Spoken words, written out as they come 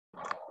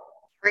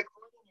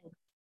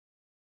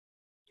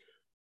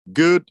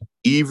Good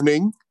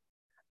evening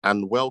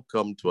and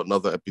welcome to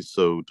another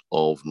episode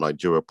of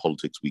Nigeria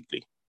Politics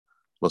Weekly.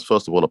 I must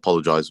first of all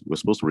apologize. We're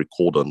supposed to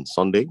record on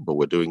Sunday, but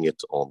we're doing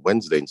it on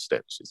Wednesday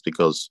instead. It's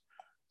because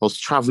I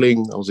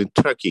was in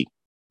Turkey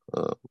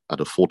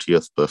at a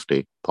 40th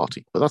birthday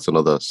party, but that's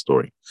another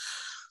story.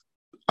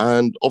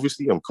 And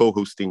obviously, I'm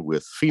co-hosting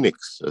with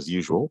Phoenix as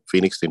usual.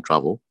 Phoenix didn't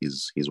travel.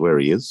 He's where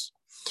he is.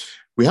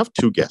 We have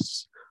two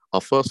guests.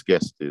 Our first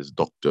guest is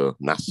Dr.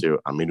 Nasir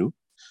Aminu.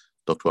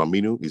 Dr.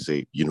 Aminu is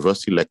a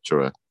university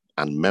lecturer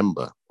and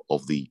member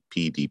of the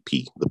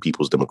PDP, the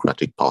People's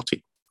Democratic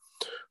Party.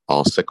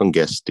 Our second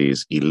guest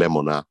is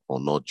Ilemona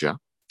Onoja.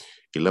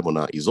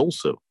 Ilemona is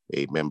also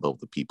a member of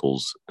the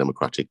People's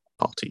Democratic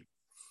Party.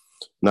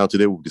 Now,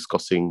 today we're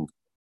discussing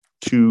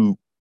two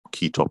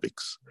key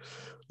topics.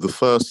 The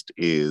first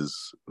is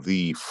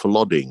the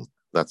flooding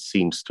that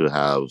seems to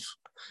have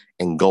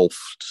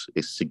engulfed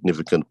a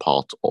significant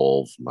part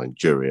of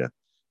Nigeria.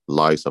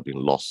 Lives have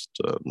been lost.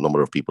 A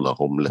number of people are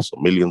homeless,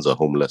 or millions are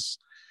homeless.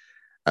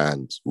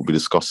 And we'll be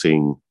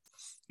discussing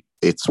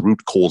its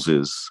root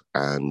causes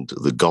and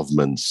the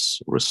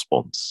government's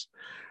response.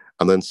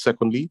 And then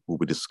secondly, we'll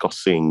be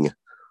discussing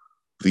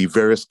the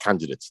various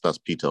candidates. That's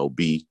Peter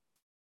Obi,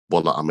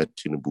 Bola Ahmed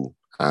Tinubu,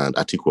 and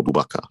Atiku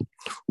Abubakar.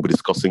 We'll be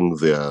discussing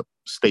their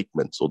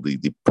statements or the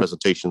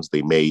presentations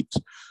they made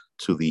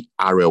to the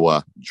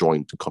Arewa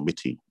Joint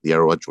Committee. The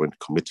Arewa Joint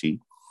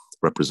Committee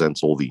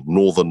represents all the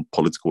northern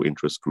political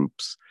interest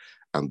groups,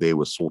 and they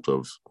were sort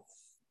of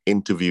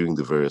interviewing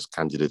the various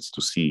candidates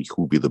to see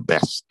who be the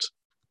best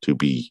to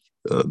be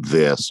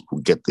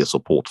who get their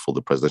support for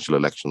the presidential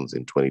elections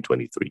in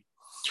 2023.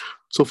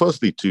 So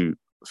firstly, to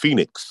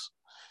Phoenix,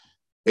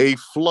 a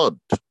flood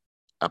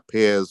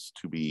appears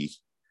to be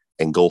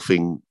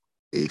engulfing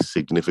a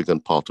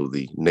significant part of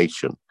the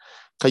nation.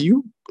 Can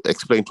you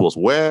explain to us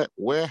where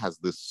has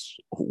this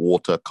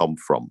water come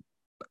from,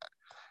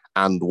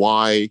 and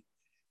why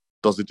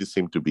doesn't it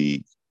seem to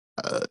be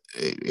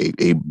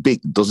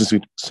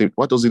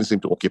why doesn't it seem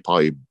to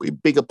occupy a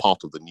bigger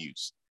part of the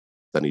news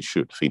than it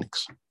should,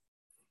 Phoenix?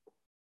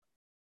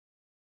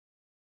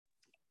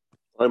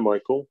 Hi,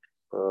 Michael.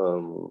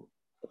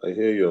 I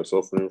hear you're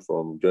suffering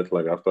from jet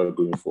lag after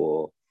going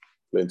for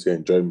plenty of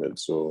enjoyment.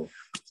 So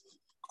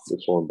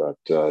this one that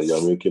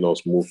you're making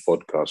us move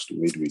podcast to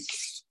midweek.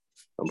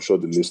 I'm sure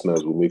the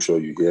listeners will make sure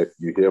you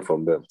hear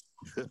from them.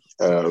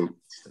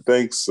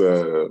 Thanks,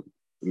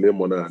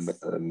 Lemona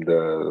and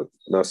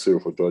Nasir,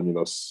 for joining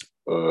us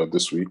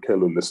this week.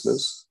 Hello,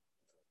 listeners.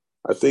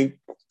 I think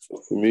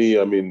for me,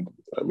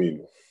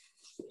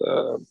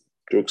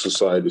 jokes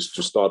aside, is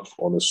to start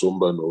on a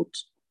somber note.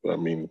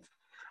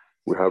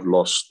 We have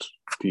lost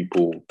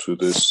people to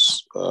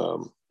this,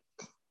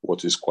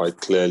 what is quite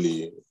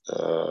clearly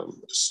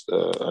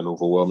an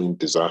overwhelming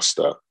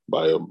disaster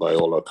by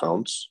all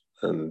accounts.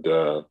 And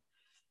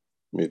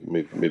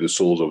may the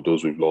souls of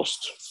those we've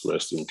lost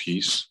rest in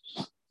peace.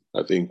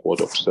 I think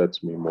what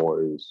upsets me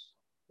more is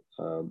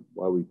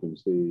while we can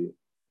say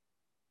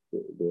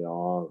there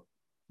are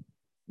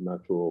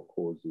natural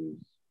causes.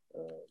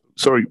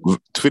 Sorry, to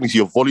finish,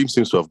 your volume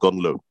seems to have gone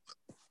low.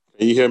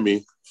 Can you hear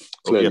me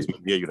clearly? Oh, yes, we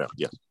can hear you now.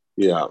 Yes.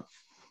 Yeah.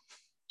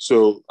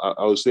 So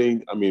I was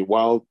saying,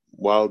 while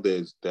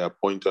there are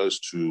pointers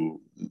to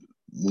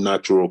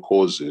natural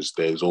causes,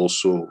 there's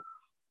also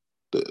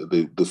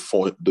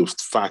the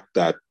fact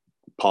that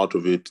part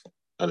of it,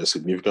 and a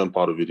significant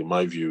part of it, in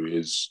my view,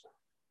 is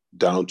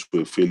down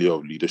to a failure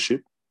of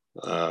leadership.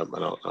 And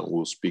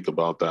we'll speak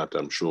about that,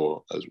 I'm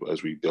sure,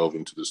 as we delve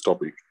into this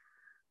topic.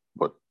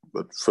 But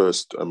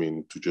first,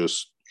 to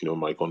just,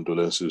 my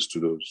condolences to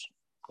those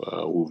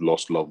who've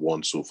lost loved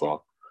ones so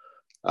far.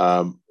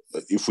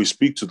 If we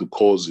speak to the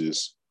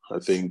causes, I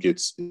think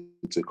it's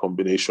a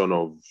combination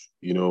of,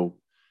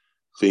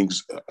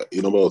 things,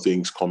 a number of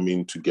things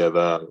coming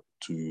together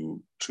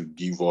to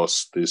give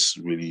us this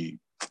really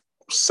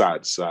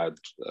sad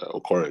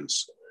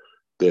occurrence.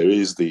 There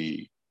is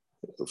the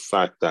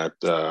fact that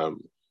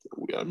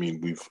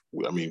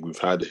we've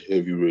had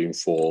heavy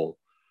rainfall.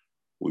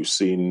 We've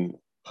seen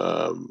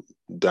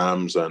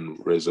dams and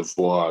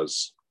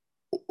reservoirs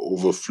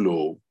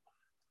overflow,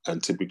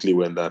 and typically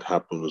when that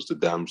happens, the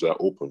dams are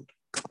opened.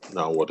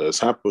 Now, what has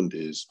happened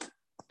is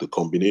the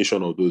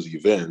combination of those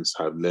events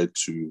have led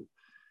to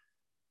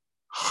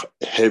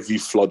heavy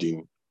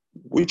flooding,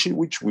 which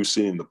we've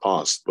seen in the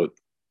past, but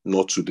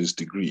not to this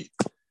degree.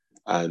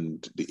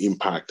 And the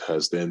impact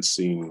has then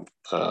seen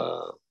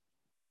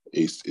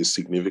a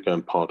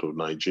significant part of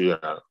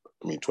Nigeria,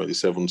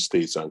 27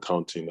 states and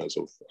counting as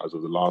of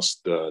the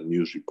last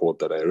news report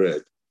that I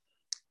read,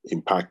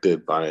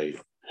 impacted by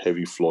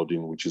heavy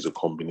flooding, which is a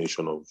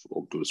combination of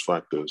those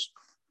factors.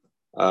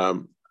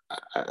 And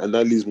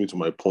that leads me to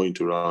my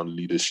point around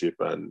leadership,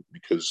 and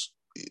because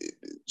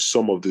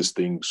some of these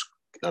things,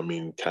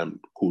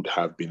 could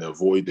have been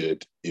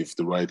avoided if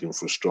the right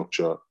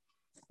infrastructure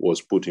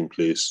was put in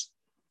place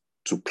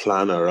to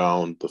plan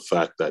around the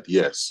fact that,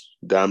 yes,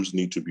 dams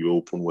need to be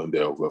open when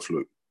they're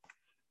overflowing.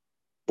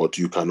 But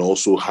you can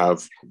also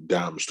have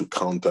dams to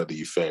counter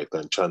the effect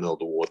and channel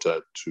the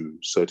water to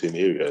certain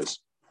areas.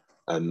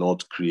 and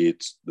not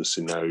create the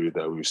scenario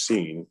that we've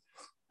seen,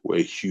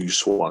 where huge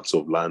swaths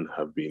of land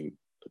have been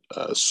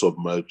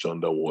submerged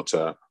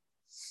underwater,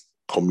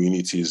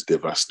 communities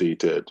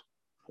devastated,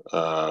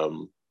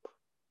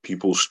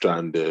 people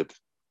stranded,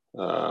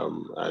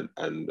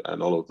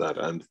 and all of that.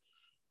 And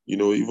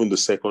even the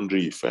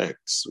secondary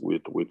effects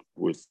with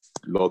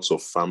lots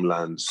of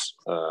farmlands,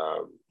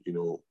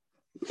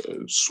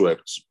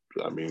 swept,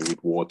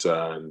 with water,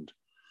 and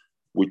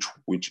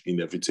which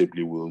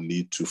inevitably will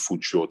lead to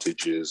food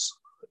shortages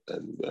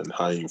and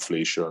high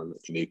inflation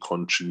in a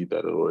country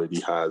that already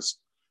has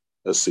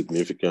a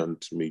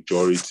significant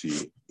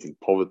majority in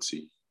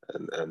poverty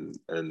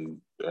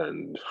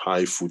and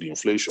high food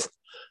inflation.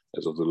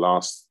 As of the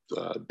last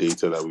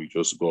data that we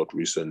just got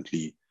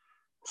recently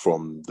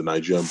from the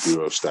Nigerian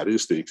Bureau of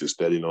Statistics, is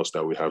telling us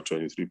that we have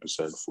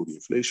 23% food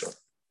inflation,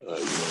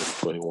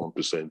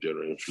 21%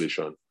 general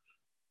inflation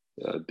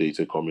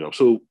data coming up.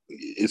 So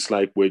it's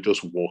like we're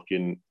just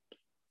walking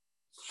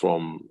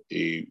from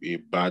a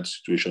bad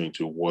situation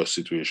into a worse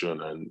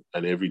situation,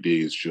 and every day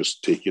is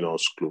just taking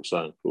us closer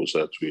and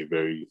closer to a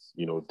very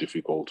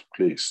difficult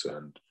place.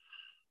 And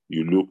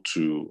you look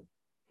to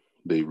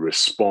the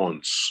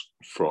response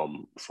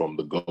from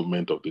the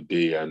government of the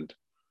day, and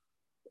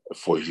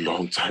for a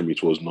long time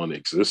it was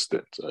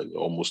non-existent, and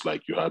almost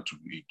like you had to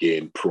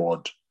again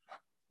prod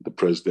the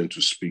president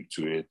to speak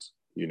to it,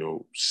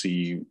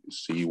 see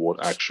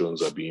what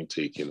actions are being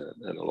taken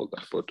and all of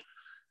that. But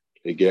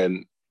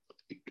again,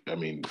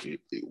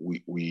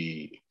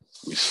 we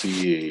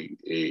see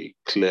a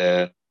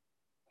clear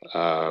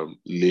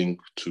link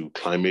to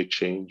climate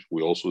change.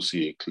 We also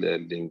see a clear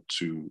link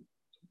to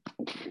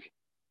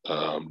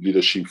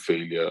leadership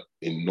failure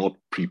in not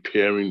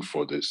preparing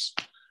for this.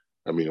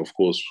 Of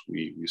course,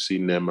 we see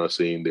NEMA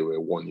saying they were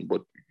warning,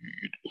 but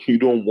you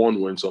don't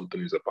warn when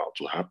something is about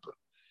to happen.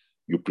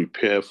 You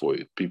prepare for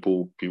it.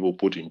 People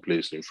put in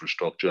place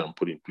infrastructure and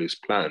put in place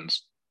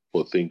plans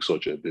for things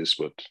such as this,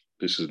 but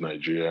this is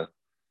Nigeria,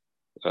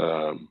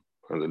 and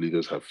the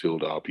leaders have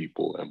failed our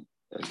people, and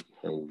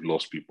we've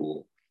lost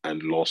people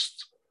and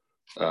lost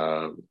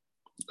a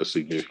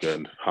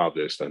significant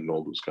harvest and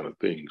all those kind of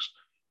things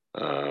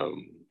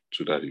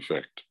to that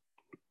effect.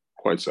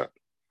 Quite sad.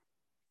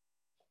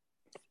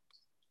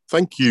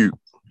 Thank you,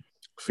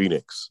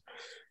 Phoenix.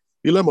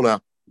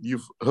 Ilemona,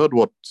 you've heard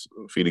what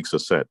Phoenix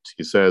has said.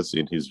 He says,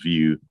 in his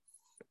view,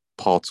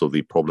 parts of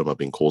the problem have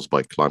been caused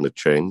by climate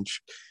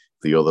change.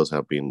 The others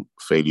have been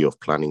failure of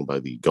planning by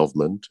the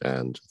government.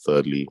 And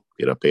thirdly,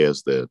 it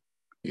appears there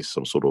is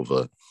some sort of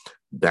a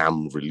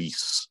dam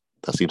release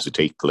that seems to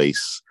take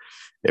place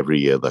every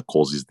year that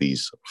causes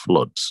these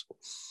floods.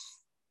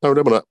 Now,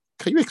 Ilemona,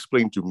 can you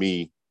explain to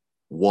me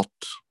what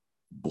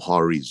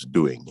Buhari is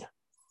doing?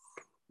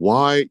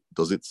 Why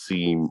does it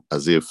seem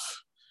as if,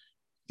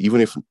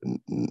 even if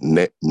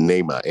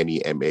NEMA,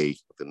 N-E-M-A,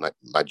 the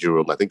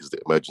Nigerian, I think it's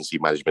the Emergency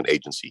Management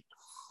Agency,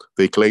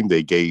 they claim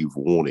they gave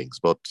warnings,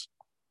 but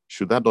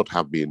should that not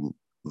have been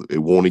a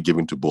warning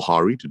given to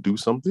Buhari to do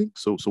something?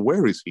 So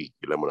where is he,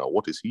 Ilemona?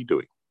 What is he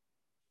doing?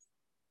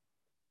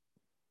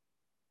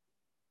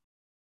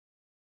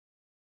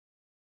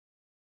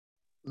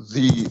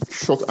 The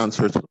short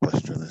answer to the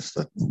question is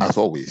that, as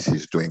always,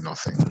 he's doing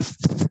nothing.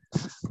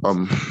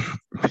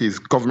 His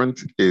government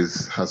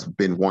has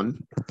been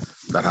one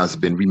that has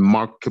been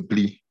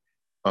remarkably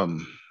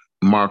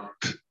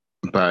marked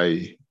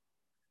by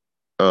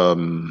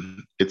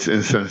its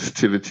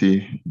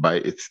insensitivity, by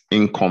its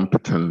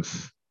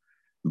incompetence,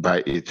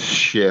 by its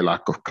sheer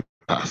lack of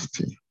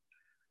capacity.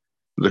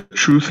 The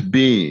truth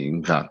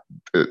being that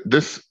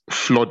this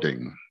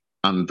flooding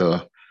and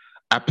the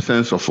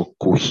absence of a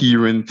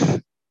coherent,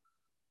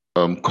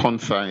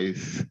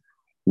 concise,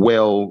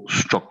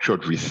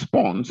 well-structured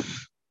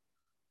response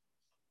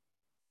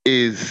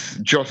is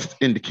just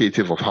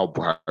indicative of how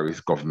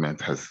Buhari's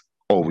government has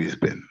always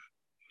been.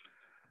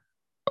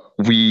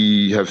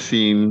 We have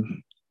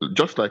seen,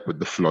 just like with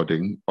the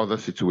flooding, other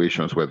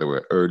situations where there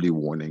were early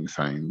warning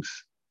signs.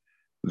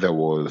 There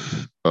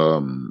was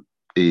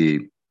a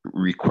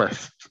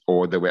request,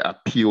 or there were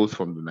appeals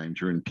from the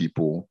Nigerian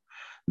people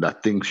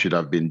that things should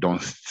have been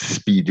done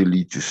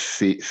speedily to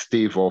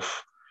stave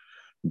off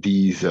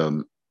these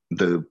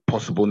the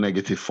possible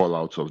negative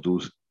fallouts of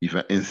those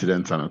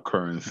incidents and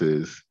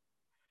occurrences.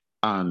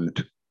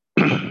 And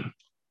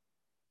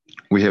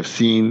we have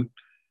seen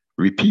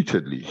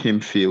repeatedly him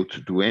fail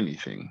to do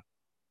anything,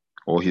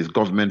 or his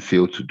government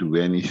fail to do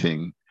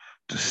anything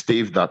to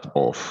stave that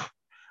off,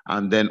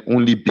 and then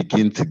only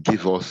begin to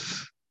give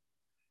us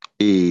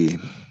a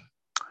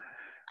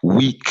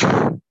weak,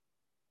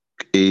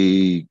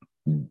 a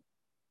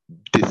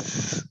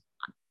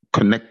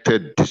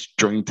disconnected,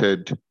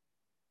 disjointed,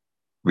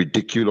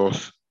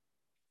 ridiculous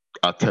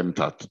attempt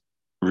at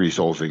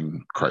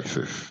resolving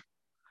crisis.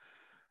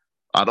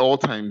 At all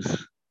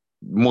times,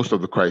 most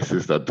of the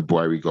crises that the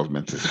Buhari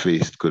government has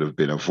faced could have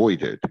been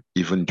avoided,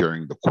 even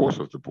during the course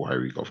of the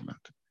Buhari government.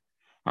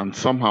 And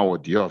somehow or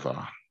the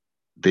other,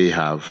 they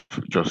have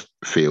just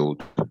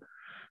failed,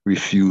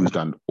 refused,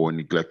 or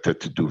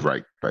neglected to do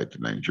right by the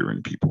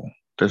Nigerian people.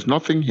 There's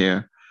nothing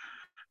here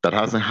that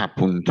hasn't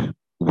happened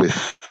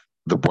with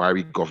the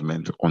Buhari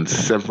government on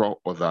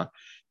several other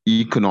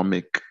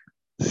economic,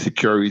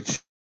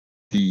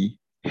 security,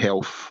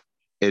 health,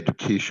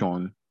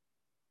 education,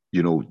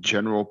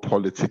 general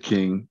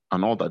politicking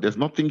and all that. There's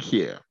nothing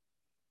here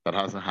that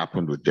hasn't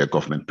happened with their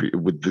government,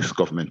 with this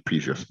government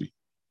previously.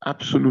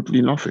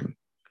 Absolutely nothing.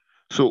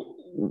 So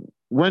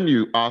when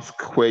you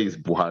ask, where is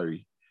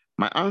Buhari?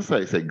 My answer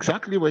is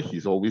exactly where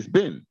he's always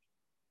been,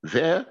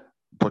 there,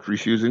 but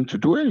refusing to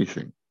do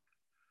anything.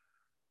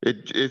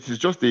 It is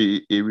just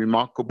a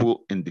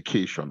remarkable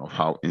indication of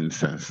how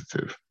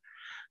insensitive.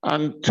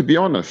 And to be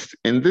honest,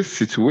 in this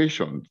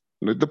situation,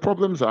 the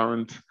problems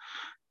aren't,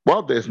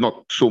 well, there's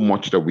not so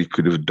much that we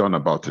could have done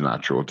about the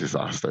natural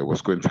disaster. It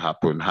was going to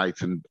happen,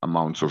 heightened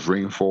amounts of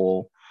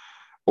rainfall,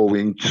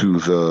 owing to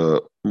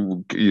the,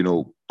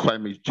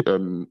 climate,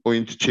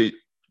 owing to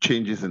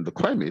changes in the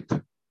climate.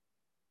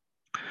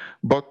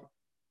 But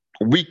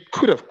we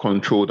could have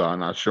controlled our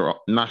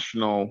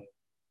national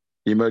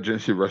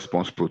emergency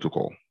response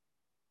protocol.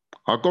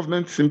 Our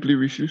government simply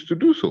refused to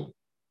do so.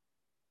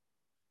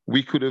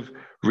 We could have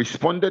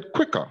responded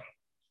quicker.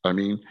 I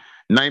mean,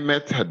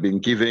 NIMET had been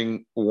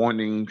giving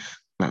warnings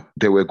that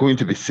there were going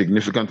to be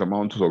significant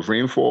amounts of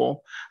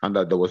rainfall and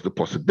that there was the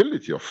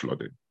possibility of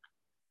flooding.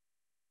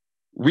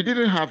 We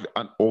didn't have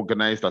an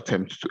organized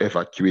attempt to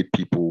evacuate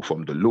people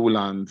from the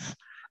lowlands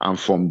and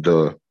from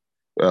the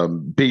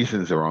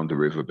basins around the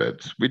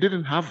riverbeds. We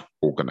didn't have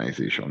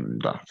organization in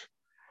that.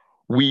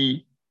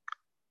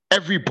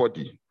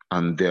 Everybody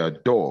and their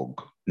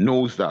dog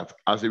knows that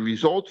as a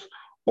result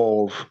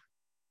of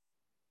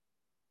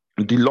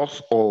the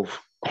loss of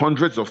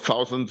hundreds of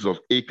thousands of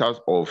acres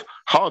of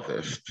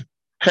harvest,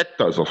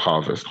 hectares of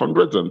harvest,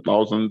 hundreds of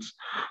thousands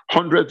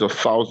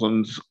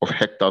of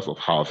hectares of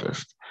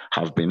harvest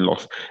have been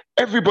lost.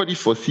 Everybody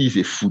foresees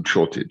a food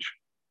shortage.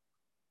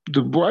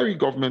 The Buhari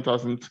government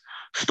hasn't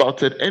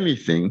started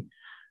anything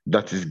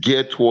that is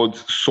geared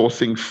towards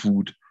sourcing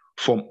food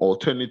from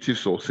alternative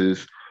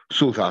sources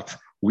so that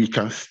we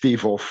can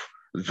stave off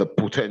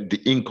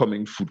the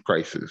incoming food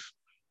crisis.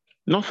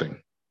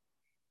 Nothing.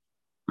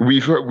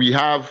 We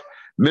have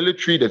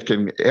military that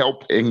can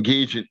help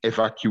engage in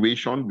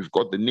evacuation. We've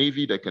got the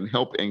Navy that can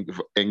help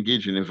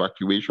engage in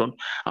evacuation.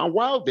 And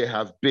while there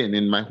have been,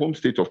 in my home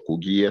state of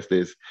Kogi, yes,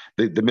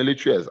 the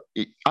military has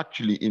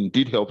actually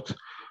indeed helped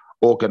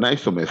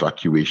organize some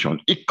evacuation.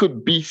 It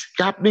could be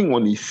happening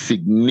on a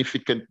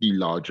significantly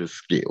larger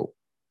scale.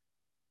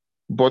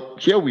 But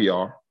here we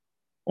are,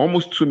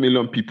 almost 2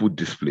 million people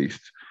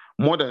displaced,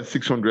 more than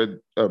 600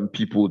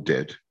 people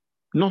dead.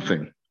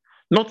 Nothing.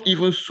 Not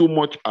even so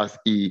much as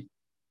a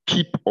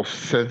peep of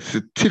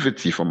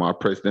sensitivity from our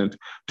president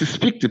to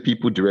speak to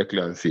people directly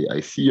and say, I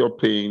see your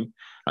pain,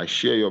 I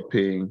share your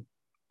pain.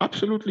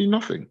 Absolutely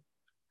nothing.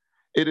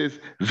 It is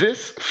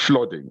this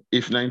flooding.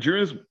 If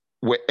Nigerians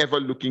were ever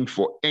looking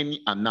for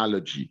any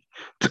analogy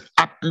to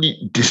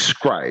aptly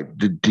describe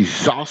the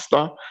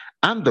disaster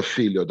and the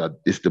failure that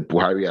is the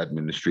Buhari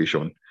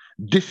administration,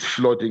 this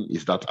flooding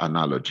is that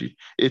analogy.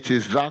 It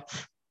is that,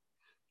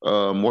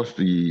 what's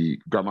the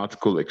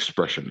grammatical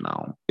expression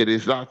now? It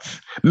is that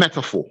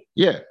metaphor.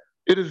 Yeah,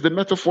 it is the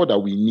metaphor that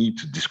we need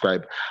to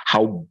describe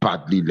how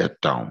badly let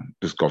down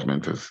this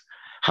government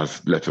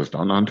has let us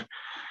down. And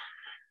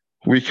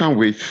we can't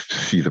wait to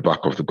see the back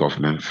of the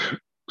government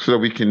so that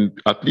we can,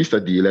 at least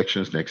at the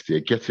elections next year,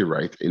 get it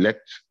right,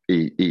 elect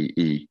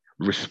a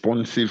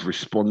responsive,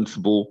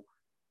 responsible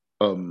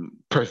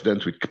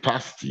president with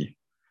capacity,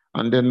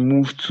 and then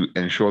move to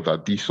ensure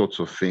that these sorts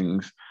of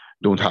things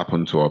don't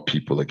happen to our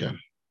people again.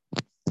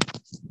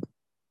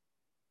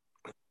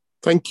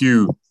 Thank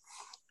you,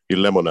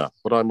 Ilemona.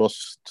 But I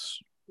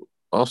must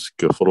ask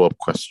a follow-up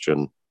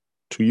question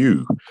to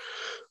you.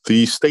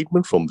 The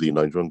statement from the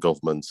Nigerian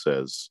government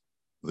says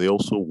they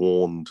also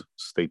warned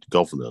state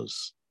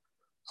governors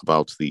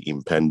about the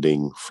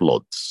impending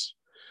floods.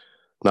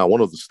 Now,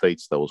 one of the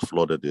states that was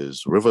flooded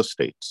is Rivers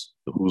State,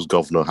 whose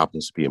governor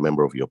happens to be a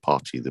member of your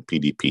party, the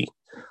PDP.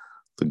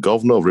 The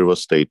governor of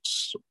Rivers State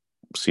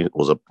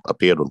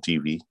appeared on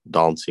TV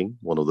dancing,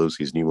 one of those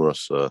his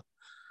numerous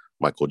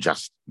Michael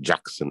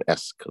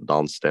Jackson-esque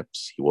dance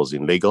steps. He was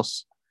in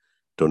Lagos,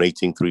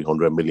 donating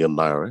 300 million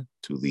naira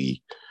to the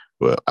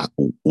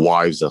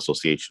Wives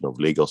Association of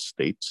Lagos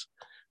State.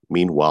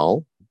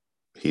 Meanwhile,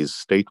 his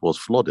state was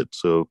flooded.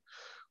 So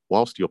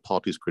whilst your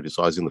party is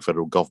criticizing the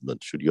federal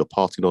government, should your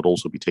party not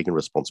also be taking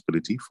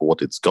responsibility for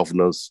what its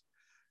governors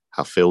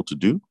have failed to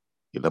do?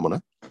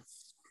 Ilemona?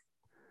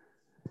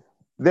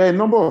 There are a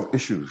number of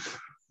issues.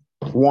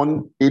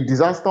 One, a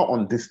disaster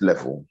on this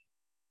level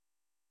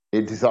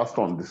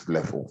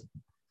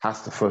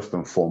has to first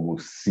and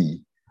foremost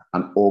see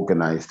an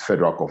organized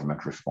federal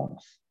government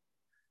response.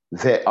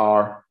 There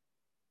are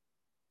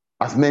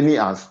as many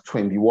as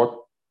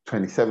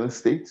 27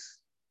 states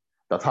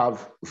that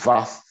have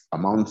vast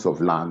amounts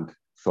of land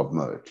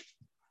submerged.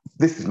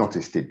 This is not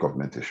a state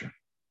government issue.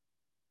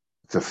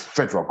 It's a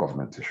federal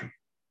government issue,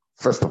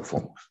 first and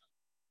foremost.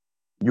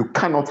 You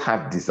cannot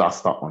have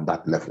disaster on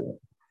that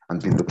level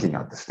and be looking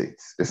at the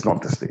states. It's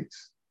not the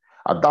states.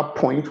 At that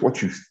point,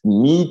 what you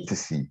need to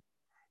see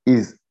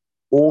is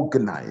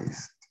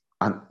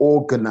an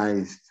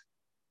organized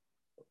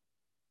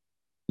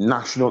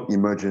national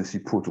emergency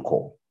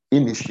protocol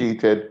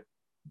initiated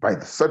by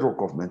the federal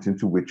government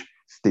into which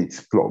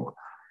states plug.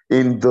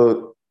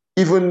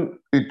 Even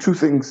two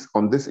things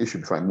on this issue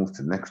before I move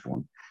to the next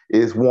one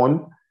is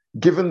one,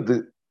 given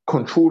the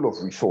control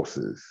of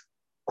resources,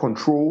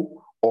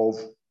 control of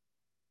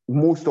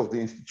most of the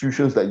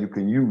institutions that you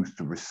can use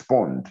to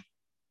respond,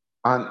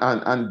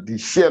 and the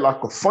sheer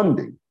lack of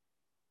funding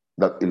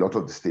that a lot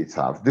of the states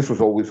have, this was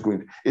always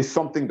is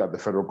something that the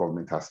federal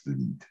government has to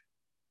lead,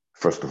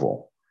 first of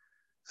all.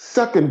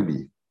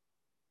 Secondly,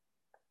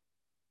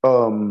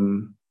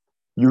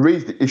 you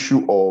raised the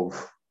issue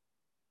of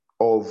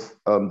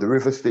the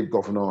River State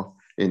governor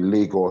in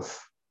Lagos.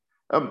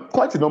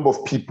 Quite a number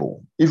of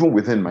people, even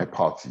within my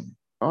party,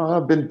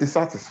 have been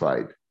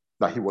dissatisfied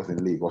that he was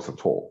in Lagos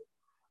at all,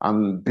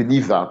 and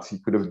believe that he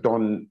could have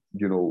done,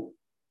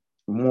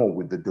 more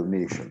with the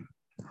donation.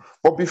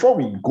 But before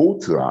we go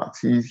to that,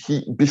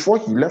 before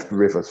he left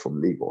Rivers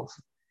from Lagos,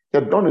 he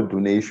had done a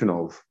donation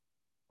of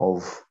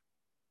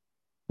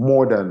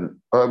more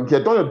than he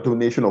had done a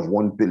donation of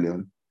 1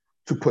 billion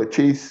to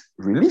purchase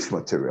relief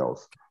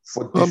materials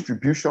for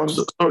distribution.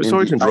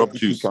 Sorry to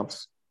interrupt you.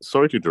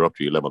 Sorry to interrupt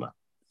you, Ilemona.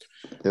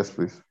 Yes,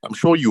 please. I'm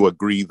sure you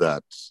agree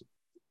that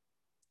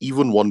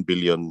even 1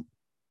 billion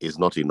is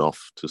not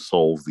enough to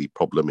solve the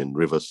problem in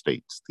Rivers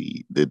State,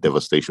 the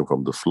devastation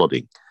from the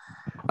flooding.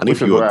 And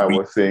which is why I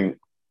was saying,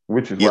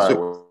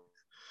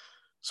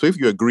 so if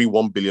you agree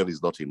 1 billion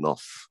is not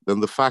enough, then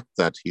the fact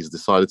that he's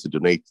decided to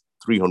donate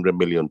 300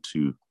 million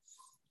to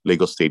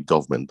Lagos State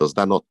government, does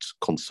that not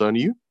concern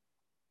you?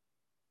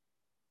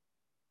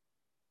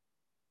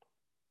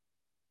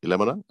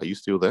 Ilemona, are you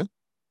still there?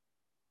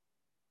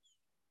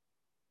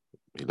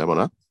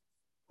 Ilemona?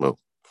 No.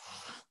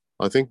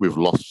 I think we've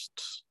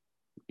lost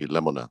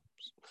Ilemona.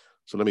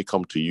 So let me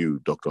come to you,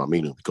 Dr.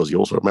 Aminu, because you're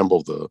also a member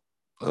of the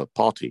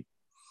party.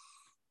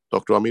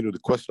 Dr. Aminu, the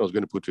question I was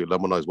going to put to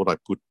Ilemona is what I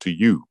put to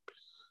you.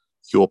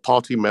 Your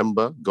party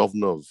member,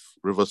 governor of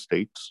Rivers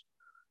State,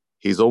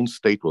 his own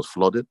state was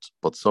flooded,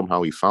 but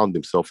somehow he found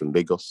himself in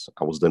Lagos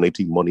and was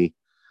donating money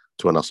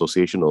to an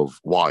association of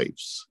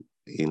wives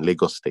in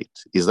Lagos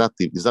State. Is that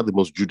the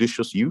most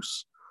judicious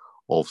use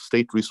of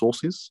state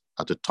resources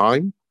at a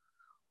time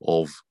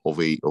of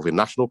a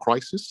national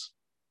crisis?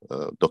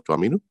 Dr.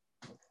 Aminu?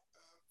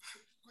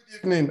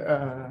 Good evening,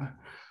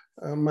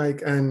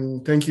 Mike,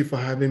 and thank you for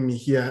having me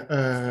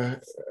here.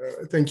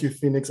 Thank you,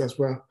 Phoenix, as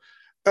well.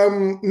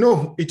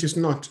 No, it is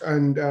not.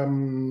 And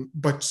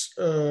but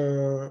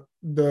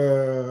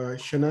the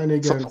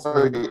shenanigans.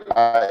 Sorry,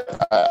 I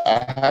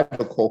had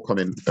a call come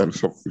in.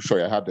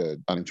 Sorry, I had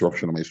an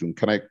interruption on my Zoom.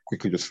 Can I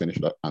quickly just finish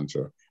that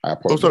answer? I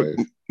apologize. Oh, sorry.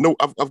 No,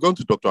 I've gone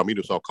to Dr.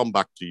 Aminu, so I'll come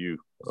back to you,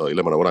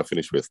 Ilemona, when I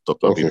finish with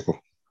Dr. Aminu. Cool.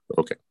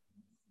 Okay.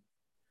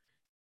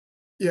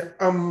 Yeah.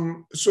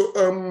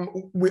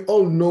 We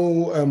all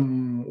know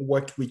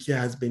what Wike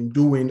has been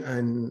doing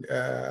and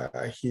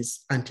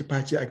his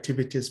anti-party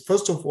activities.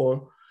 First of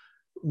all,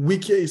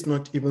 Wike is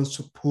not even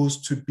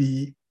supposed to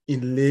be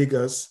in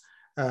Lagos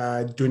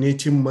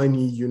donating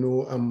money,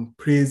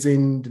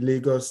 praising the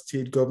Lagos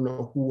state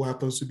governor who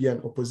happens to be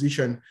an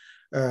opposition.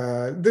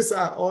 These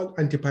are all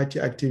anti-party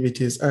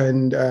activities,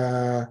 and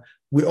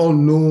we all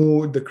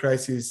know the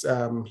crisis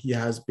he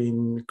has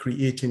been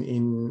creating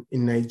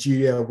in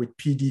Nigeria with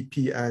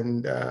PDP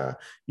and,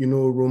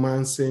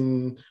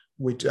 romancing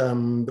with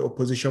the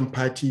opposition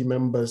party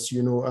members,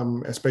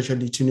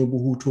 especially Tinubu,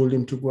 who told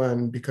him to go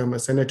and become a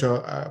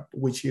senator,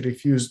 which he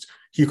refused.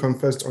 He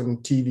confessed on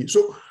TV.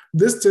 So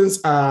these things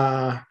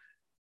are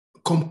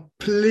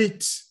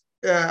complete.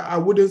 I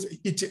wouldn't.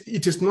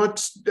 It is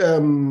not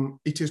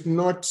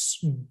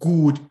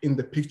good in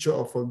the picture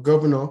of a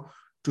governor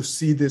to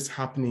see this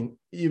happening.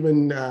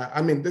 Even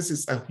this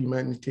is a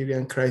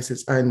humanitarian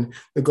crisis, and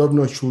the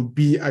governor should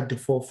be at the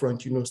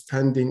forefront.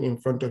 Standing in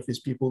front of his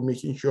people,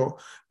 making sure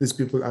these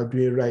people are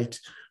doing right.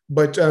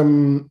 But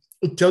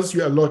it tells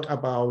you a lot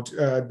about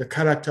the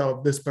character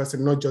of this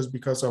person, not just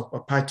because of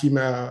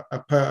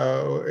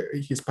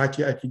his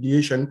party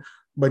affiliation,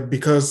 but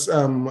because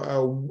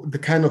the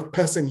kind of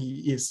person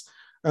he is.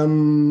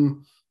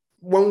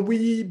 When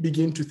we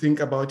begin to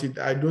think about it,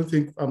 I don't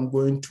think I'm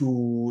going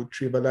to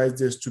trivialize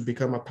this to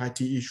become a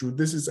party issue.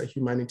 This is a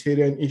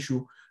humanitarian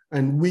issue,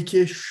 and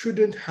Wike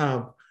shouldn't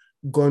have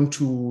gone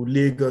to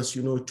Lagos,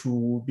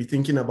 to be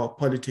thinking about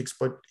politics,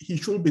 but he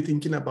should be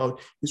thinking about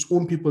his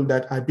own people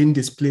that are being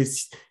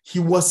displaced. He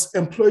was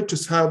employed to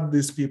serve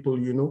these people,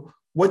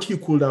 what he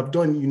could have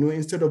done,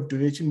 instead of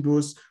donating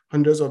those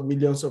hundreds of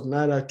millions of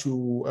naira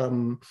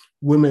to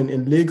women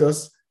in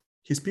Lagos,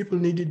 his people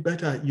needed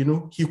better,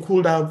 he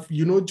could have,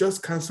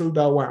 just canceled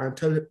that one and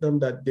tell them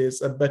that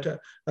there's a better,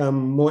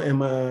 an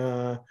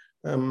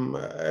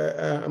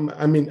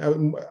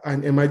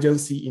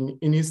emergency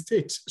in his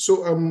state.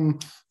 So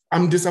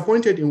I'm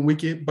disappointed in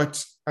Wike,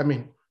 but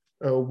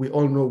we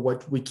all know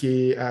what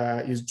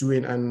Wike is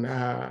doing and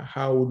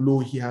how low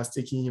he has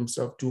taken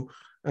himself to.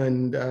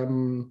 And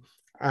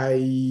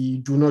I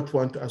do not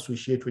want to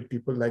associate with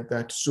people like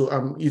that.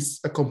 So it's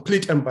a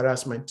complete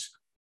embarrassment.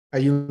 I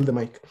yield the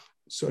mic.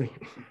 Sorry.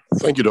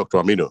 Thank you, Dr.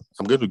 Aminu.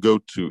 I'm going to go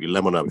to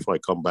Ilemona before I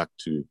come back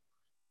to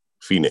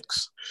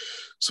Phoenix.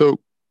 So,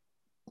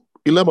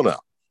 Ilemona,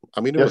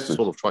 Aminu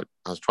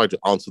has tried to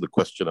answer the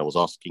question I was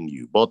asking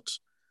you, but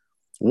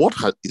what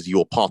is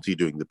your party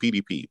doing, the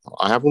PDP?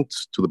 I haven't,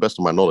 to the best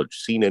of my knowledge,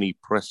 seen any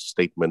press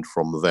statement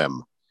from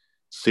them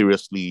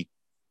seriously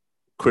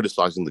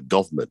criticizing the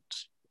government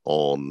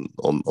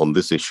on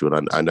this issue.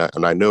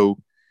 And I know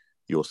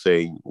you're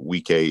saying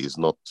Wike is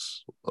not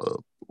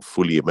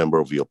fully a member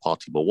of your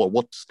party, but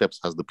what steps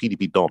has the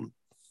PDP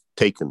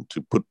taken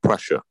to put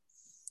pressure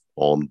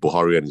on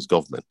Buhari and his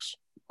government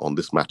on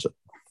this matter?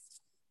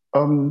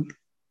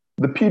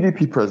 The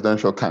PDP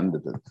presidential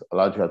candidate,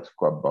 Alhaji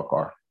Atiku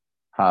Abubakar,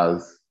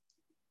 has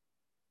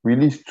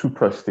released 2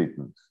 press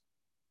statements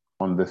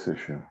on this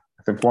issue.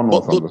 I think one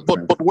was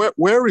But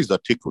where is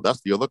Atiku?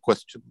 That's the other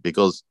question,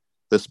 because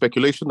there's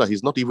speculation that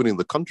he's not even in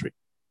the country.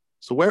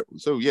 So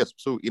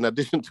in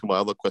addition to my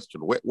other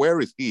question, where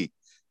is he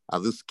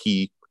at this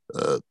key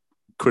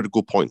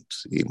critical point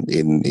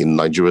in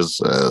Nigeria's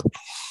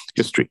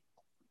history?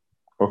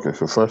 Okay,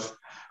 so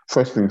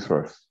first things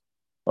first.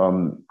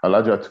 Alhaji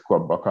Atiku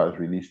Abubakar has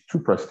released 2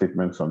 press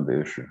statements on the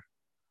issue.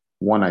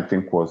 One, I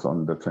think, was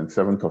on the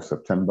 27th of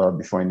September,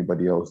 before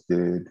anybody else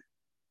did,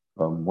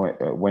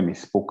 when he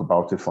spoke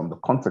about it from the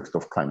context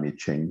of climate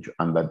change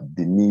and that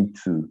the need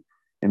to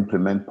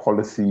implement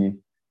policy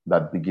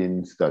that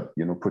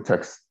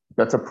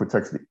better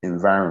protects the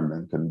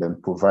environment and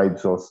then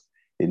provides us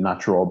a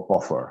natural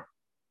buffer,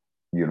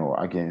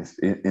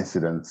 against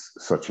incidents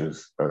such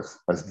as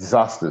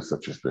disasters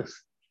such as this.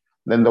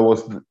 Then there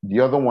was the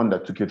other one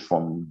that took it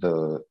from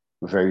the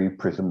very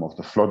prism of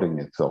the flooding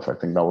itself. I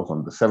think that was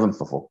on the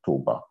 7th of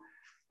October,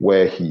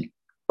 where he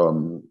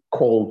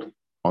called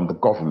on the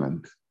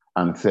government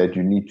and said,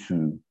 you need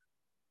to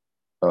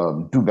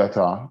do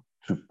better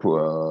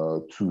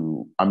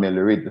to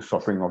ameliorate the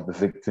suffering of the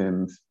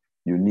victims.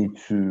 You need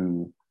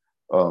to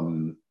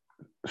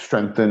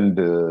strengthen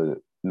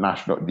the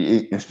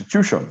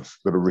institutions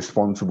that are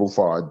responsible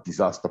for our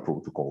disaster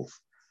protocols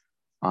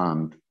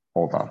and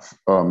all that.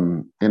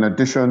 In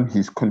addition,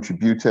 he's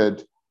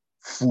contributed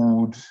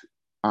food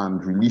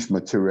and relief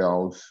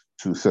materials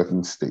to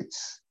certain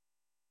states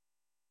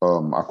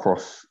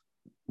across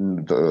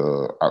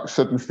the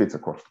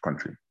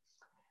country.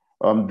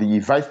 The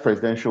vice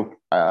presidential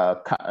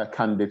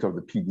candidate of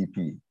the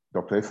PDP,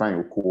 Dr.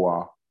 Ifeanyi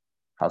Okowa,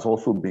 has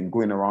also been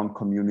going around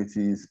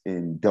communities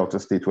in Delta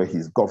State where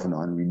he's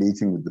governor and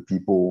relating with the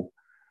people,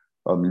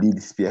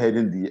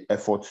 spearheading the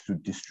efforts to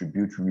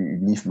distribute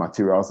relief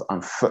materials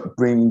and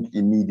bring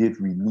immediate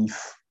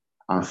relief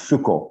and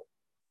succor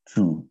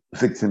to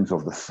victims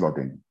of the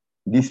flooding.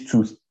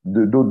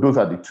 Those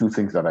are the 2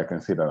 things that I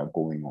can say that are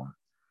going on.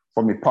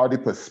 From a party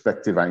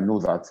perspective, I know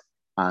that,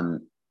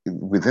 and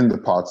within the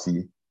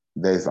party,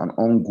 there's an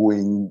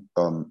ongoing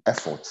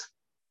effort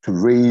to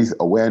raise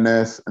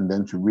awareness and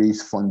then to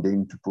raise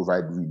funding to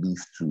provide relief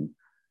to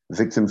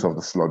victims of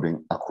the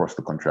flooding across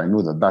the country. I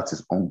know that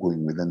is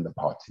ongoing within the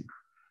party.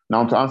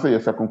 Now, to answer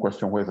your second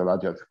question, where's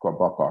Alhaji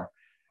Atiku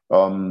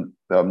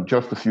Abubakar?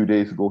 Just a few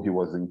days ago, he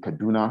was in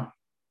Kaduna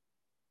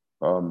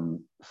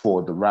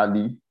for the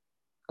rally,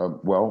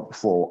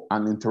 for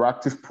an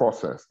interactive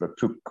process that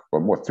took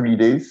 3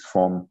 days,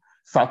 from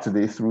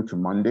Saturday through to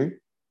Monday.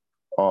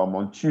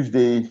 On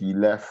Tuesday, he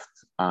left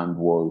and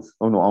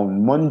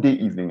on Monday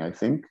evening, I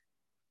think,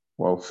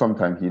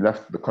 sometime he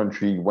left the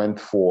country, went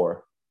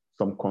for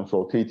some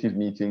consultative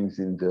meetings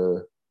in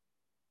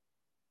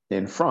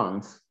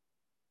France,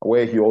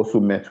 where he also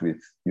met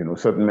with,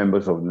 certain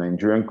members of the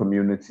Nigerian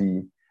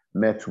community,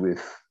 met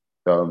with,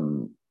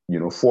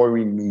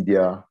 foreign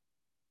media,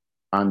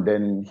 and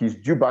then he's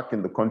due back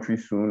in the country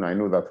soon. I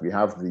know that we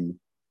have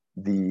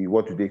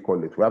what do they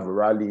call it? We have a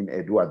rally in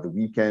Edo at the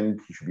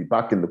weekend. He should be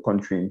back in the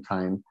country in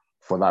time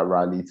for that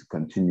rally to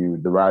continue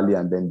the rally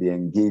and then the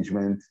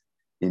engagement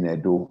in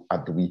Edo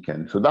at the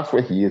weekend. So that's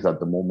where he is at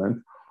the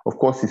moment. Of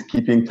course, he's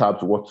keeping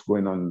tabs on what's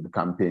going on in the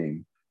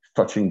campaign,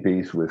 touching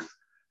base with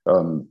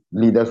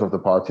leaders of the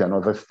party and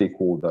other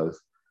stakeholders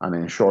and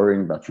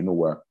ensuring that,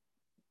 we're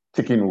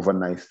ticking over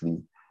nicely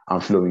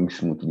and flowing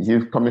smoothly.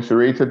 He's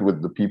commiserated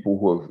with the people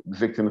who are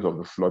victims of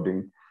the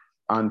flooding,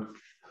 and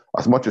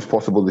as much as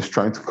possible is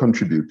trying to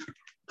contribute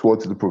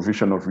towards the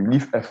provision of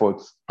relief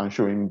efforts and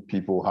showing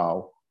people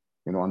how,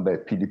 under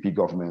a PDP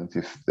government,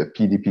 if the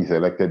PDP is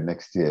elected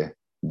next year,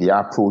 the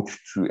approach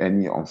to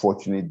any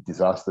unfortunate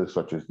disasters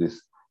such as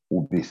this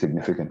will be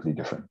significantly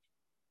different.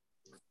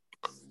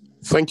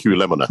 Thank you,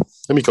 Lemona.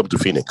 Let me come to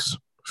Phoenix.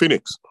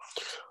 Phoenix,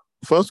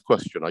 first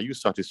question, are you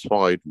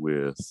satisfied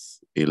with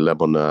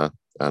Lemona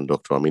and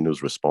Dr.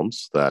 Aminu's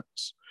response that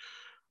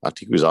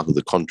Atiku is out of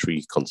the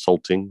country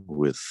consulting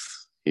with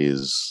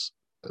his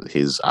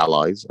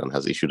allies and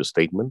has issued a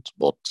statement,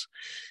 but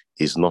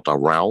is not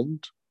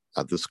around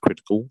at this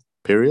critical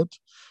period?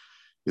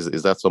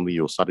 Is that something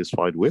you're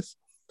satisfied with?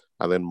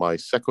 And then my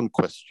second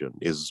question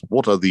is,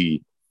 what are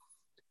the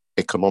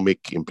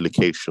economic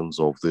implications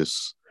of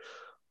this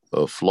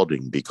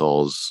flooding?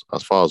 Because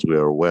as far as we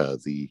are aware,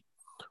 the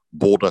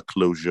border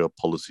closure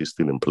policy is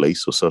still in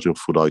place, so certain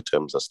food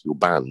items are still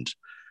banned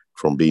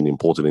from being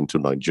imported into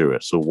Nigeria.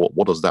 So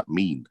what does that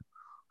mean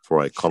for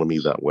our economy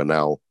that we're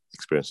now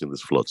experiencing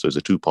this flood? So it's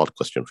a two-part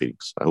question,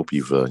 Felix. I hope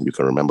you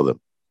can remember them.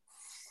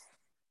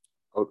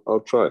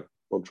 I'll try.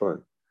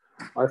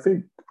 I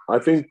think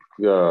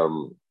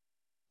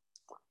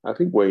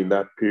we're in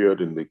that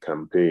period in the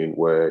campaign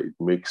where it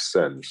makes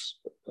sense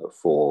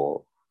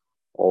for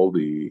all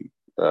the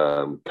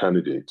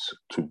candidates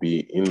to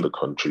be in the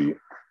country,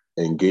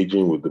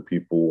 engaging with the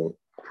people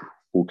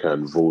who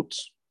can vote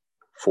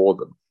for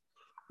them.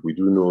 We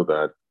do know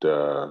that,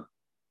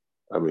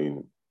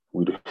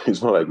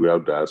 it's not like we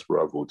have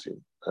diaspora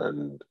voting.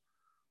 And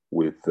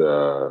with,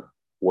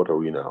 what are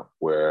we now?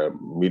 We're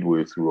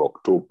midway through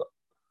October.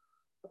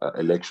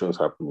 Elections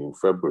happen in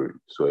February.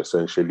 So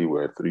essentially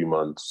we're 3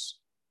 months,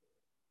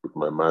 if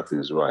my math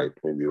is right,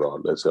 maybe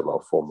let's say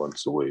about 4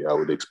 months away. I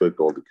would expect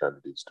all the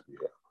candidates to be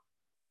here.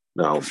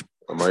 Now,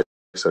 am I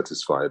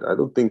satisfied? I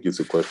don't think it's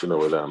a question of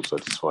whether I'm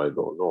satisfied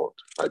or not.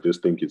 I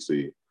just think it's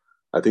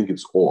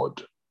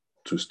odd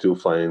to still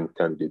find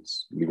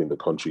candidates leaving the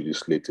country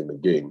this late in the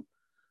game.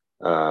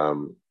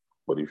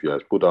 But if you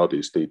have put out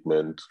a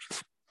statement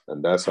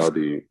and that's how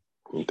they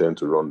intend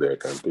to run their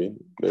campaign,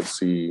 let's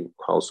see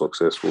how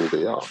successful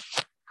they are.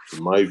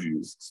 In my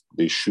view,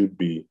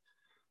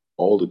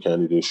 all the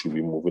candidates should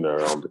be moving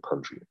around the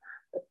country.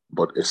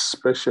 But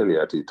especially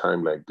at a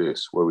time like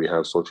this, where we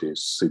have such a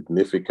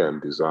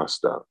significant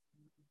disaster,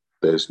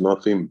 there's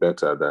nothing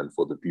better than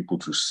for the people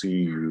to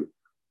see you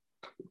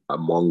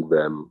among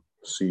them,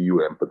 see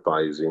you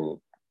empathizing,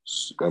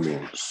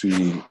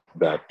 see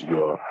that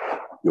you're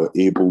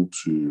able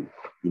to,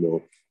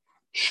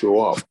 show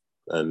up.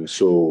 And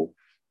so,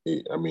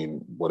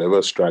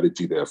 whatever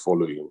strategy they're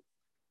following,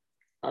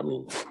 I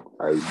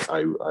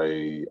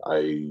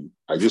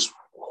just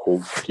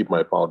hope, keep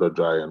my powder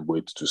dry and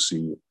wait to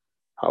see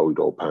how it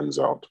all pans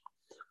out.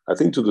 I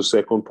think to the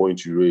second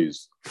point you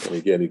raised, and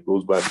again, it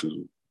goes back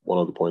to one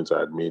of the points I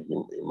had made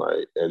in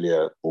my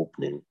earlier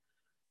opening,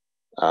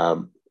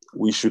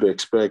 we should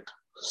expect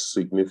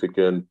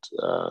significant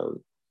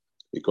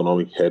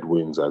economic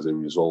headwinds as a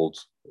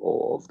result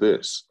of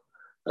this.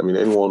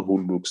 Anyone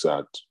who looks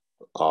at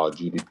our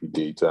GDP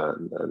data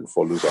and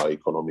follows our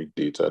economic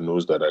data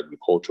knows that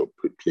agriculture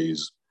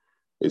plays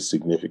a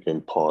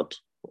significant part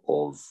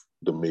of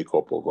the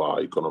makeup of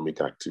our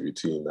economic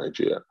activity in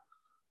Nigeria.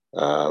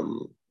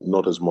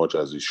 Not as much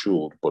as it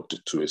should, but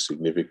to a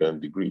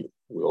significant degree.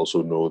 We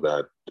also know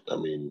that,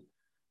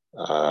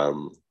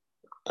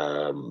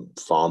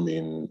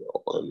 farming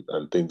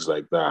and things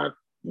like that,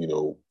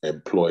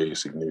 employ a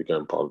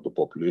significant part of the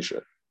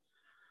population.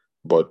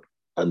 But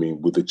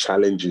with the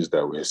challenges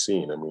that we're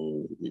seeing,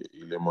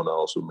 Ilemona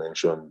also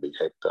mentioned the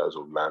hectares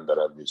of land that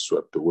have been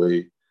swept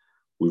away.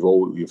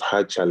 We've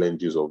had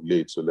challenges of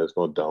late, so let's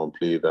not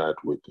downplay that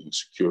with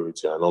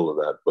insecurity and all of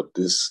that. But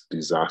this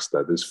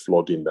disaster, this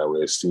flooding that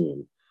we're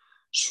seeing,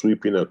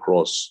 sweeping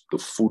across the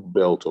food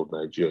belt of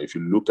Nigeria, if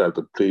you look at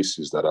the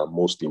places that are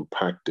most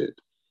impacted,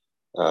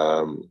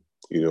 those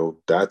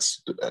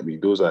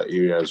are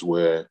areas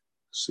where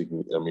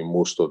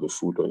most of the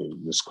food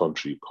in this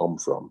country come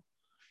from.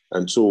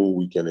 And so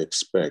we can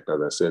expect,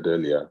 as I said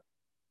earlier,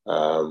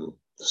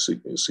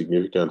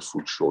 significant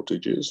food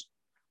shortages,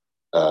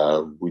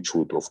 which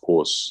would, of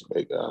course,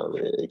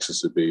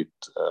 exacerbate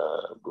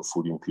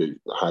the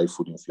high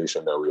food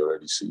inflation that we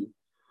already see,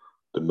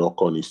 the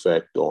knock-on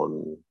effect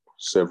on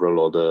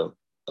several other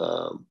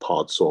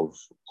parts of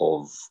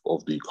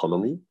the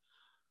economy.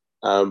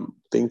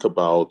 Think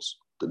about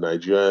the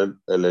Nigerian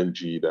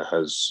LNG that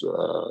has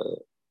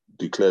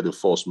declared a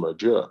force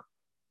majeure.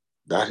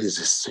 That is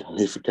a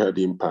significant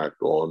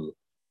impact on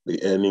the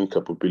earning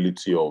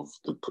capability of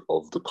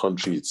the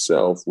country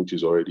itself, which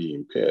is already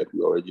impaired.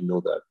 We already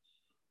know that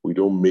we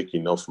don't make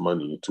enough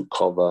money to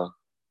cover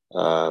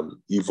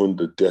even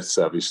the debt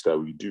service that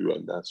we do,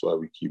 and that's why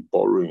we keep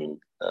borrowing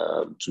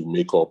to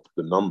make up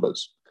the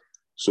numbers.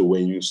 So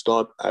when you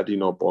start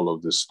adding up all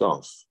of this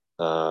stuff,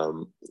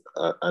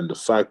 and the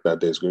fact that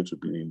there's going to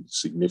be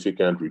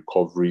significant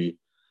recovery,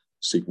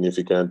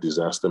 significant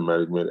disaster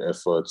management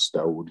efforts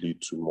that would lead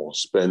to more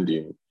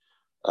spending.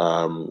 There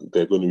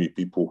are going to be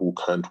people who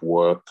can't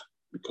work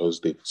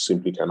because they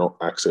simply cannot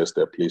access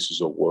their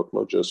places of work,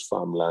 not just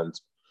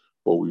farmland,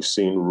 but we've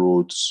seen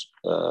roads,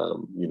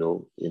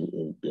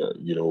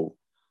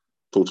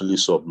 totally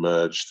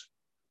submerged.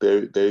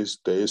 There is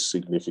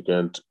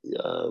significant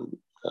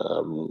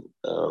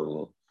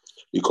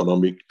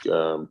economic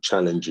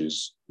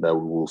challenges that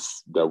we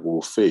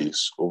will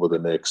face over the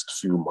next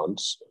few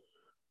months.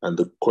 And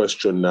the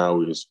question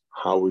now is,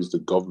 how is the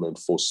government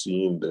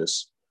foreseeing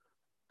this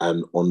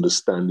and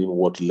understanding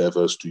what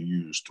levers to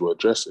use to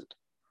address it?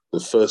 The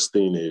first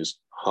thing is,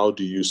 how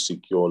do you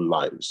secure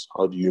lives?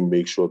 How do you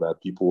make sure that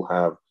people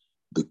have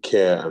the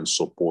care and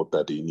support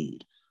that they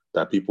need,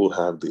 that people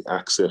have the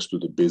access to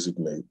the basic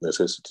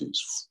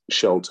necessities,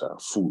 shelter,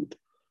 food,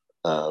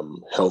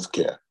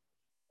 healthcare?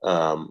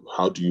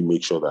 How do you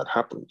make sure that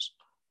happens?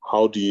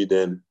 How do you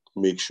then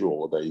make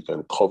sure that you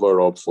can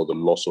cover up for the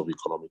loss of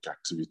economic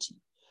activity?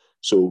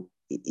 So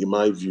in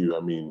my view, I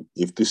mean,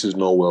 if this is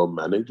not well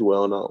managed, we're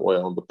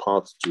on the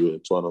path to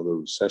another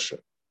recession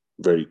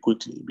very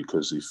quickly,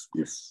 because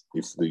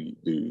if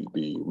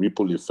the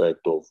ripple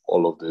effect of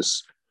all of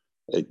this,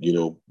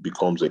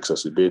 becomes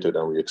exacerbated,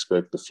 and we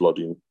expect the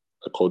flooding,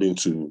 according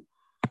to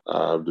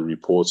the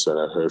reports that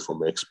I heard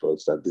from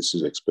experts, that this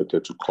is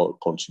expected to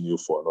continue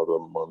for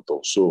another month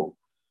or so,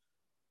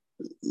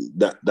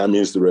 that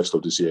means the rest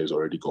of this year is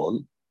already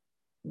gone.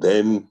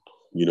 Then,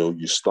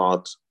 you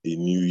start a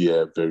new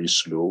year very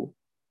slow,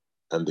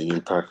 and the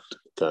impact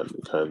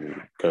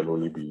can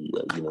only be,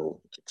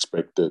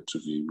 expected to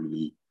be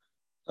really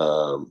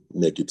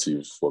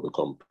negative for the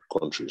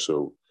country.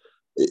 So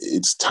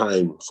it's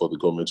time for the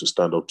government to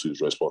stand up to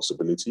its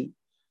responsibility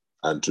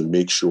and to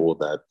make sure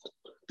that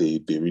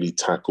they really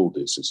tackle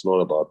this. It's not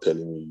about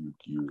telling me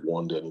you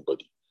warned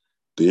anybody.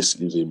 This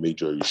is a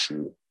major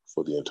issue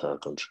for the entire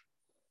country.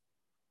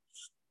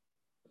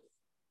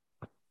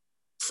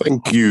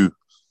 Thank you,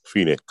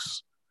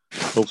 Phoenix.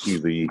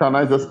 Hopefully Can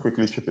I just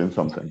quickly chip in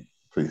something,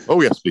 please?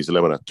 Oh, yes, please,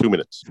 Lemona. 2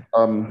 minutes.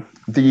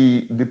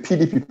 The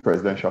PDP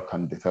presidential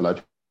candidate,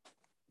 Elijah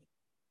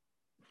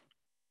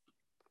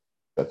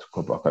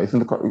Kobaka,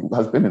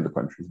 has been in the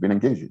country, he's been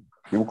engaging.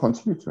 He will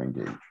continue to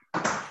engage.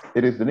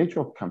 It is the nature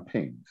of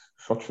campaigns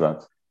such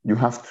that you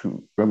have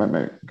to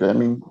remember,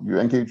 you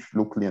engage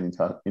locally and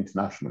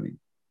internationally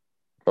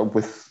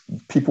with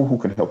people who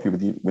can help you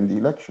win the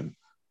election.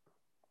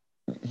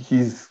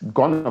 He's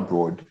gone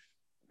abroad,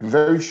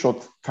 very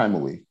short time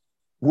away.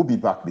 We'll be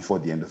back before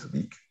the end of the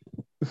week.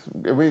 It's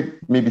away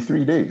maybe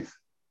 3 days.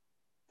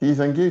 He's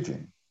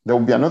engaging. There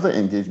will be another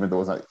engagement. There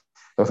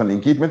was an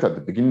engagement at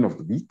the beginning of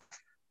the week,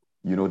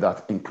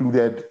 that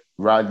included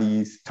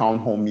rallies, town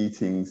hall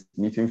meetings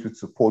with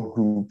support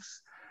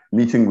groups,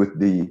 meeting with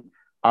the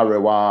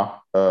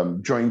Arewa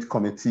Joint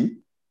Committee.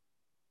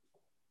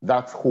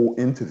 That whole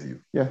interview,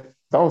 that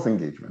was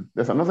engagement.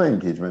 There's another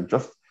engagement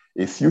just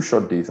a few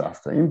short days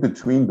after, in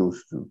between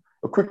those two,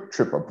 a quick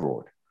trip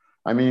abroad.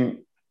 I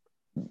mean,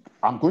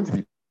 I'm going to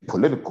be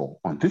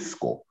political on this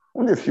score.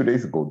 Only a few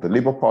days ago, the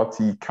Labour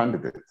Party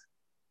candidate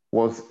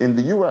was in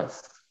the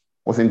US,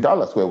 was in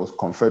Dallas, where he was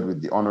conferred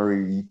with the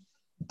honorary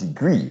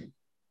degree.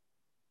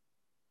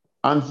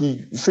 And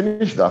he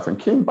finished that and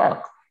came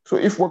back. So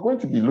if we're going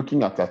to be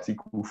looking at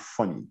Atiku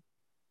funny,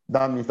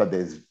 that means that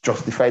there's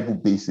justifiable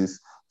basis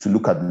to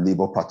look at the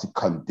Labour Party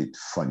candidate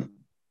funny.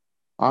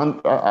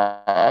 And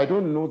I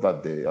don't know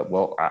that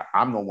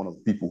I'm not one of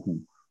the people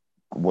who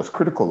was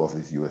critical of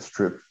his US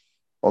trip,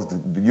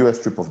 of the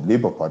US trip of the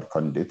Labour Party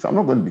candidates. I'm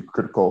not going to be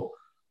critical.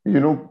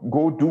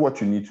 Go do what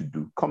you need to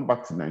do. Come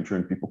back to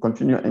Nigerian people,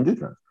 continue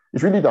engagement.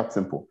 It's really that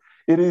simple.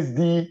 It is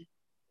the,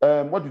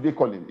 what do they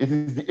call him? It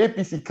is the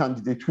APC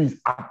candidate who is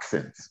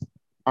absent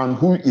and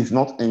who is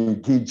not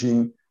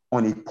engaging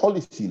on a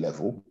policy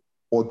level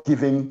or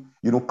giving,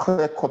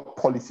 clear-cut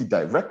policy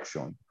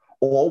direction,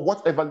 or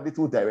whatever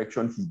little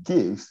direction he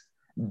gives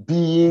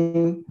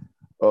being,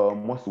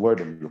 what's the word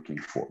I'm looking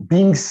for?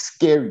 Being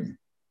scary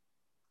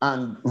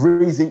and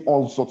raising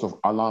all sorts of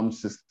alarm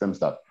systems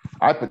that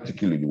I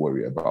particularly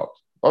worry about.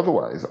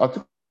 Otherwise,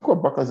 Atiku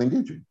Abubakar is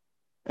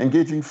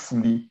engaging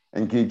fully,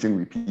 engaging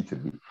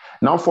repeatedly.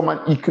 Now, from an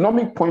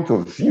economic point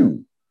of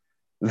view,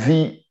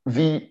 the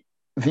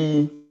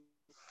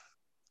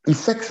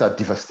effects are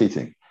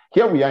devastating.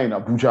 Here we are in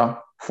Abuja,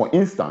 for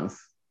instance,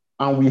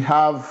 and we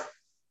have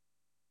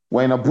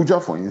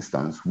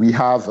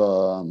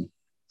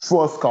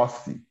fuel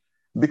scarcity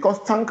because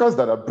tankers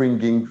that are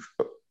bringing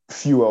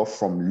fuel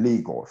from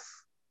Lagos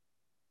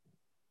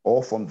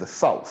or from the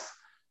south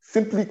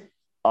simply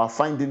are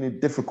finding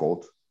it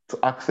difficult to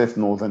access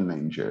northern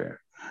Nigeria.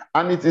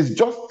 And it is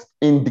just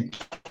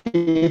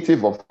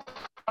indicative of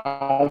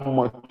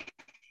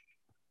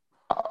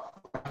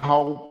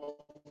how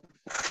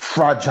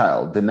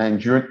fragile the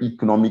Nigerian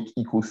economic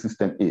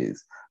ecosystem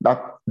is.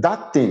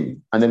 That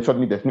thing, and then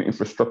suddenly there's no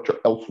infrastructure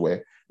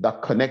elsewhere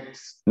that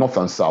connects north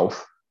and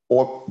south,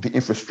 or the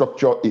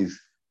infrastructure is,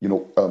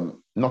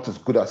 not as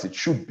good as it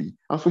should be.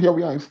 And so here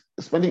we are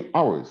spending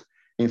hours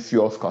in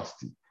fuel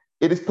scarcity.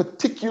 It is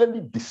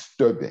particularly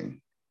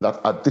disturbing that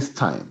at this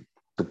time,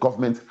 the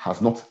government has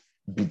not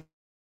been.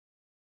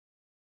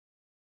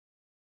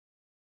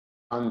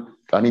 And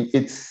I mean,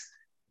 its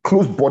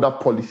closed border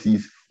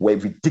policies were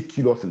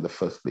ridiculous in the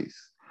first place.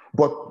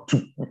 But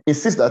to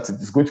insist that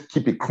it is going to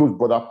keep a closed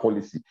border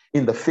policy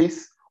in the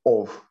face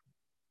of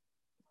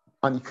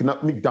an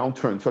economic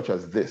downturn such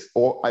as this,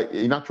 or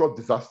a natural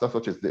disaster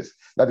such as this,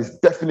 that is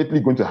definitely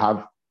going to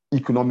have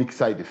economic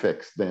side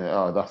effects, then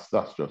that's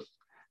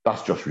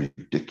just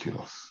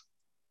ridiculous.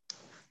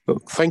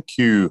 Thank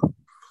you,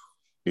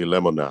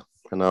 Lemona.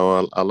 And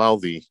I'll allow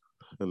the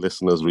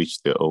listeners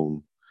reach their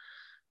own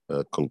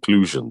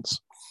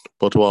conclusions.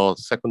 But to our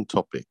second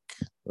topic,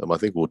 I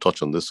think we'll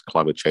touch on this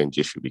climate change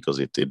issue because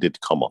it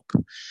did come up,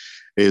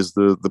 is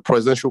the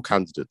presidential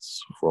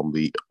candidates from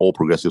the All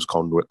Progressives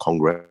Congress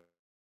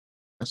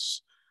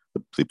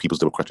the People's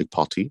Democratic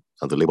Party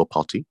and the Labour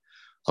Party,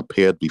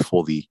 appeared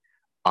before the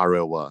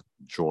Arewa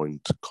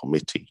Joint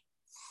Committee.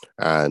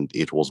 And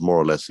it was more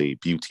or less a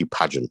beauty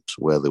pageant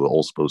where they were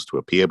all supposed to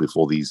appear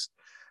before the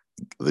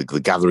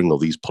gathering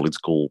of these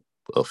political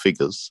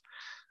figures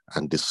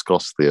and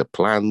discuss their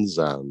plans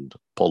and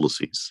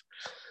policies.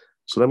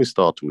 So let me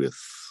start with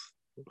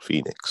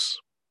Phoenix.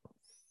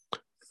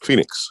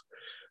 Phoenix,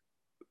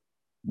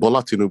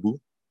 Bola Tinubu,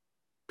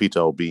 Peter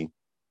Obi,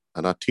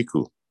 and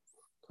Atiku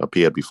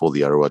appeared before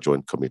the Arewa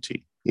Joint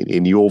Committee.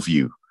 In your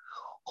view,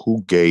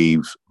 who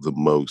gave the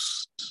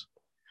most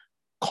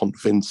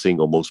convincing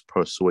or most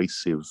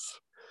persuasive,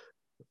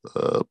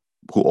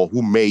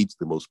 who made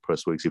the most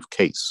persuasive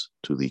case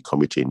to the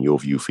committee, in your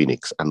view,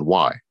 Phoenix, and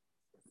why?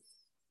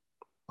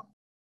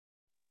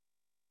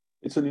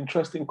 It's an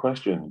interesting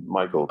question,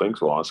 Michael. Thanks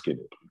for asking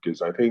it,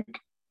 because I think,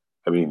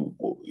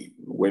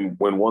 when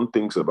one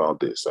thinks about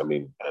this,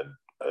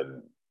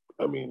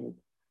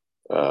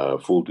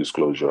 full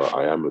disclosure,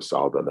 I am a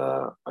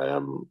Southerner. I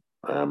am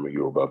a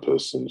Yoruba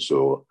person,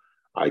 so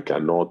I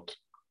cannot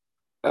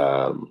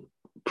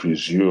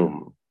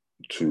presume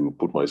to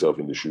put myself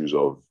in the shoes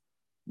of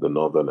the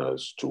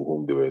Northerners to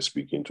whom they were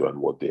speaking to and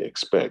what they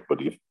expect. But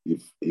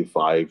if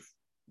I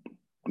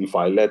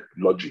let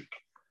logic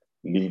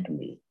lead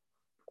me,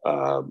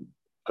 and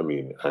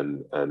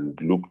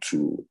look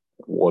to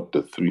what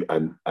the three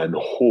and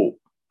hope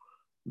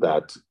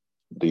that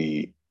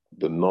the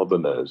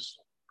Northerners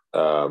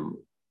are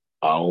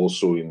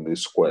also in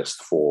this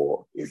quest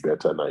for a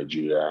better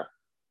Nigeria,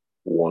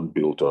 one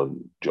built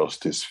on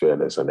justice,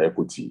 fairness, and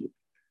equity.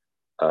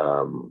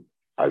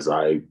 As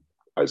I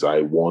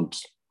want,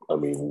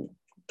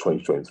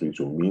 2023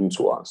 to mean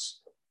to us,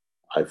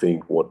 I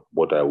think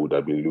what I would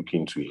have been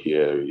looking to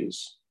hear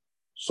is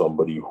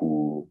somebody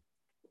who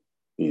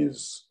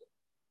is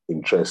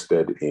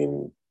interested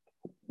in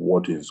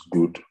what is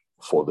good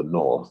for the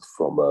North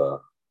from a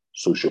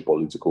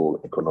socio-political,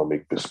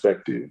 economic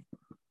perspective,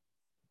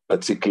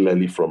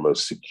 particularly from a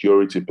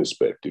security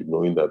perspective,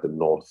 knowing that the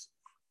North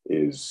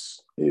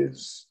is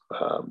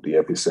the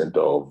epicenter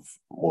of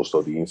most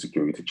of the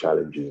insecurity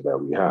challenges that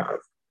we have,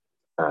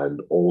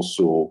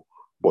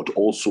 but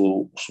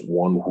also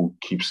one who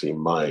keeps in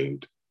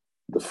mind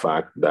the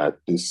fact that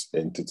this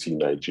entity,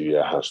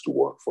 Nigeria, has to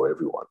work for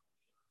everyone.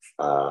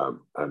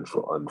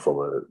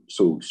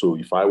 So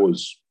if I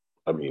was,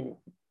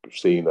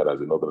 saying that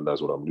as a Northerner,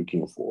 that's what I'm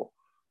looking for.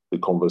 The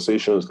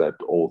conversations that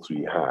all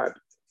three had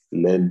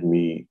lend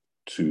me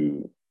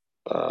to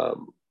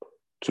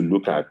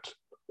look at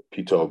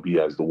Peter Obi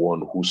as the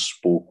one who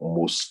spoke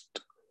most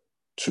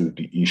to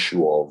the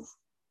issue of,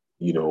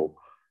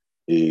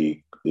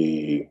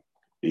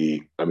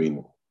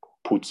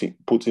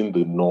 putting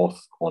the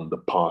North on the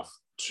path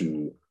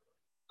to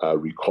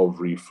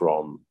recovery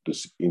from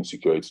the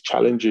insecurity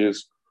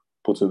challenges,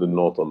 putting the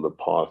North on the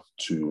path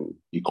to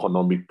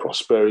economic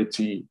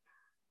prosperity,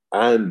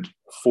 and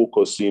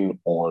focusing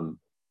on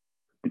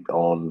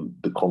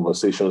the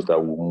conversations that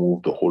will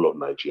move the whole of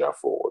Nigeria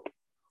forward.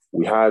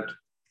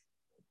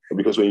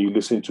 Because when you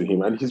listen to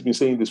him, and he's been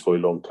saying this for a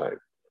long time,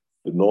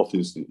 the North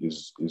is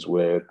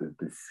where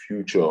the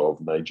future of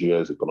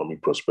Nigeria's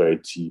economic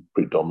prosperity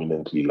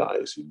predominantly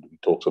lies. He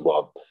talks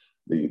about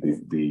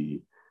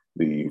the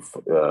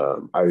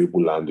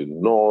arable land in the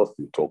North.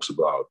 He talks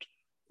about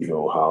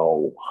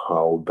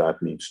how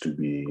that needs to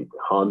be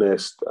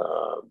harnessed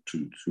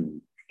to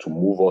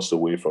move us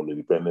away from the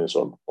dependence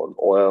on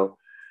oil.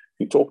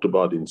 He talked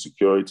about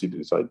insecurity,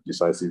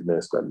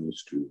 decisiveness that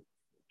needs to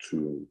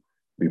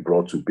be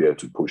brought to bear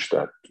to push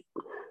that.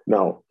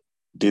 Now,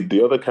 did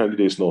the other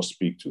candidates not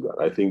speak to that?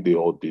 I think they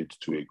all did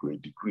to a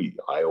great degree.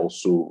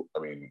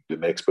 The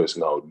next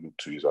person I would look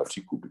to is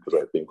Atiku, because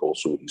I think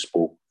also he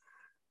spoke,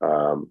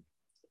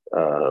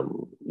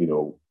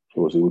 he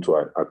was able to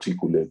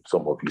articulate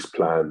some of his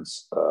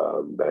plans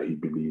that he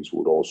believes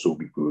would also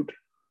be good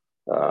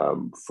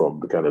from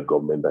the kind of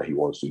government that he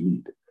wants to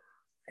lead.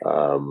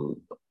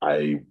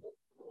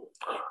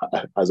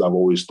 As I've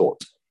always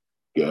thought,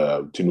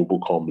 Tinubu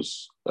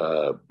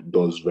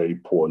does very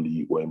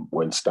poorly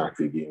when stacked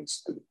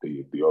against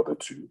the other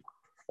two,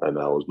 and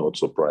I was not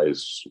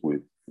surprised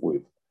with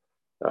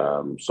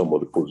some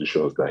of the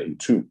positions that he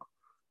took.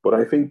 But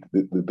I think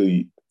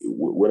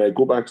when I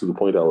go back to the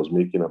point I was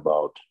making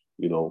about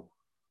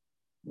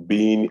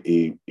being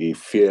a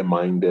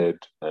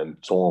fair-minded and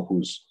someone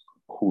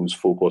who's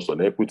focused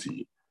on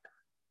equity,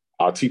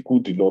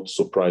 Atiku did not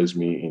surprise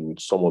me in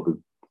some of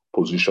the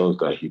positions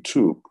that he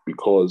took,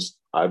 because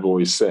I've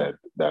always said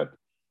that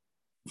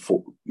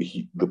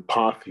the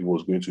path he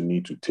was going to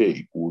need to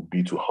take would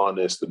be to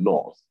harness the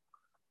North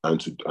and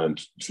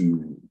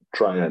to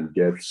try and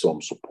get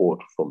some support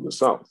from the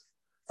South.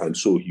 And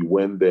so he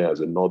went there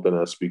as a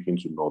Northerner speaking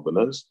to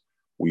Northerners.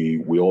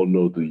 We all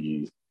know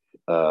the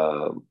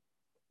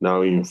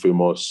now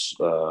infamous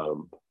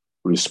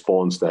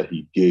response that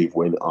he gave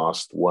when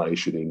asked why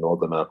should a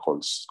Northerner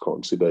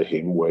consider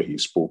him, where he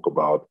spoke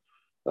about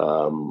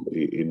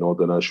a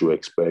Northerner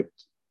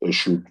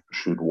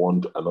should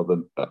want another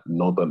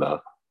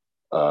Northerner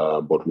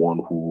but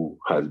one who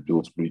has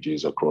built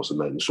bridges across the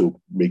Niger. So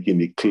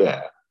making it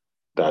clear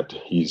that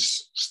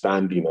his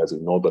standing as a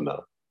northerner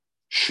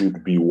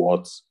should be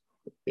what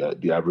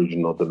the average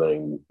northerner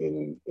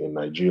in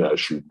Nigeria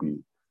should be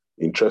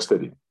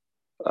interested in.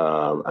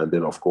 And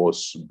then, of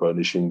course,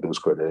 burnishing those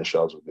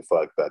credentials with the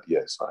fact that,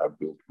 yes, I have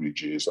built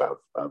bridges,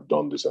 I've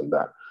done this and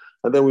that.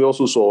 And then we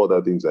also saw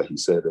other things that he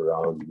said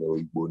around,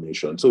 Igbo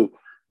nation, so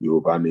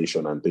Yoruba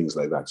nation and things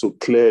like that. So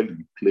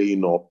clearly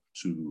playing up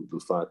to the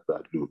fact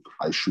that, look,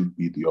 I should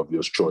be the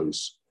obvious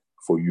choice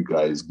for you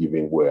guys,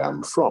 given where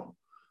I'm from.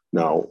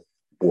 Now,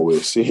 what we're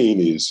saying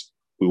is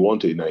we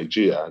want a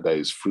Nigeria that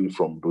is free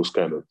from those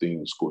kind of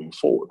things going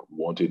forward. We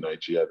want a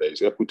Nigeria that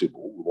is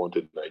equitable. We want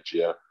a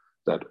Nigeria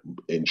that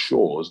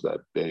ensures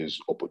that there is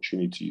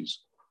opportunities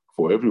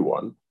for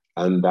everyone,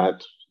 and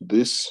that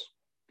this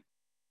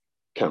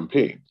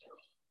campaign,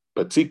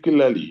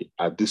 particularly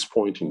at this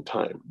point in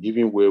time,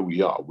 given where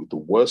we are with the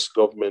worst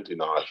government in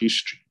our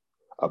history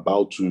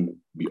about to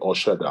be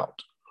ushered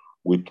out,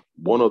 with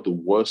one of the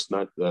worst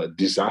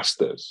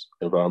disasters,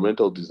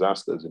 environmental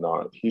disasters in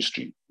our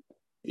history,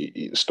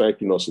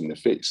 striking us in the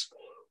face,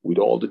 with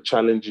all the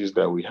challenges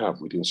that we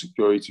have with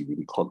insecurity,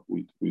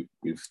 with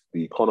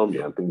the economy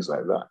and things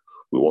like that.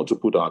 We want to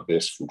put our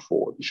best foot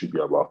forward. It should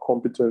be about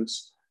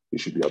competence. It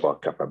should be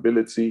about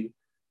capability.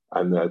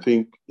 And I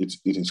think it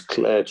is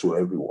clear to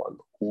everyone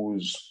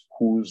who's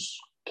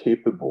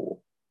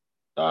capable,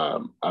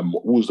 and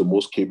who's the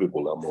most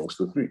capable amongst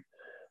the three.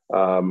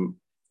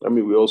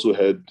 We also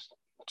had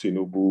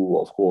Tinubu,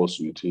 of course,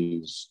 with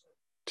his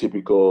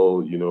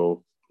typical,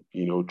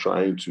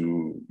 trying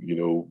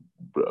to,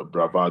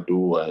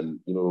 bravado and,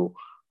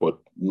 but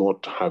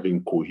not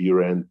having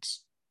coherent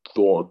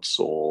thoughts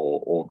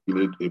or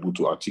being able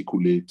to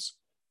articulate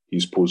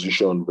his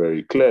position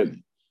very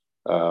clearly.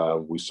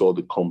 We saw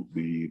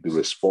the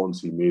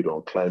response he made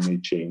on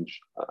climate change.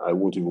 I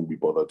won't even be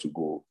bothered to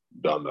go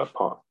down that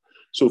path.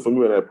 So for me,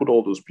 when I put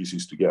all those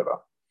pieces together,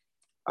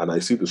 and I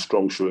see the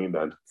strong showing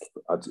that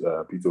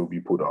Peter Obi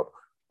put up,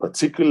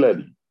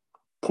 particularly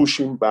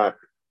pushing back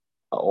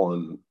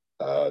on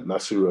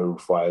Nasir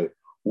El-Rufai,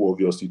 who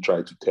obviously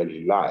tried to tell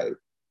a lie,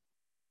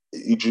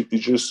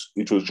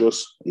 it was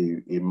just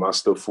a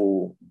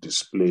masterful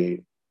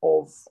display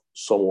of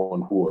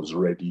someone who was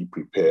ready,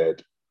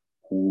 prepared,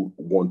 who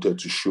wanted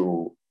to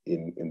show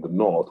in the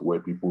North, where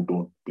people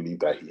don't believe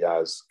that he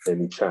has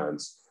any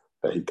chance,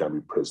 that he can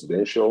be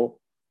presidential,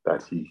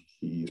 that he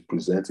is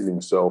presenting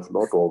himself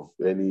not of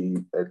any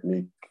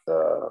ethnic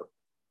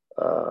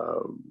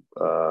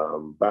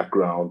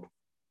background,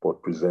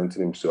 but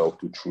presenting himself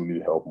to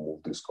truly help move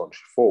this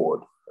country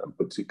forward, and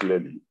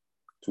particularly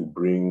to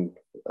bring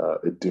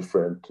a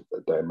different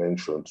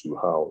dimension to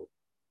how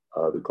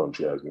the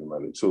country has been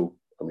managed. So,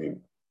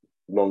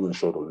 long and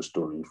short of the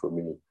story, for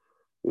me,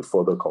 it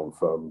further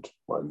confirmed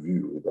my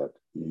view that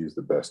he is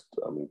the best.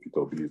 Peter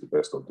Obi is the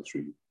best of the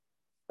three.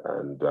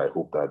 And I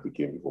hope that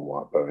became even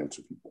more apparent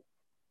to people.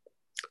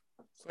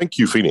 Thank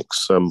you,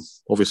 Phoenix.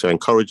 Obviously, I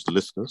encourage the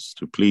listeners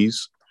to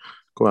please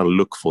go and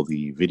look for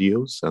the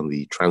videos and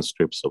the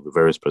transcripts of the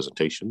various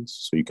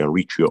presentations so you can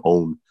reach your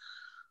own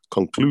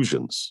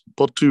conclusions.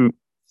 But to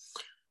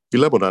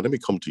Ilemona, let me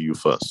come to you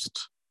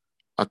first.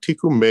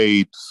 Atiku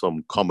made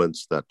some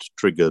comments that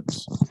triggered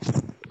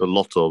a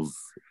lot of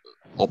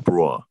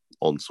uproar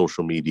on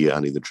social media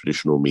and in the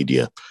traditional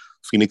media.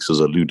 Phoenix has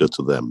alluded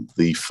to them.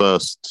 The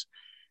first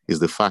is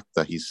the fact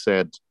that he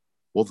said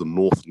what the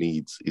North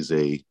needs is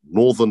a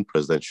northern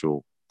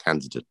presidential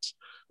candidate,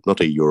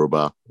 not a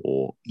Yoruba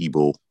or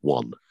Igbo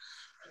one.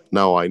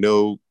 Now, I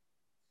know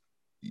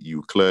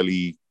you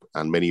clearly,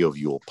 and many of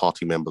your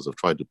party members have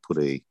tried to put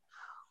a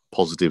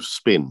positive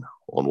spin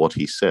on what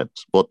he said,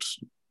 but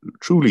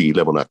truly,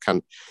 Ilemona,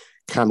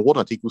 can what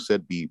Atiku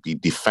said be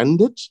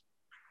defended?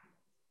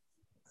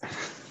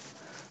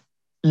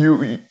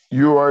 You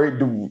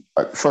already,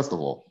 first of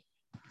all,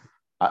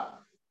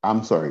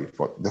 I'm sorry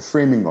for the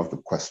framing of the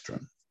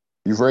question.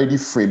 You've already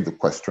framed the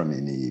question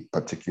in a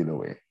particular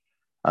way.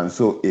 And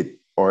so it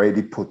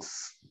already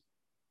puts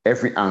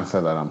every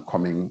answer that I'm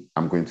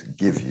going to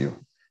give you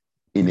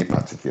in a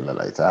particular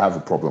light. I have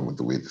a problem with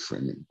the way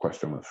the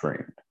question was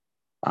framed.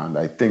 And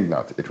I think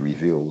that it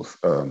reveals,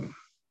 I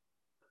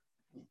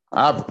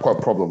have quite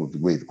a problem with the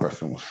way the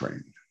question was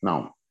framed.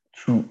 Now,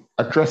 to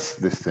address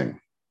this thing,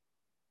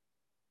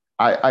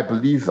 I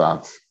believe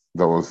that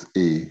there was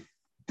a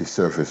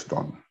disservice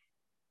done.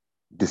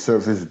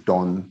 Disservice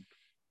done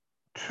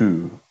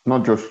to,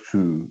 not just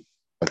to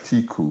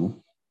Atiku,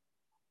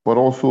 but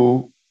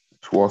also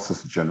to us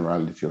as a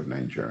generality of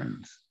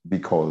Nigerians,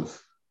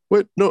 because...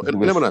 Wait, no,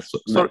 Ilemona,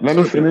 sorry. Let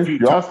me finish.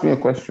 You asked me a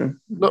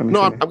question. I'm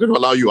going to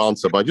allow you to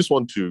answer, but I just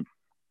want to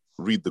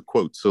read the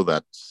quote so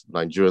that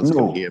Nigerians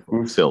can hear for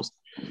themselves.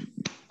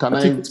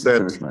 Atiku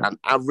said, an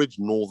average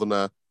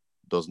northerner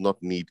does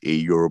not need a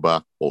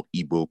Yoruba or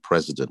Igbo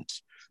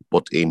president,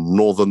 but a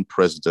northern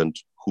president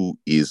who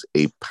is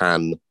a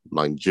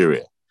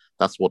pan-Nigeria.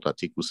 That's what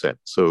Atiku said.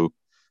 So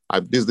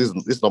this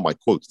is not my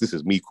quotes. This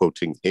is me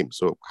quoting him.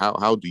 So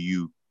how do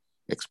you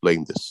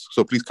explain this?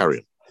 So please carry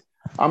on.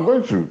 I'm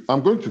going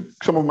to,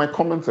 some of my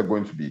comments are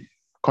going to be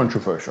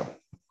controversial.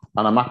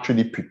 And I'm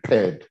actually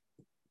prepared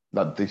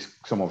that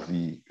some of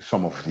the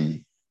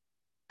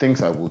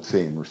things I would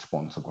say in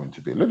response are going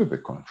to be a little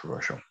bit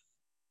controversial.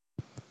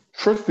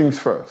 First things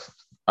first,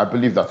 I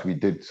believe that we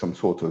did some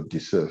sort of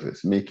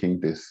disservice,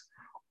 making this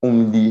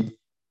only,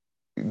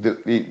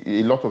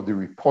 a lot of the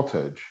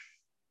reportage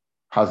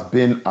has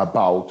been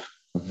about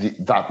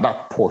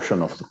that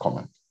portion of the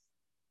comment.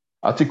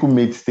 Atiku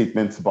made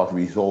statements about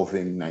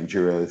resolving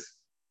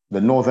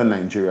the northern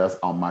Nigeria's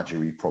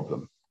Almajiri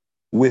problem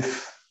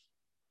with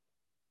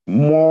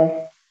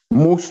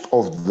most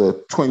of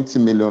the 20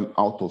 million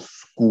out of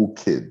school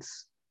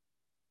kids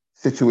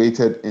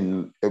situated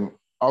in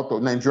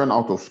Nigerian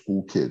out of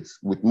school kids,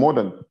 with more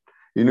than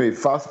a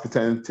vast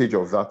percentage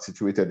of that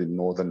situated in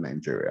northern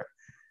Nigeria,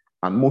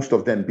 and most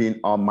of them being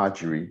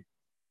Almajiri.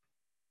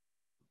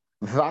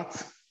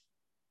 That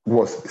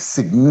was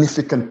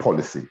significant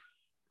policy,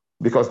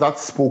 because that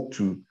spoke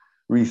to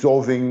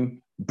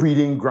resolving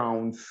breeding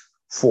grounds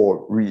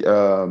for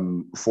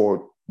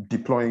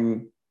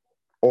deploying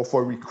or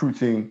for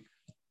recruiting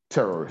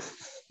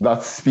terrorists.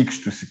 That speaks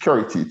to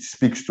security, it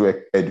speaks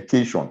to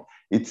education,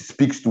 it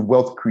speaks to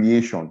wealth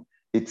creation,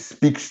 it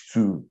speaks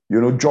to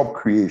job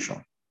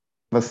creation.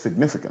 That's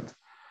significant.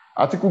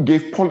 Atiku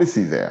gave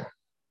policy there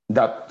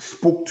that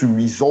spoke to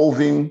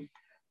resolving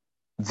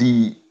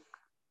the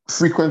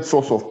frequent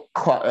source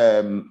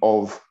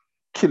of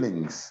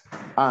killings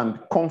and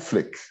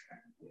conflict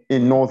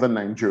in northern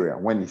Nigeria,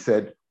 when he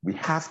said we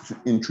have to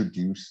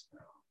introduce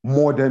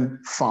modern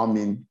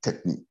farming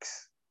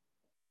techniques.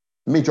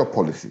 Major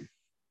policy,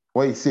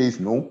 where he says,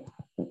 no,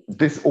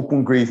 this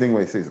open grazing,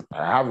 where he says,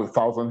 I have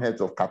 1,000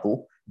 heads of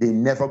cattle, they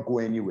never go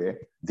anywhere,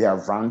 they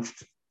are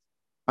ranched.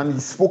 And he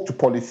spoke to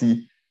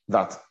policy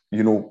that,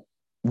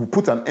 we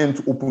put an end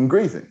to open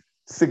grazing.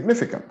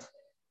 Significant.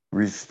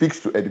 He speaks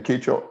to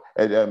education,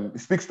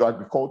 speaks to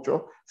agriculture,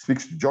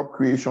 speaks to job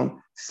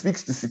creation,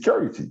 speaks to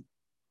security,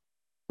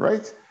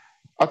 right?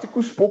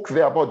 Atiku spoke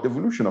there about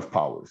devolution of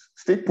powers,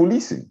 state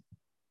policing.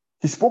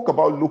 He spoke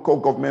about local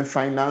government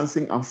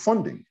financing and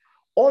funding,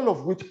 all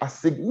of which are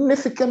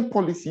significant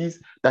policies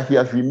that he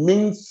has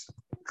remained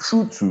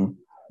true to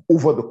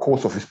over the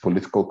course of his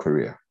political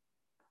career.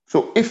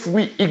 So if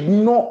we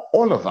ignore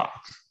all of that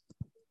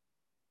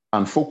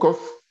and focus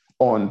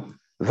on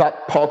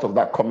that part of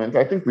that comment,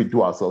 I think we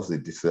do ourselves a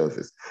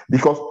disservice,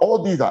 because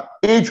all these are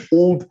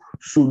age-old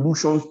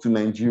solutions to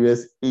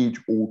Nigeria's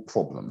age-old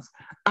problems.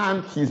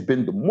 And he's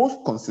been the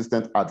most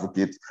consistent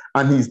advocate,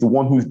 and he's the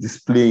one who's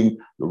displaying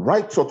the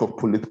right sort of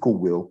political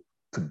will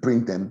to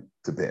bring them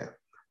to bear.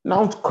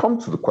 Now, to come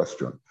to the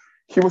question,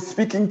 he was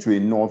speaking to a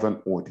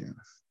northern audience.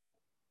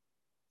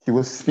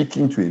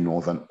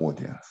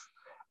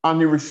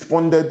 And he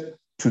responded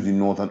to the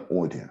northern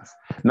audience.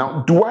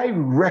 Now, do I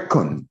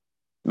reckon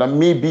that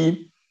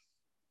maybe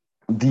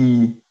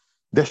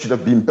there should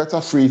have been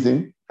better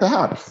phrasing?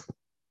 Perhaps.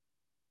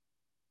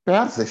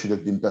 Perhaps there should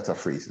have been better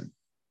phrasing.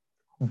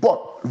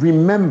 But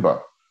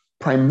remember,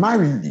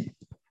 primarily,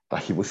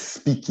 that he was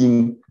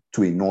speaking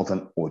to a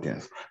northern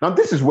audience. Now,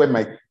 this is where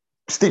my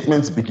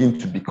statements begin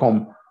to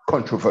become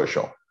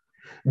controversial.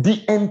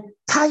 The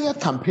entire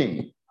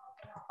campaign,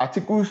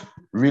 Atiku's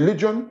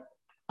religion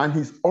and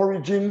his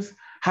origins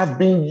have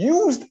been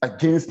used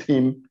against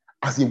him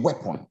as a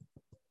weapon.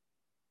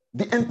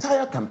 The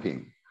entire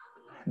campaign.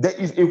 There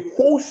is a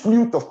whole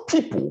slew of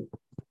people,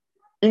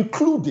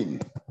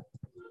 including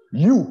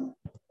you,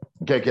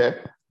 Gege,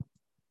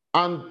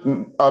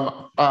 and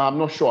I'm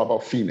not sure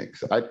about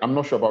Phoenix. I'm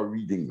not sure about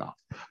reading that.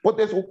 But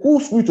there's a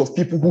whole slew of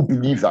people who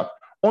believe that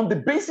on the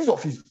basis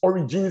of his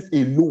origins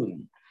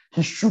alone,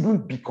 he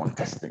shouldn't be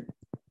contesting.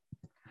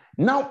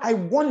 Now, I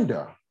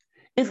wonder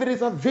if it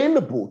is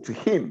available to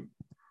him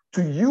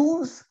to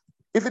use,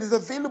 if it is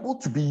available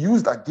to be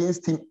used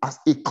against him as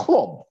a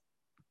club,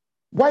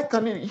 why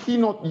can he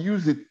not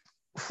use it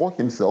for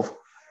himself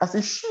as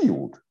a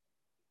shield?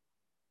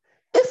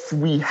 If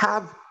we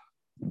have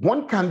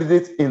one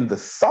candidate in the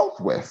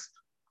Southwest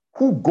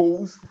who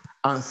goes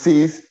and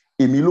says,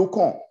 Emi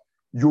Lokan,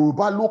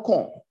 Yoruba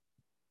Lokan,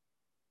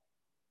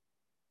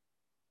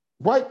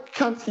 why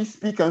can't he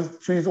speak to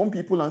his own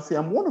people and say,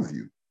 I'm one of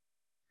you?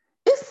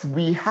 If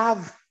we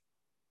have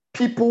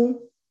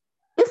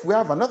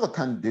another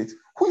candidate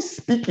who is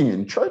speaking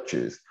in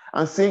churches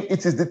and saying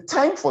it is the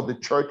time for the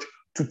church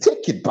to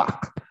take it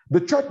back,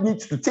 the church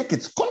needs to take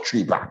its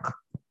country back.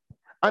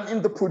 And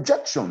in the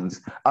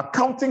projections,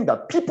 accounting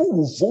that people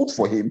will vote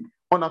for him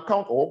on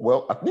account of,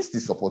 well, at least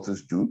his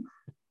supporters do,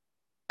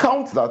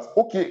 count that,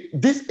 okay,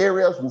 these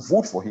areas will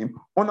vote for him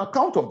on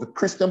account of the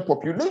Christian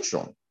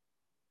population.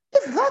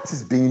 If that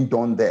is being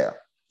done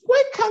there,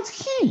 why can't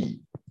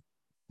he?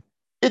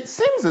 It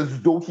seems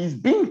as though he's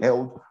being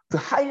held to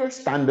higher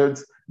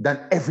standards than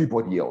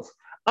everybody else.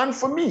 And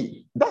for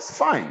me, that's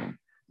fine.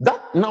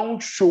 That now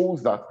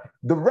shows that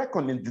the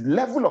reckoning, the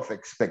level of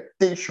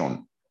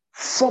expectation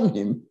from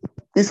him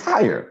is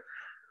higher.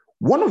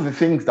 One of the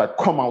things that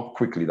came out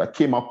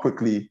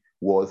quickly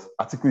was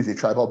Atiku is a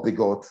tribal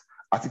bigot,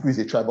 Atiku is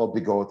a tribal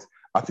bigot,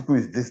 Atiku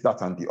is this,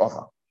 that, and the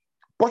other.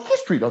 But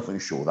history doesn't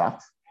show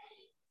that.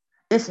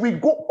 If we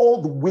go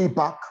all the way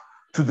back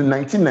to the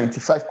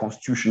 1995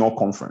 Constitutional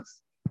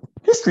Conference,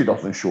 history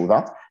doesn't show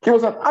that. He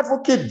was an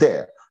advocate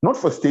there, not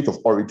for state of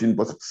origin,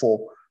 but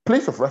for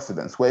place of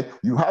residence, where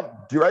you have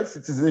derived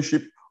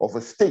citizenship of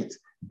a state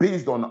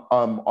based on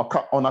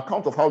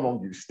account of how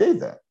long you stay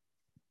there.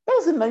 That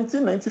was in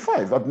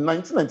 1995, at the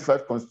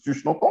 1995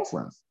 Constitutional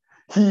Conference.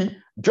 He,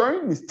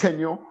 during his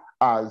tenure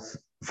as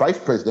vice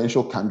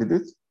presidential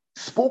candidate,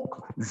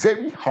 spoke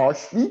very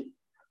harshly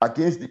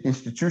against the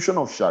institution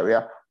of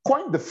Sharia,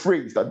 coined the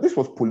phrase that this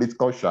was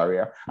political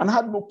Sharia and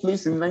had no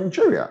place in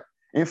Nigeria.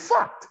 In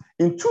fact,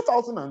 in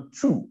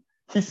 2002,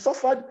 he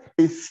suffered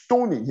a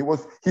stoning.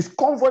 His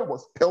convoy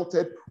was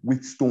pelted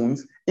with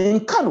stones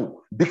in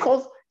Kano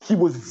because he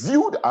was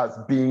viewed as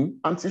being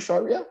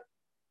anti-Sharia.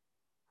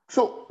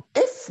 So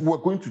if we're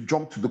going to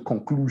jump to the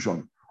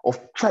conclusion of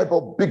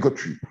tribal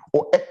bigotry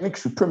or ethnic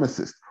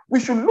supremacist, we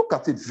should look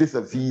at it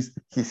vis-a-vis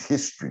his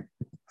history.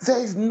 There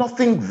is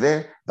nothing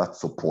there that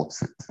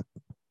supports it.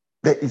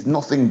 There is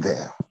nothing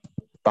there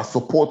that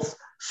supports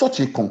such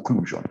a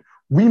conclusion.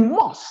 We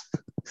must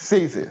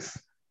say this,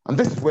 and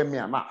this is where me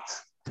I'm at.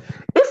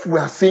 If we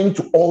are saying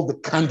to all the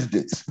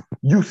candidates,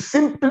 you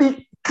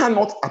simply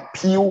cannot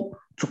appeal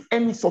to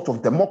any sort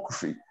of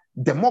demography,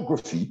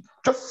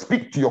 just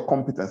speak to your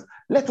competence,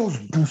 let us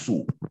do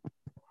so.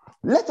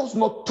 Let us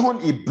not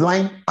turn a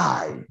blind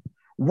eye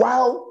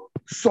while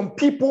some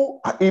people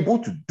are able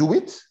to do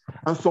it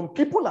and some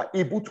people are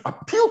able to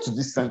appeal to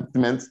these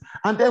sentiments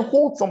and then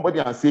hold somebody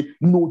and say,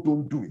 no,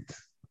 don't do it.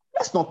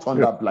 Let's not turn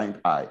that blind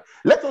eye.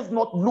 Let us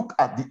not look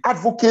at the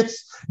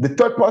advocates, the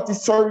third-party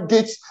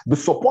surrogates, the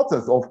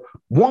supporters of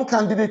one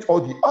candidate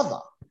or the other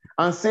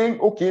and saying,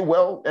 okay,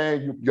 well,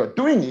 you're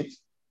doing it,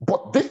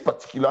 but this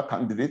particular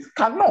candidate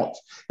cannot.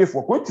 If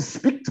we're going to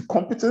speak to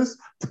competence,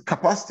 to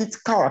capacity, to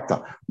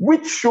character,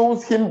 which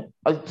shows him,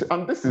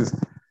 and this is,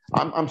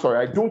 I'm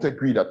sorry, I don't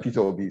agree that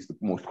Peter Obi is the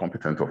most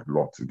competent of the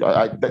lot.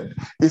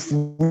 If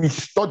we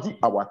study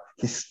our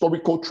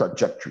historical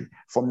trajectory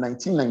from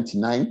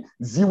 1999,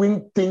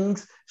 viewing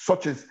things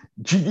such as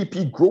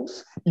GDP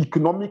growth,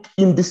 economic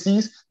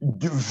indices,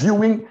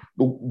 viewing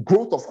the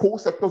growth of whole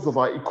sectors of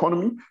our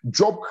economy,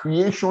 job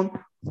creation,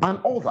 and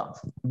all that,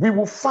 we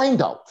will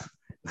find out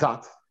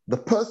that the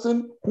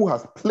person who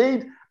has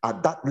played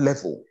at that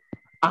level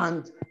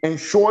and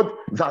ensured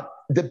that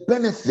the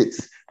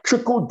benefits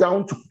trickle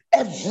down to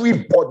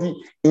everybody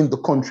in the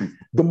country,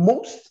 the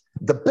most,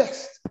 the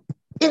best,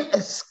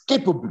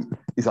 inescapably,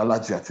 is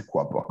Alhaji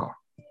Atiku Abubakar.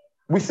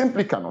 We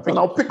simply cannot. And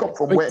I'll pick up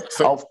from where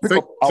I'll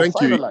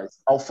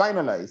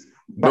finalize.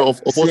 No,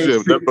 unfortunately,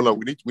 we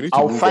need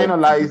to move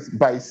finalize on.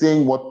 By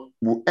saying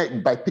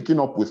by picking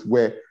up with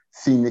where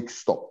Phoenix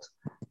stopped.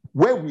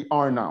 Where we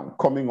are now,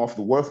 coming off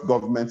the worst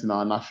government in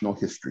our national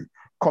history,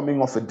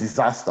 coming off a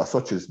disaster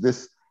such as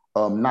this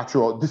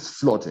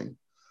flooding,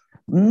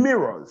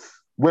 mirrors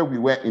where we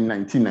were in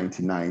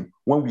 1999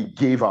 when we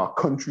gave our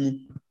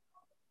country,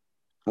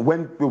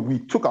 when we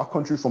took our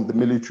country from the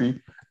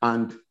military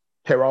and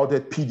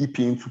heralded PDP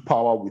into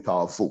power with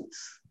our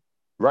votes,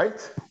 right?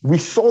 We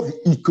saw the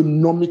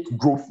economic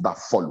growth that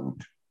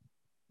followed.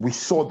 We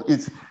saw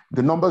it,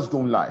 the numbers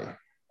don't lie.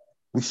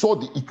 We saw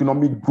the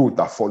economic growth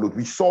that followed.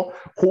 We saw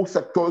whole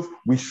sectors.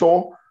 We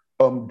saw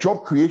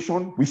job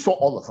creation. We saw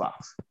all of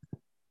that.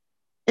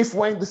 If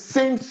we're in the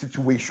same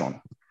situation,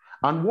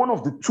 and one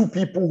of the two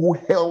people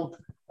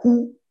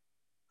who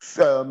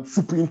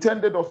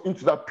superintended us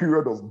into that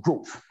period of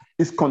growth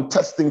is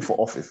contesting for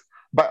office,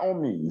 by all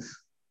means,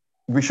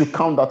 we should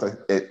count that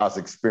as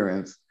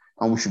experience,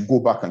 and we should go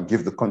back and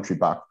give the country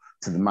back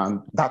to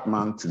that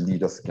man to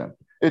lead us again.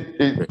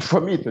 For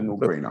me, it's a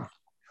no-brainer.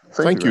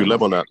 Thank you,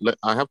 Lemon.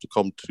 I have to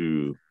come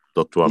to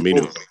Dr.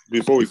 Aminu.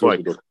 Before we go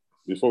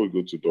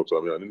to Dr.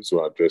 Aminu, I need to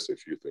address a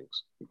few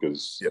things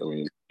because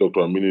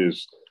Dr. Aminu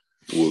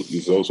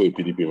is also a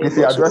PDP member. If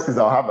he addresses,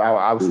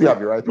 I'll still have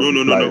the right to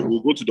reply. No.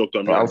 We'll go to Dr.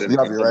 Aminu. I'll still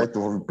have the right to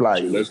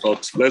reply. So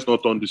let's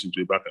not turn this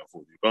into a back and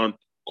forth. You can't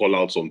call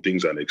out some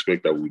things and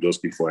expect that we just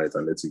keep quiet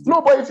and let it go.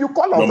 No, but if you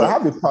call out, I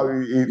have a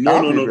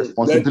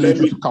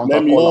responsibility to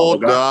counter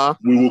call out.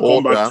 We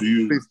will come back to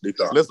you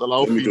later. Let's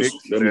allow Phoenix,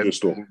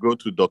 we'll go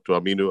to Dr.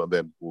 Aminu, and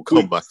then we'll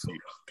come back to you.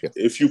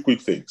 Yeah. A few quick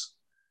things.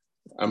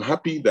 I'm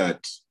happy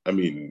that,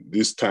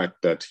 this tack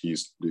that the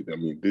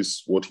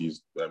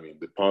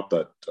part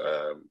that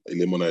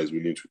Elemona is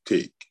willing to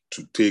take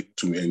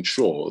to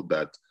ensure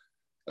that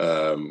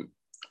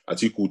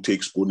Atiku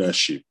takes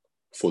ownership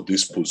for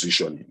this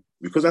positioning,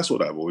 because that's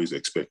what I've always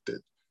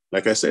expected.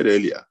 Like I said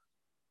earlier,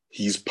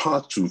 his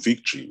path to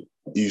victory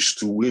is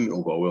to win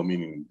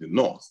overwhelming in the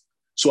North.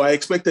 So I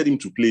expected him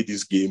to play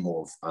this game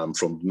of, I'm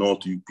from the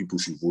North, you people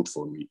should vote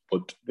for me.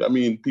 But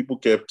people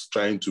kept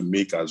trying to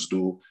make as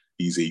though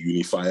he's a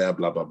unifier,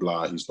 blah, blah,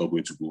 blah. He's not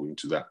going to go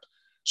into that.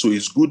 So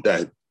it's good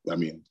that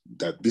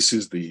this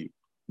is the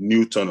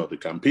new turn of the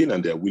campaign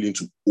and they're willing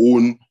to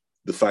own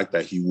the fact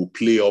that he will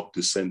play up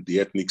the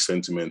ethnic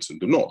sentiments in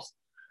the North.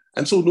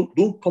 And so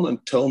don't come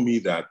and tell me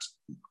that,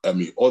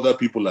 other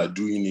people are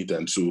doing it.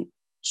 And so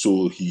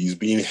so he's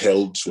being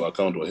held to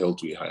account or held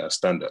to a higher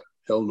standard.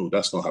 Hell no,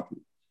 that's not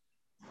happening.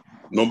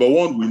 Number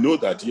one, we know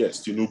that,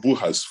 yes, Tinubu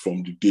has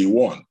from the day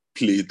one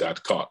played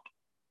that card.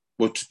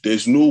 But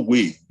there's no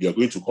way you're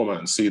going to come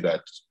and say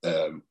that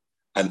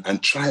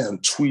and try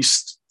and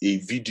twist a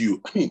video.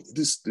 I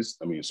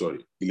mean,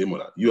 sorry,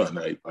 Ilemola, you and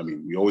I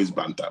mean, we always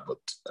banter, but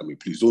I mean,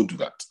 please don't do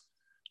that.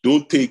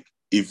 Don't take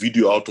a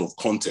video out of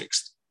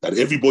context that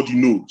everybody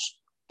knows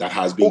that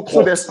has been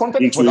so there's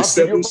context into for a that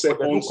 7 seconds.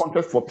 no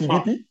context for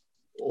PDP?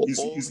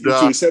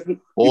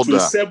 Into a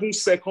 7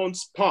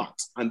 seconds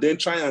part, and then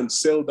try and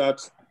sell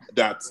that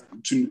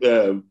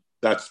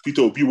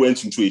Peter Obi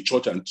went into a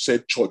church and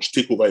said, "Church,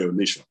 take over your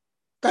nation."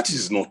 That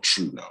is not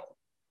true now.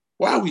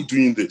 Why are we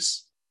doing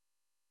this?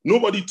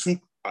 Nobody took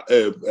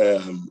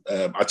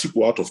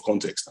Atiku out of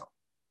context now.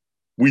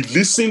 We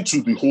listened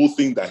to the whole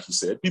thing that he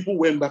said. People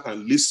went back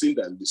and listened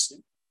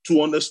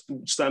to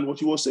understand what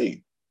he was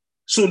saying.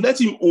 So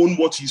let him own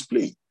what he's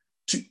playing.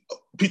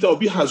 Peter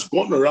Obi has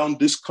gone around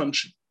this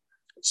country,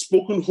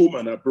 spoken home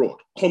and abroad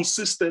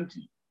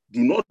consistently.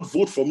 Do not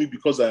vote for me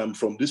because I am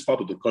from this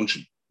part of the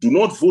country. Do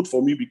not vote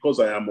for me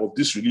because I am of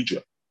this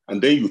religion.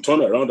 And then you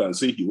turn around and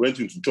say he went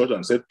into church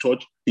and said,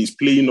 church, he's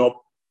playing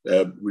up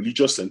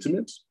religious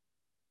sentiments.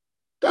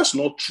 That's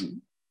not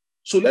true.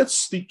 So let's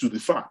stick to the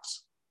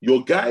facts.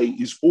 Your guy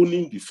is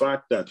owning the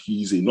fact that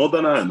he is a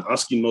northerner and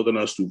asking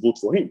northerners to vote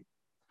for him.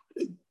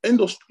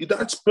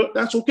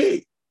 That's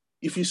okay.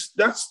 If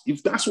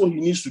that's what he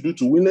needs to do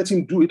to win, let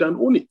him do it and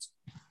own it.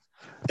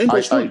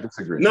 I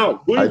disagree.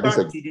 Now, going back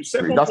to the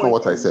second that's point,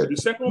 not what I said. The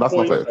second that's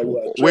point not I will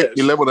address. Wait,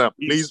 11,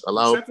 please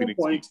allow. The second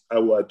point I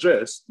will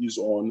address is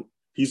on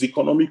his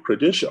economic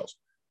credentials.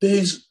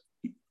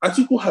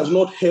 Atiku has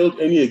not held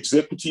any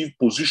executive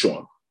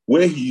position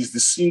where he is the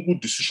single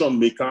decision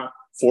maker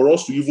for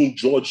us to even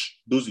judge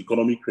those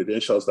economic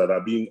credentials that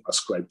are being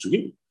ascribed to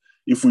him.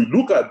 If we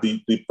look at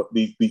the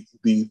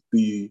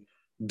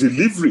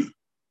delivery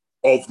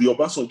of the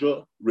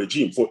Obasanjo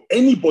regime, for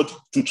anybody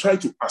to try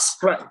to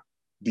ascribe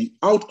the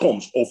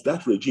outcomes of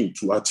that regime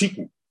to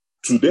Atiku,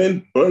 to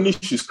then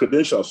burnish his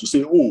credentials, to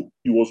say, oh,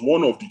 he was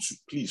one of the two,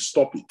 please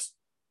stop it.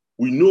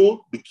 We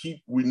know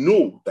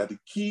that the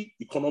key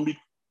economic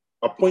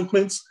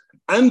appointments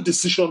and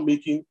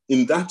decision-making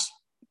in that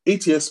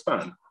 8-year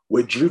span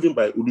were driven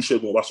by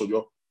Olusegun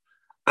Obasanjo.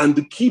 And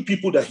the key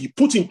people that he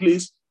put in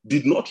place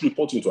did not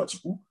report into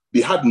Atiku.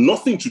 They had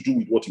nothing to do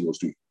with what he was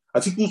doing.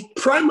 Atiku's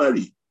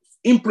primary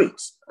imprint,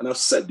 and I've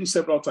said this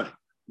several times,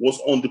 was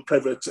on the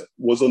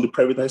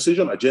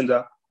privatization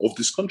agenda of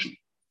this country.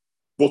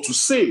 But to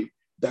say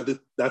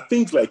that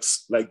things like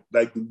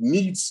the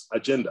needs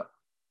agenda,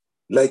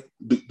 like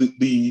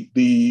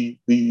the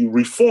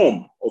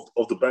reform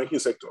of the banking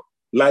sector,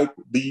 like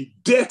the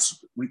debt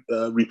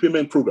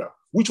repayment program,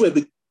 which were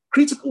the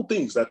critical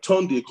things that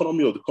turned the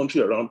economy of the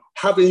country around,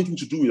 have anything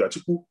to do with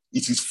Atiku,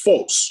 it is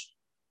false.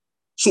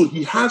 So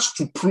he has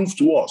to prove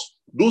to us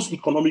those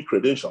economic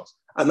credentials.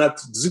 And at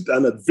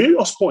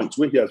various points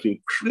where he has been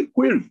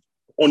queried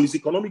on his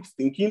economic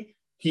thinking,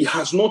 he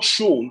has not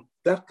shown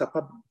that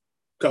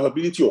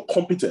capability or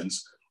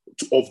competence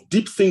of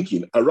deep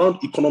thinking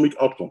around economic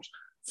outcomes.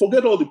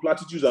 Forget all the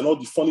platitudes and all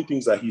the funny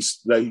things that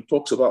he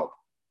talks about.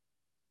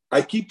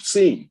 I keep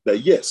saying that,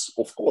 yes,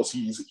 of course,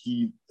 he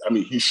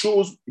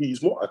shows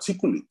he's more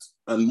articulate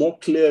and more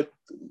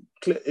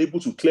able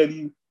to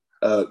clearly,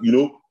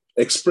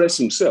 express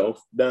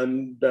himself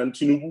than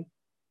Tinubu.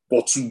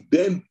 But to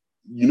then,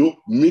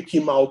 make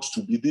him out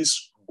to be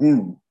this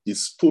guru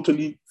is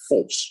totally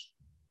false.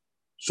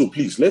 So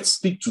please, let's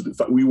stick to the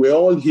fact. We were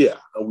all here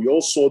and we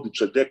all saw the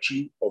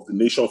trajectory of the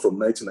nation from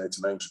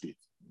 1999 to date.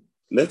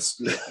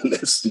 Let's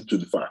stick to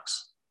the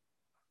facts.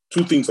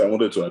 Two things I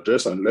wanted to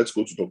address, and let's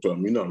go to Dr.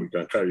 Aminu and we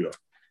can carry on.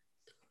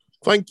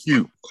 Thank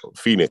you,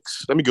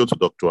 Phoenix. Let me go to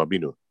Dr.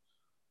 Aminu.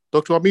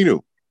 Dr.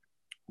 Aminu,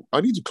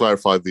 I need to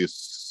clarify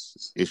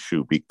this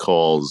issue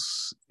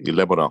because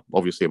Ilebona,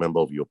 obviously a member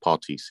of your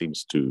party,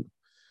 seems to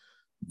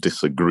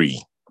disagree.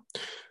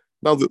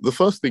 Now, the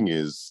first thing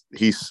is,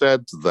 he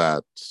said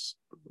that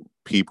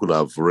people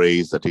have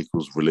raised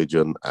Atiku's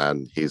religion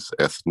and his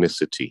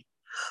ethnicity.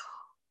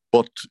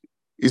 But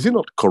is it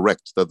not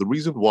correct that the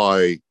reason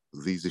why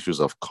these issues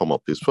have come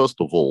up is,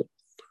 first of all,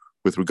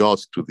 with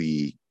regards to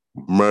the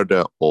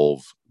murder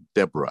of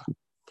Deborah,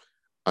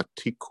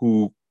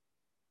 Atiku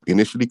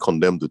initially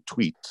condemned the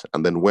tweet,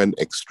 and then when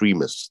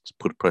extremists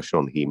put pressure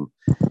on him,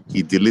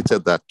 he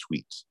deleted that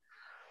tweet.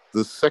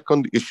 The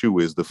second issue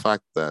is the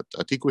fact that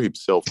Atiku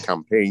himself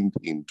campaigned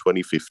in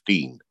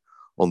 2015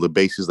 on the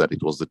basis that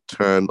it was the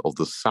turn of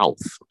the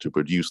South to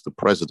produce the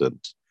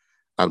president.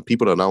 And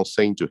people are now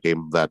saying to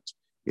him that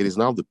it is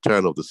now the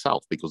turn of the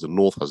South because the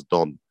North has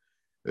done,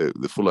 a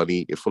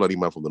Fulani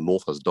man from the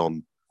North has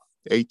done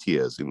 8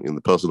 years in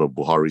the person of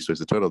Buhari, so it's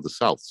the turn of the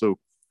South. So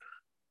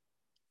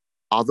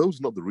are those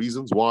not the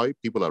reasons why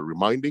people are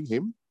reminding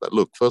him that,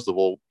 look, first of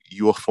all,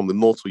 you are from the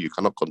North, so you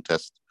cannot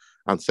contest.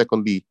 And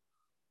secondly,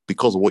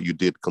 because of what you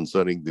did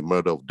concerning the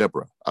murder of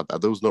Deborah, are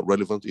those not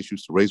relevant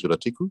issues to raise with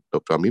Atiku,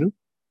 Dr. Aminu?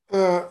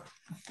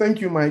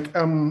 Thank you, Mike.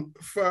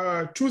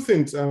 For two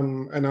things,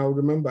 and I'll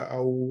remember,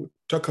 I'll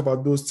talk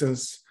about those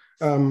things,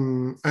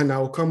 and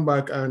I'll come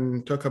back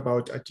and talk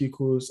about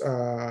Atiku's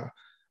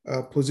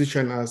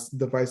position as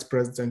the vice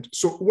president.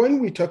 So when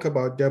we talk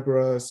about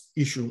Deborah's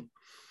issue,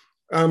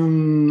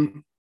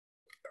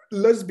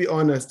 let's be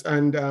honest,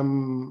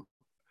 and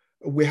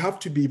we have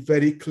to be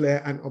very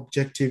clear and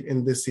objective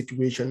in this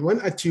situation. When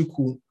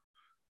Atiku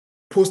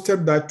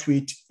posted that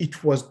tweet,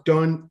 it was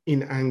done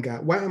in anger.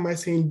 Why am I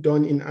saying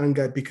done in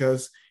anger?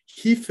 Because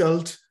he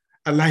felt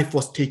a life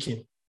was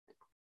taken.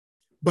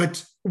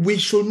 But we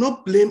should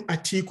not blame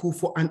Atiku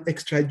for an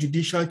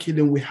extrajudicial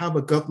killing. We have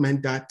a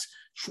government that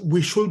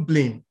we should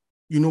blame.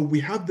 You know, we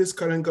have this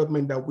current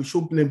government that we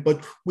should blame,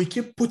 but we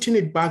keep putting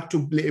it back to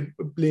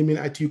blaming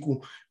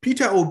Atiku.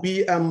 Peter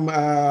Obi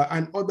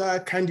and other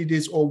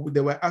candidates, or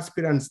there were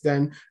aspirants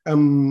then,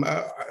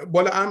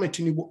 Bola Ahmed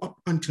Tinubu up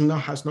until now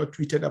has not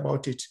tweeted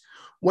about it.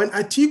 When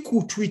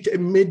Atiku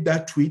made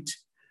that tweet,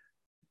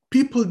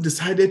 people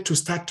decided to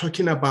start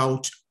talking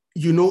about,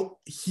 you know,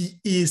 he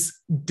is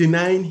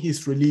denying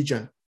his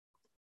religion.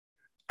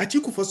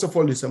 Atiku, first of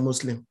all, is a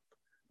Muslim.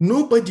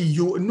 Nobody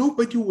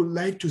would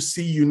like to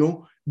see, you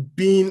know,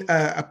 being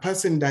a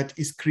person that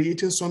is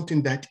creating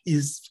something that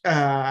is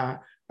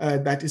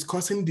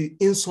causing the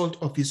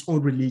insult of his own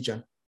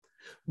religion.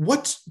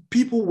 What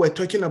people were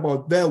talking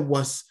about there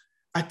was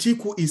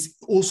Atiku is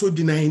also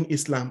denying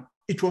Islam.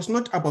 It was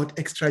not about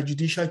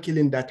extrajudicial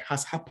killing that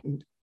has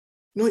happened.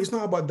 No, it's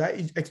not about that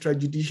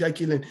extrajudicial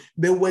killing.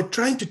 They were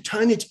trying to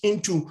turn it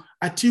into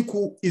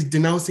Atiku is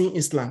denouncing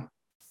Islam.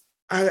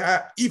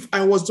 If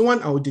I was the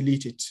one, I would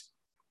delete it.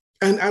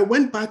 And I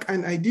went back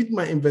and I did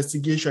my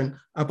investigation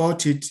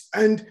about it.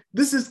 And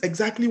this is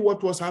exactly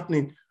what was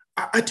happening.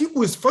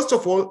 Atiku is, first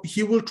of all,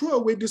 he will throw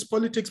away this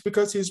politics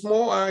because he's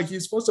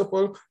first of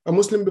all, a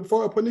Muslim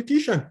before a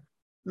politician.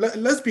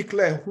 Let's be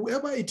clear,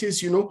 whoever it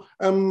is, you know,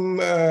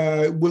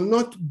 will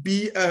not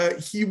be,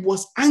 he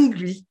was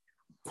angry,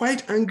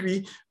 quite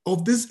angry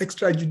of this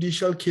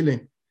extrajudicial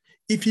killing.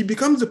 If he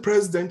becomes the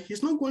president,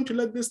 he's not going to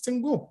let this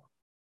thing go.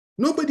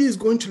 Nobody is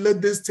going to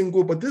let this thing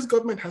go, but this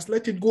government has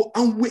let it go,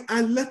 and we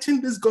are letting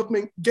this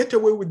government get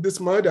away with this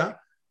murder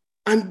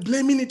and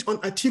blaming it on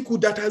Atiku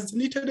that has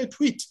deleted a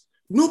tweet.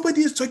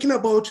 Nobody is talking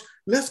about,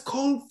 let's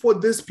call for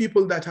these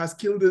people that has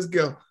killed this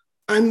girl.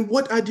 And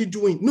what are they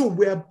doing? No,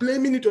 we are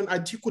blaming it on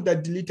Atiku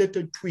that deleted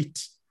a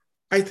tweet.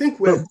 I think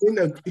we're doing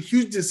a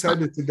huge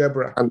disservice to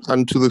Deborah.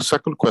 And to the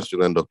second question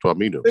then, Dr.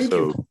 Aminu. Thank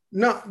you.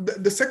 Now,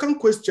 the second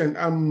question,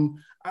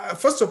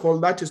 first of all,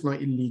 that is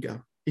not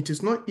illegal. It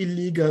is not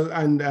illegal,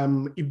 and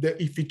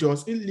if it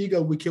was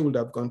illegal, Wike would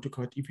have gone to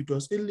court. If it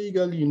was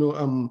illegal, you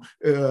know,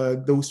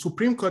 the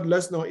Supreme Court,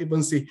 let's not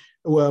even say,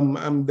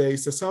 there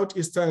is a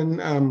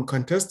Southeastern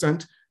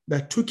contestant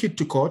that took it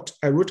to court.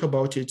 I wrote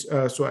about it,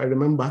 so I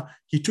remember.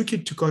 He took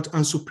it to court,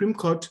 and Supreme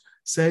Court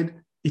said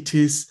it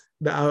is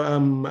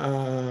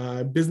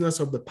the business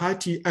of the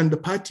party, and the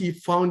party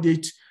found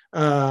it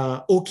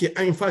okay.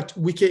 And in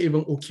fact, Wike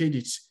even okayed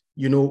it,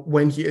 you know,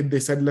 when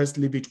they said, let's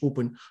leave it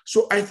open.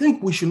 So I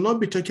think we should not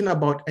be talking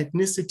about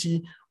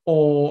ethnicity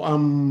or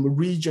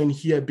region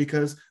here,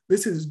 because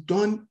this is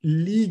done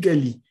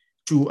legally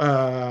to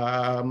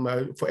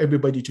for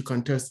everybody to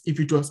contest.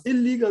 If it was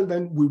illegal,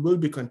 then we will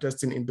be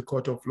contesting in the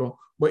court of law.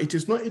 But it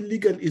is not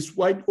illegal, it's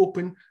wide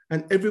open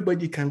and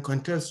everybody can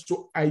contest.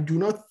 So I do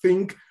not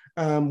think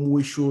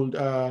we should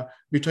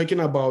be talking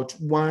about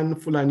one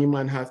Fulani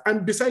man has.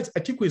 And besides,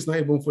 Atiku is not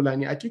even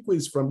Fulani. Atiku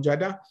is from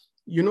Jada,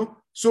 you know.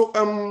 So,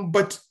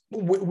 but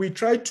we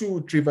try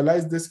to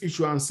trivialize this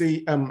issue and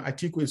say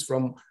Atiku is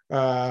from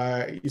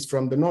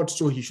the north,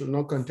 so he should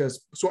not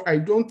contest. So I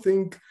don't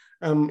think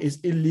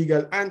it's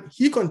illegal. And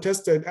he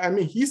contested. I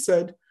mean, he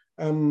said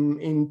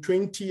in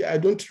 20, I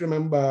don't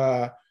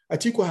remember.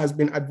 Atiku has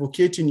been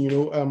advocating, you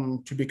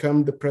know, to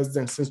become the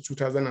president since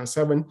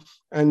 2007,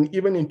 and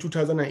even in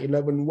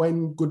 2011,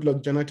 when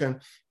Goodluck Jonathan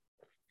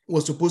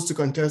was supposed to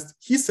contest,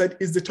 he said,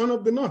 "It's the turn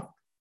of the north."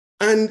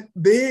 And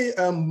they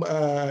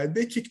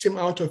kicked him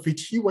out of it.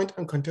 He went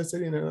and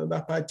contested in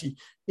another party.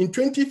 In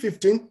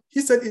 2015, he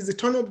said, it's the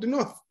turn of the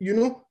north. You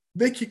know,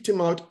 they kicked him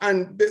out.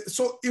 And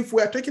so if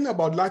we are talking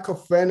about lack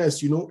of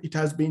fairness, you know, it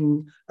has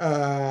been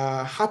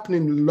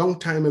happening a long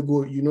time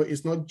ago. You know,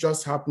 it's not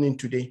just happening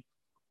today.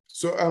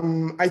 So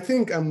I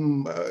think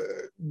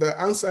the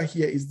answer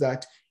here is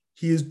that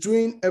he is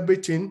doing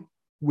everything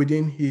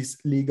within his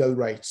legal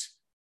rights.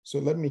 So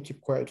let me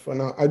keep quiet for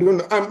now. I don't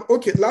know.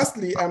 Okay,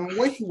 lastly,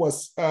 when he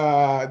was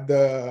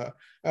someone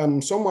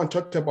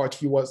talked about,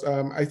 he was,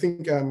 I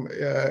think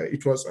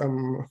it was,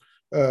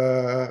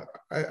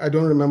 I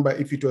don't remember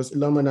if it was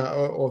Ilomena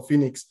or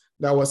Phoenix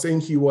that was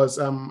saying he was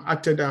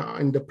acted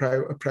in the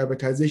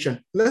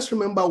privatization. Let's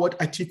remember what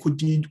Atiku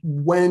did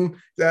when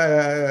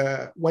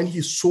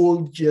he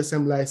sold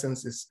GSM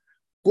licenses.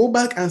 Go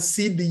back and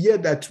see the year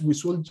that we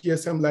sold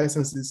GSM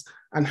licenses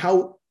and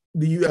how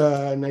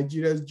the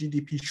Nigeria's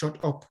GDP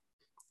shot up.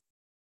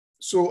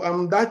 So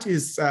that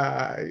is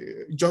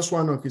just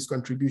one of his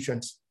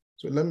contributions.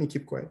 So let me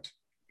keep quiet.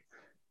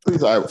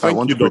 Please, I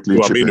want you, to quickly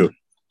Dr. Aminu.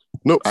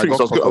 No, I Phoenix,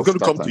 got I was going to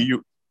that come to time.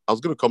 you. I was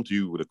going to come to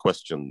you with a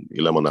question,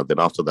 Ilemon, and then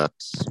after that,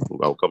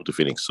 I'll come to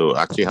Phoenix. So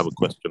I actually have a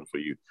question for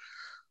you.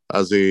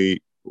 As a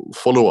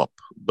follow-up,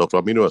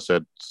 Dr. Aminu has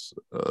said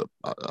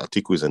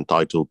Atiku is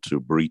entitled to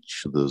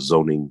breach the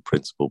zoning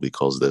principle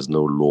because there's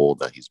no law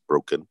that he's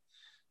broken.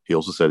 He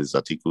also said it's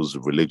Atiku's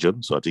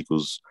religion. So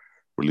Atiku's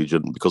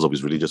religion, because of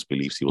his religious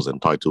beliefs, he was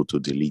entitled to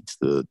delete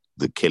the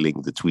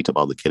tweet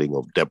about the killing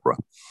of Deborah.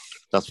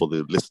 That's for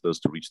the listeners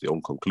to reach their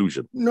own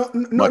conclusion. No.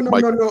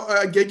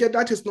 Gege,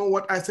 that is not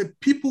what I said.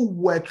 People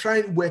were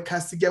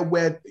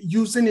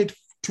using it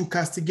to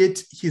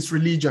castigate his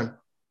religion.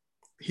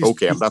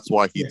 And that's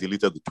why he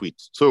deleted the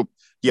tweet. So,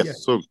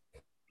 yes. So,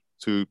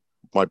 to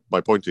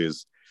my point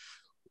is,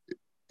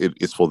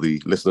 it's for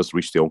the listeners to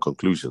reach their own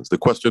conclusions. The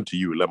question to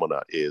you,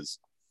 Lemona, is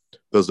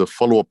there's a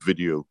follow-up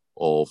video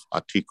of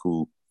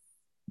Atiku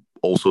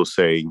also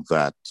saying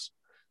that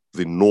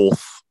the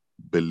North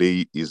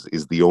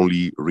is the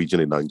only region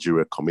in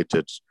Nigeria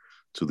committed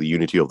to the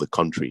unity of the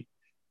country.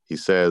 He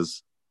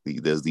says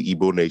there's the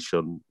Igbo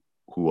nation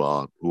who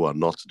are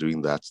not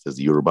doing that. There's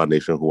the Yoruba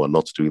nation who are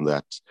not doing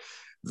that.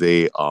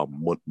 They are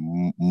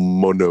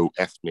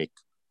mono-ethnic,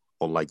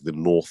 unlike the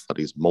North that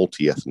is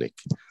multi-ethnic.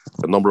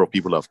 A number of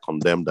people have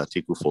condemned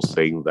Atiku for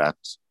saying that.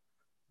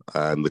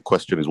 And the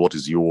question is, what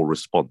is your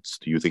response?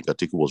 Do you think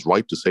Atiku was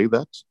right to say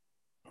that?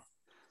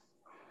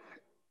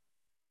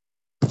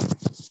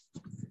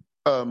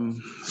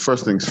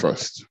 First things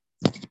first.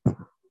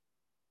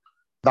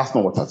 That's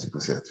not what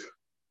Atiku said.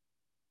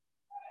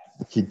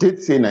 He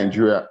did say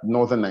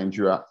northern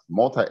Nigeria,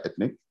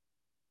 multi-ethnic,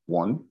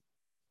 one.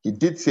 He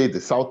did say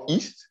the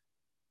Southeast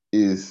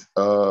is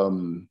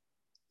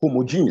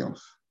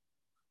homogeneous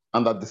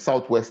and that the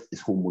Southwest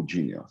is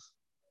homogeneous.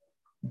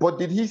 But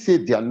did he say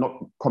they are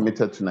not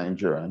committed to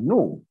Nigeria?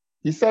 No.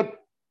 He said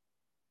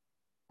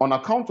on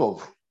account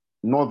of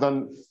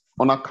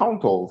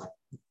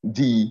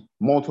the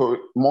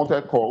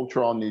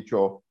multicultural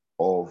nature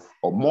or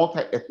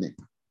multi-ethnic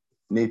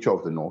nature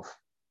of the North,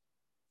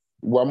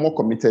 we're more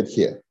committed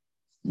here.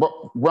 But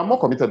we're more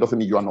committed doesn't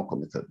mean you are not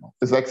committed. No.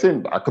 It's like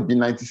saying I could be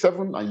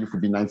 97 and you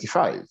could be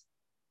 95.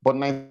 But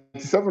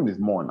 97 is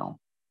more now,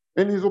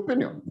 in his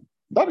opinion.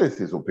 That is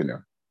his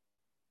opinion.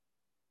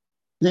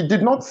 He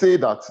did not say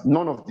that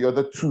none of the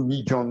other two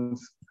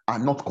regions are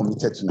not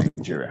committed to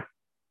Nigeria.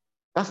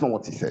 That's not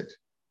what he said.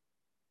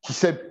 He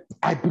said,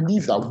 I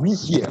believe that we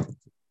here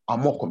are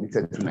more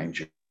committed to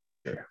Nigeria.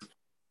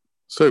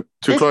 So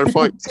to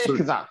clarify,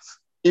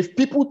 if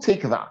people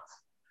take that,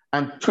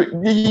 and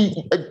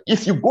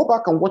if you go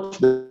back and watch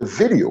the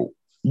video,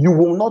 you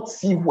will not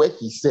see where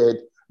he said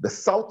the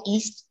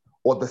Southeast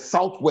or the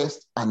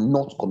Southwest are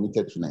not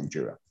committed to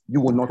Nigeria.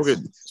 You will not see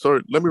it.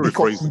 Sorry, let me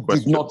rephrase the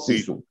question. He did not say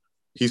so.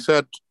 He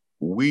said,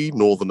 we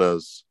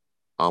Northerners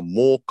are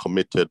more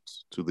committed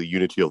to the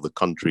unity of the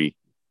country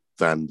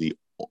than the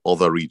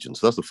other regions.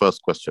 So that's the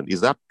first question.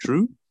 Is that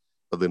true?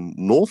 That the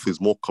North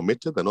is more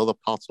committed than other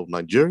parts of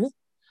Nigeria?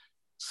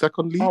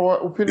 Secondly,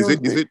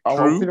 is it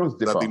true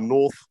that the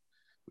North,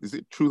 is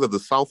it true that the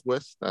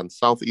Southwest and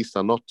Southeast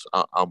are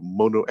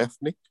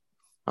mono-ethnic?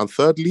 And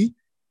thirdly,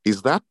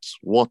 is that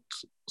what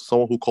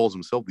someone who calls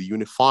himself the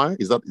unifier,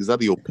 is that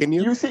the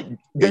opinion? You see,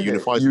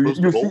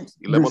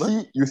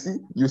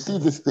 you see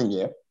this thing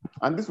here,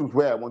 and this was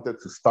where I wanted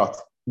to start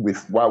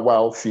with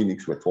while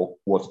Phoenix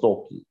was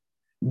talking.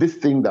 This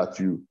thing that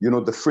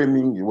the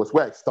framing, it was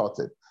where I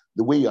started.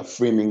 The way you're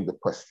framing the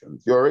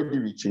questions, you're already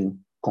reaching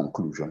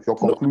conclusions. Your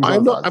conclusions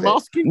I'm not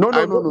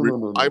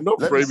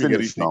framing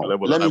anything. I'm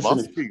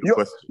asking a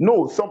question.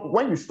 No,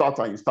 when you start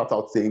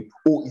out saying,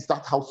 "Oh, is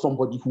that how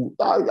somebody who?"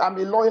 I'm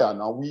a lawyer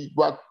now. We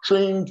were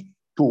trained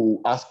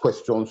to ask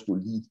questions to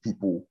lead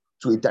people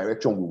to a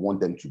direction we want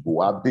them to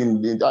go. I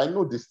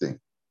know this thing.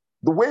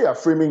 The way you're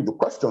framing the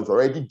questions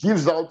already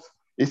gives out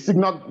a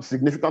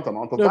significant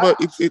amount of bias.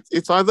 But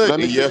it's either a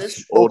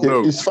yes or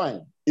no. It's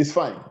fine. It's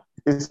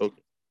okay.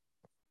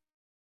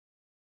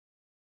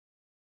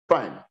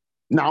 Fine.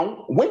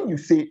 Now, when you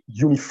say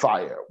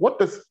unifier, what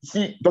does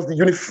the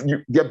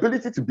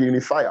ability to be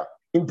unifier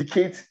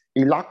indicate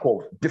a lack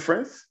of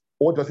difference,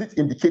 or does it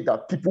indicate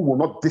that people will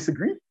not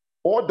disagree,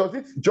 or does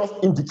it just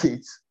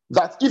indicate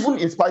that even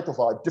in spite of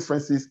our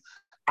differences,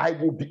 I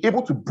will be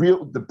able to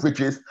build the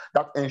bridges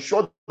that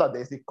ensure that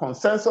there's a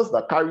consensus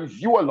that carries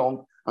you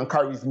along and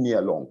carries me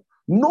along?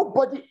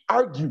 Nobody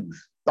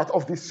argues that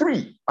of the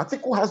three,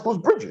 Atiku has those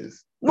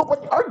bridges.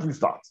 Nobody argues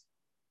that.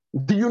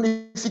 The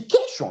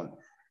unification,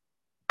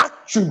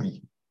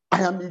 actually,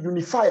 I am a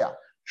unifier,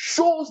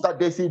 shows that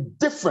there's a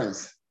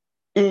difference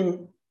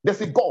there's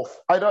a gulf,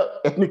 either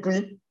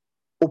ethnically,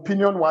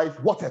 opinion-wise,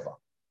 whatever.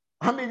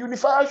 I'm a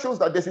unifier shows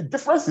that there's a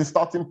difference in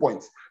starting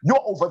points.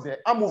 You're over there,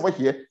 I'm over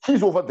here,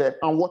 he's over there,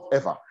 and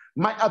whatever.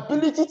 My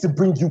ability to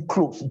bring you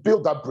close,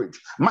 build that bridge.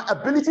 My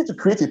ability to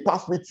create a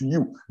pathway to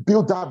you,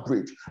 build that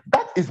bridge.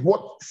 That is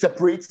what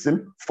separates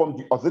him from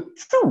the other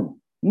two.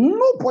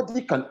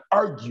 Nobody can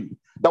argue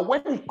that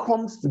when it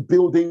comes to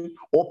building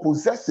or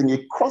possessing a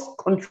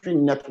cross-country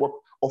network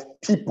of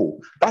people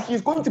that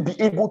he's going to be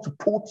able to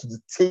pull to the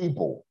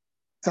table,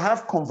 to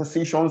have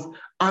conversations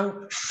and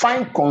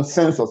find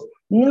consensus.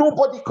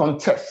 Nobody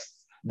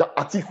contests that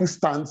Atiku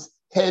stands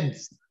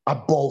heads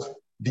above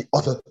the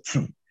other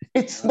two.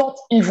 It's not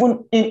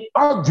even in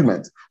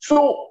argument.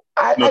 So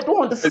I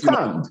don't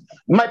understand.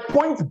 My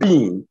point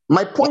being,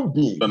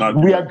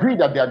 we agree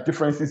that there are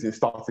differences in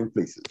starting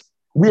places.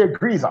 We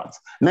agree that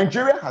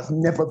Nigeria has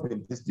never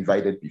been this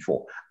divided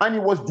before. And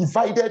it was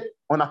divided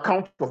on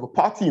account of a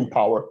party in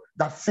power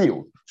that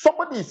failed.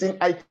 Somebody is saying,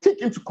 I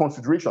take into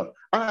consideration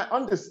and I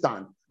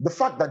understand the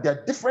fact that there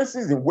are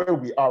differences in where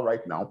we are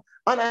right now.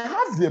 And I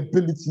have the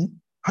ability,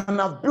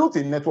 and I've built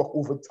a network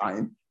over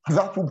time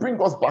that will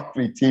bring us back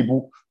to a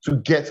table to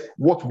get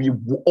what we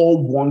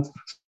all want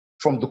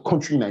from the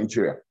country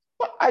Nigeria.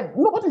 But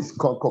nobody's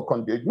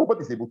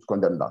able to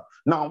condemn that.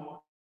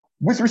 Now,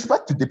 with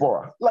respect to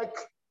Deborah, like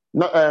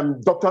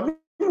Dr.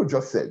 Aminu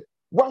just said,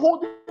 we're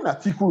holding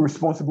Atiku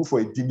responsible for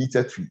a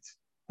deleted tweet.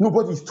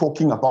 Nobody's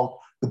talking about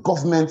the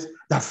government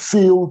that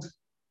failed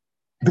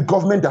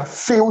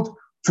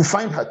to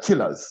find her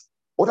killers,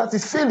 or that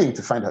is failing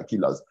to find her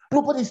killers.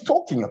 Nobody's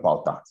talking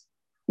about that.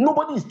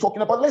 Nobody is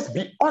talking about, let's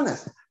be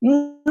honest,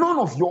 none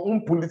of your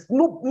own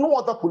no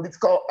other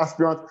political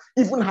aspirant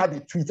even had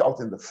a tweet out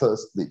in the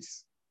first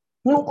place.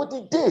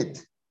 Nobody did.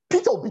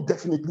 Peter Obi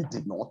definitely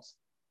did not.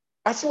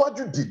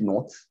 Asiwaju did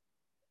not.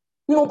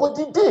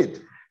 Nobody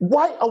did.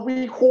 Why are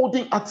we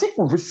holding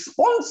Atiku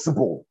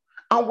responsible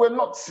and we're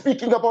not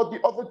speaking about the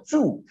other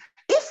two?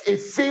 If a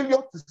failure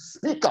to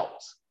speak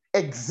out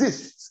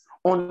exists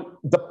on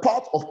the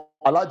part of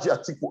Alhaji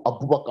Atiku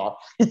Abubakar,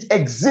 it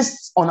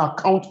exists on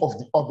account of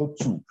the other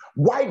two.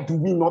 Why do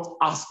we not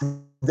ask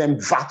them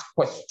that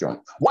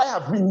question? Why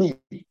have we made?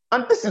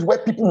 And this is where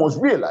people must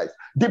realize,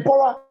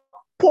 Deborah,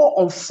 poor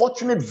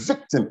unfortunate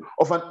victim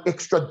of an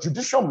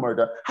extrajudicial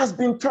murder, has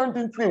been turned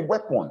into a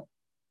weapon.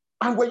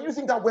 And we're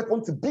using that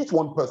weapon to beat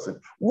one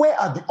person. Where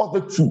are the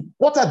other two?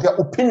 What are their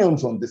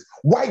opinions on this?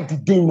 Why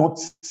did they not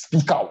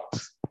speak out?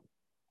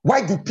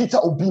 Why did Peter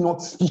Obi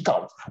not speak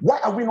out? Why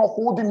are we not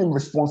holding him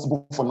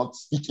responsible for not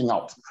speaking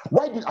out?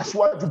 Why did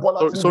Asiwaju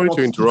Bola Tinubu sorry not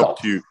to interrupt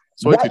speak you. out?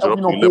 Sorry Why to are we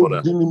interrupt not you,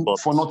 holding him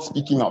for not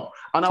speaking out?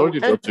 And I will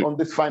end on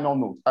this final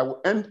note.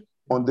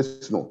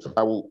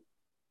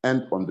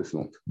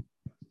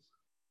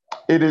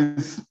 It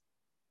is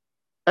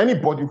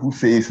anybody who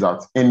says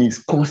that in his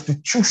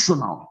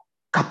constitutional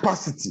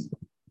capacity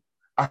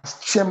as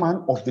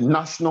chairman of the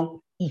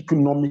National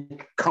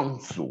Economic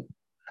Council,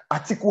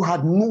 Atiku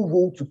had no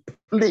role to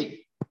play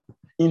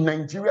in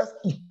Nigeria's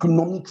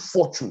economic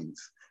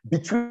fortunes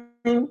between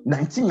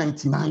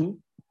 1999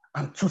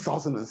 and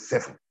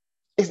 2007.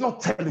 It's not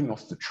telling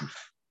us the truth.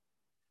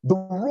 The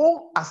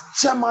role as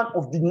chairman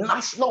of the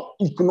National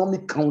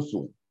Economic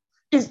Council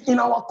is in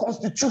our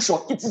constitution.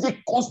 It is a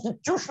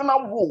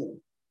constitutional role.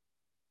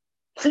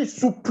 He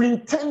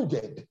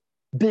superintended,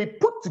 they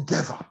put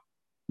together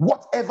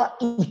whatever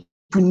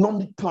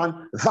economic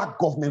plan that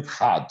government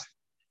had.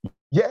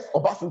 Yes,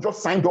 Obasanjo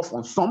signed off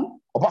on some,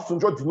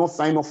 Obasanjo did not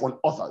sign off on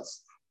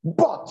others.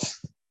 But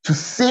to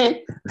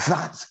say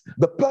that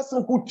the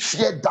person who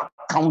chaired that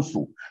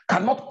council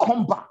cannot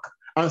come back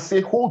and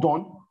say, hold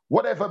on,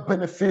 whatever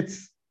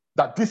benefits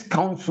that this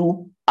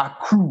council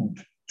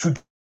accrued to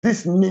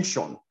this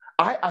nation,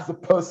 I as a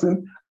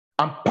person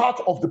am part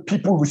of the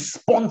people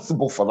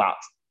responsible for that.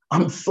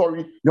 I'm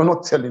sorry, you're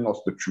not telling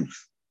us the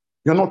truth.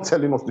 You're not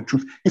telling us the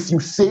truth. If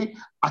you say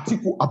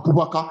Atiku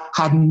Abubakar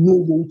had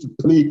no role to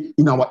play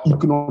in our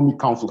economic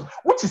council,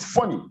 which is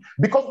funny,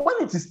 because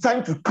when it is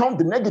time to count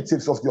the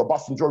negatives of the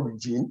Obasanjo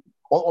regime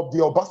or of the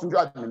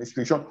Obasanjo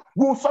administration,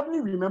 we will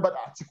suddenly remember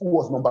that Atiku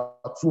was number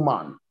 2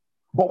 man.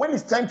 But when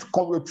it's time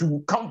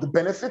to count the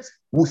benefits,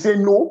 we'll say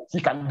no,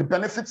 the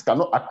benefits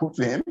cannot accrue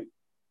to him.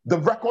 The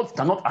records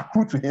cannot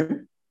accrue to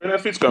him.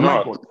 Benefits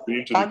cannot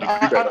accrue to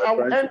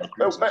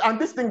and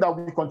this thing that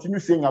we continue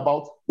saying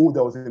about,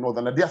 there was a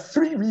northern. There are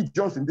 3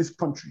 regions in this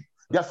country.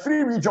 There are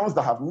 3 regions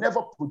that have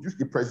never produced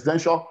a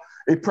president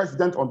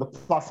on the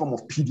platform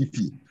of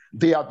PDP.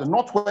 They are the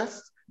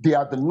Northwest, they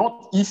are the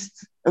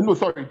Northeast,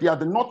 they are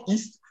the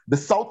Northeast, the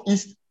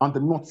Southeast, and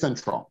the North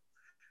Central.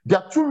 There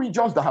are 2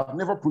 regions that have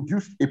never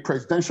produced a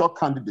presidential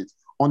candidate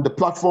on the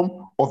platform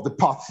of the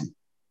party.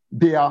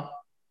 They are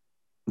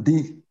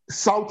the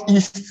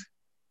Southeast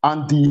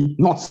and the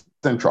North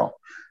Central.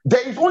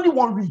 There is only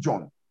 1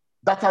 region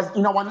that has,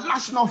 in our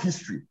national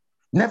history,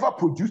 never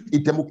produced a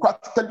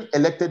democratically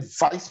elected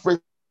vice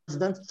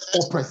president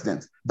or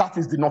president. That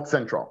is the North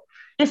Central.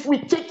 If we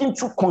take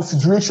into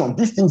consideration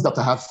these things that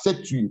I have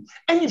said to you,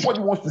 anybody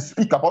wants to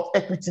speak about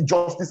equity,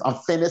 justice, and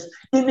fairness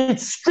in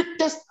its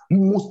strictest,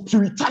 most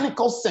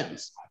puritanical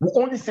sense, we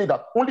only say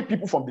that only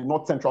people from the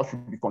North Central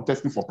should be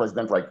contesting for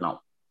president right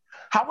now.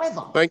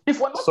 However, if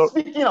we're not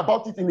speaking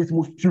about it in its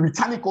most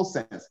puritanical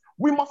sense,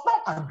 we must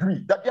now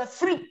agree that there are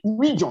 3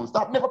 regions that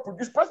have never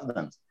produced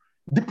presidents.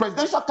 The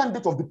presidential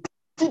candidate of the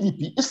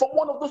PDP is from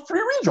one of those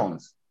 3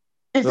 regions.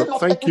 Is it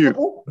not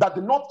equitable that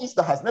the Northeast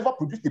that has never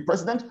produced a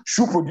president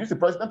should produce a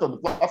president on the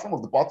platform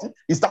of the party?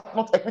 Is that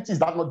not equity? Is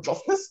that not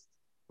justice?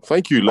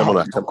 Thank you,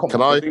 Lemola.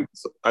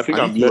 I think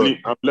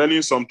I'm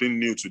learning something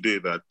new today,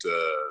 that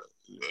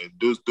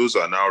those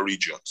are now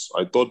regions.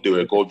 I thought they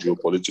were called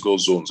geopolitical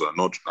zones,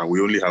 and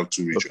we only have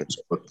 2 regions.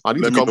 Okay. But I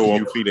need to come to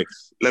you,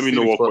 Phoenix. Let me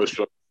know Phoenix, what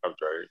question you have,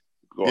 Jerry.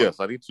 Yes,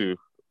 I need to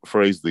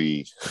phrase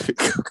the.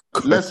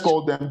 Let's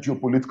call them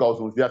geopolitical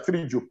zones. There are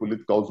 3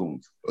 geopolitical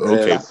zones.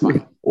 Okay.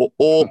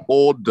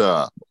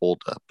 Order,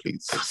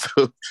 please.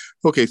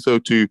 So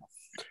to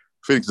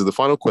Felix, the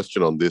final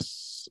question on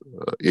this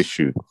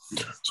issue.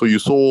 So you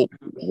saw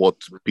what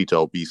Peter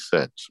Obi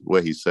said,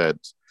 where he said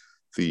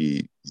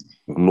the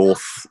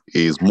North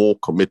is more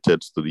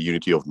committed to the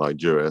unity of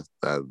Nigeria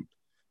than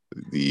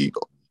the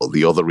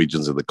other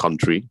regions in the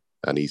country,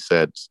 and he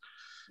said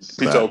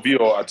Peter Obi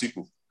or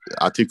Atiku?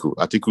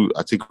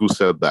 Atiku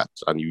said that,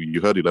 and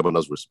you heard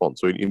Ilemuna's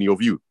response. So in your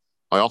view,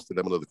 I asked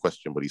Ilemuna the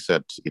question, but he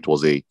said it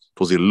was a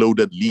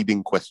loaded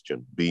leading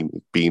question,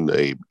 being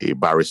a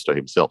barrister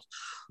himself.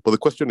 But the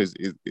question is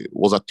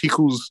was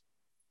Atiku's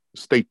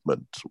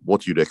statement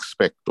what you'd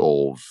expect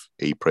of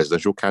a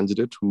presidential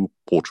candidate who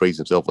portrays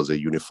himself as a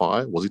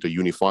unifier? Was it a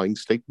unifying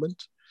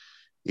statement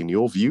in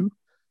your view?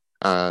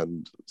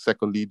 And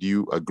secondly, do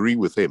you agree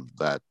with him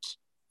that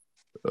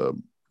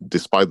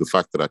despite the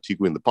fact that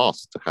Atiku in the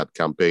past had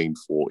campaigned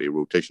for a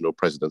rotational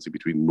presidency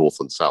between North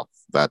and South,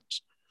 that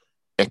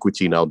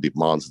equity now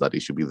demands that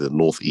it should be the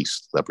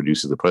Northeast that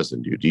produces the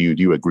president? Do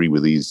you agree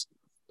with these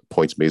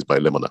points made by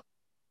Lemona?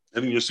 I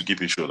think just to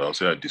keep it short, I'll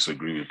say I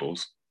disagree with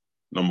both.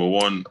 Number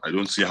one, I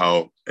don't see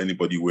how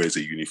anybody wears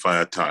a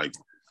unifier tag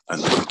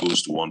and then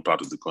goes to one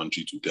part of the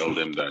country to tell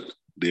them that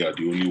they are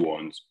the only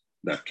ones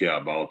that care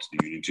about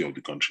the unity of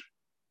the country.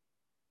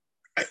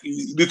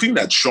 The thing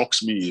that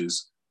shocks me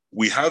is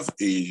we have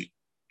a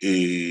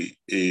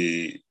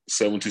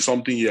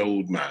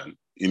 70-something-year-old man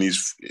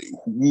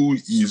who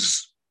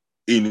is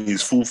in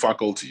his full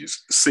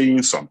faculties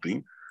saying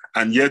something,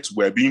 and yet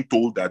we're being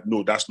told that,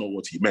 no, that's not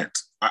what he meant.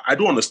 I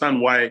don't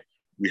understand why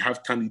we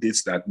have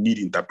candidates that need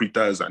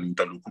interpreters and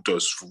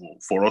interlocutors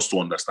for us to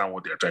understand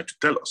what they're trying to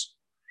tell us.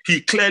 He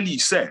clearly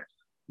said,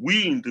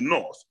 we in the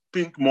North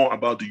think more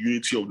about the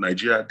unity of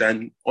Nigeria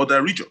than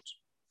other regions.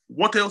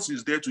 What else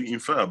is there to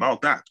infer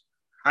about that?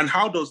 And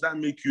how does that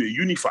make you a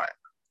unifier?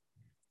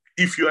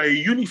 If you are a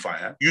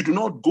unifier, you do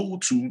not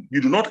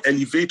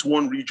elevate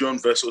one region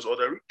versus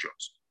other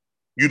regions.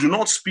 You do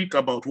not speak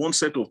about one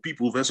set of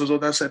people versus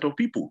other set of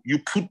people. You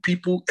put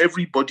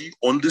everybody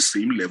on the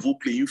same level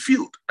playing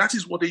field. That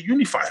is what a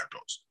unifier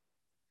does.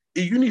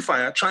 A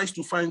unifier tries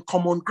to find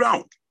common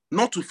ground,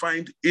 not to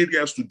find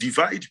areas to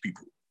divide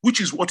people,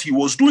 which is what he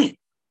was doing.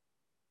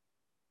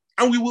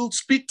 And we will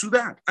speak to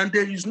that. And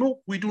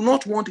we do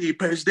not want a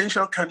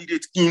presidential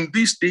candidate in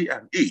this day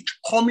and age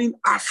coming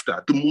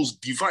after the most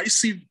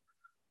divisive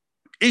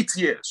 8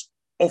 years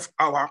of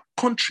our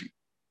country.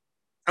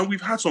 And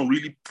we've had some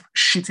really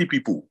shitty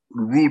people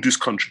rule this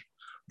country.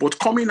 But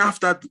coming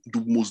after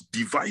the most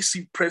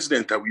divisive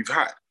president that we've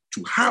had,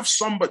 to have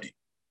somebody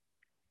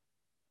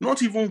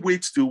not even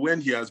wait till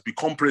when he has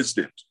become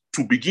president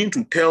to begin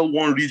to tell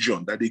one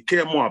region that they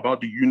care more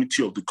about the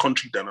unity of the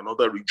country than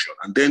another region,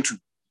 and then to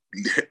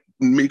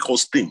make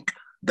us think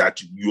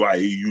that you are a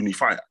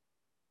unifier.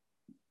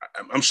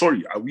 I'm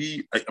sorry,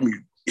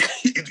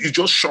 it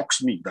just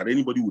shocks me that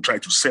anybody would try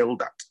to sell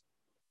that.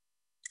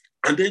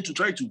 And then to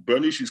try to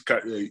burnish his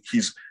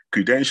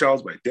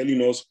credentials by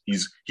telling us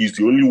he's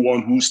the only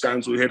one who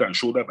stands head and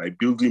shoulder by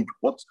building.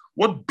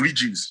 What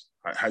bridges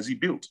has he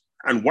built?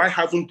 And why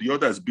haven't the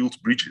others built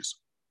bridges?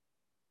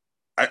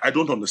 I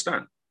don't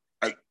understand.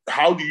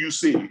 How do you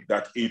say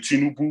that a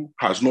Tinubu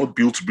has not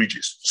built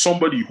bridges?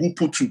 Somebody who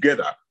put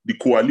together the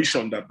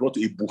coalition that brought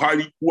a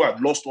Buhari who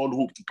had lost all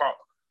hope to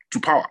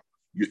power.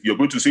 You're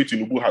going to say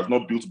Tinubu has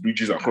not built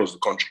bridges across the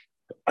country.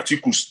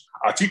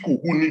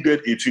 Atiku, who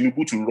needed a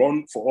Tinubu to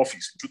run for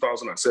office in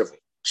 2007,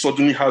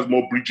 suddenly has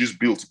more bridges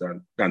built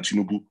than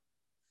Tinubu.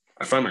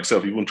 I find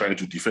myself even trying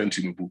to defend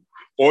Tinubu.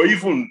 Or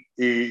even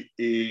a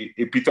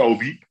Peter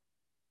Obi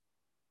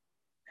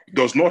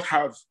does not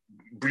have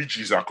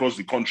bridges across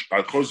the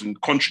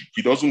country.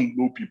 He doesn't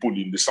know people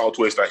in the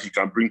Southwest that he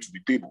can bring to the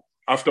table.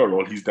 After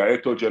all, his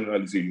director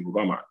general is a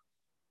Yoruba man.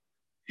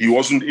 He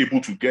wasn't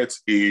able to get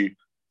a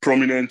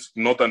prominent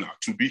Northerner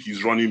to be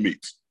his running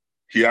mate.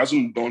 He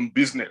hasn't done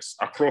business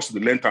across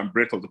the length and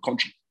breadth of the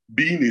country,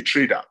 being a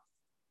trader.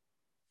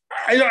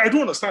 I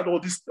don't understand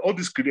all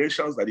these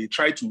credentials that they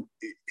try to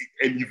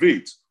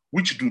elevate,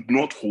 which do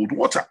not hold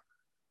water.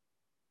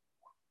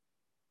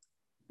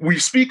 We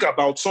speak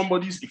about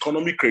somebody's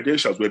economic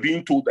credentials. We're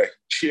being told that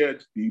he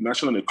chaired the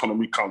National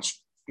Economic Council.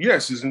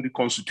 Yes, it's in the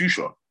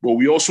Constitution, but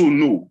we also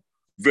know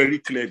very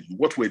clearly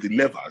what were the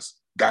levers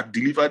that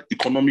delivered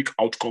economic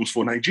outcomes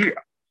for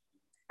Nigeria.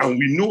 And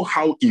we know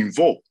how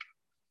involved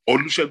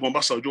Olusegun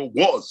Obasanjo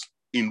was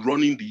in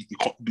running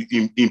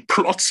in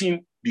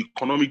plotting the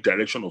economic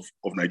direction of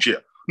Nigeria.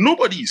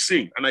 Nobody is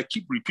saying, and I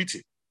keep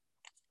repeating,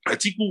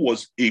 Atiku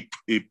was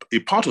a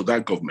part of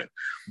that government,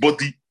 but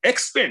the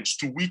extent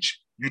to which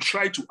you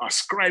try to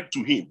ascribe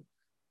to him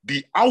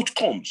the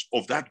outcomes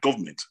of that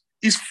government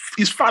is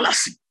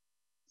fallacy,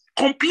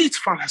 complete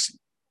fallacy,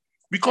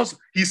 because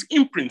his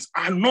imprints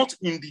are not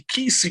in the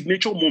key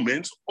signature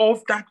moments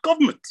of that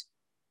government.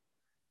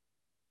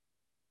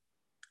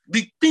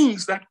 the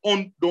things that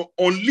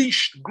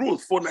unleashed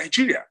growth for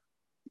Nigeria.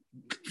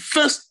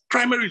 First,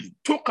 primarily,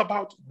 talk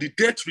about the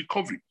debt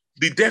recovery,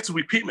 the debt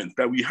repayment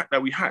that we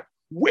had.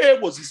 Where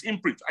was his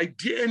imprint? I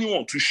dare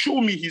anyone to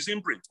show me his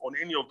imprint on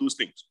any of those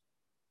things.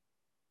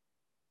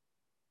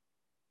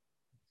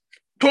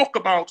 Talk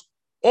about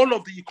all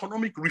of the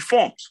economic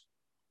reforms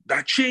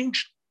that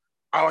changed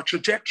our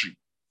trajectory.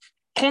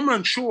 Come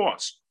and show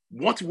us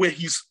what were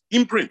his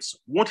imprints,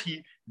 what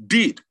he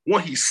did,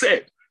 what he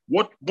said,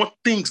 what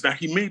things that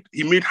he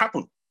made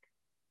happen.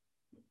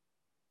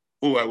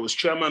 Oh, I was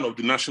chairman of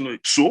the national.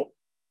 So,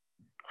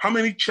 how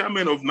many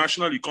chairmen of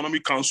national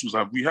economic councils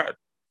have we had?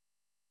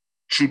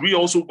 Should we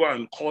also go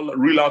and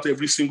reel out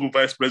every single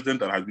vice president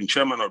that has been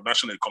chairman of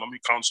National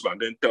Economic Council and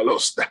then tell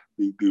us that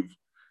they've?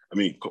 I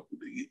mean,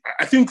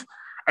 I think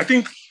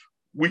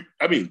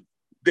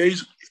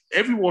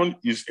everyone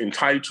is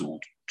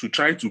entitled to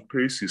try to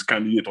place his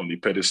candidate on the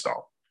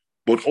pedestal,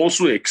 but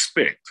also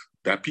expect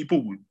that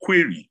people will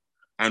query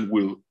and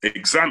will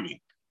examine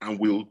and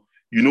will,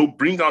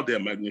 bring out their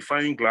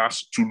magnifying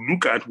glass to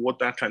look at what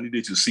that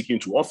candidate is seeking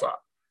to offer,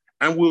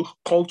 and will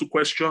call to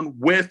question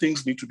where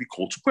things need to be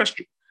called to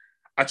question.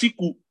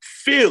 Atiku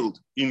failed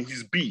in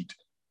his bid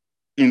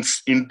in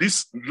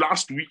this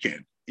last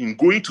weekend in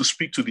going to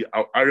speak to the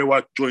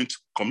Arewa Joint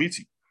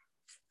Committee.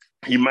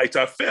 He might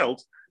have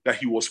felt that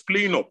he was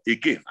playing up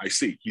again. I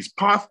say his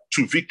path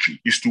to victory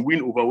is to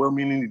win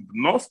overwhelmingly in the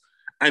North,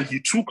 and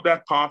he took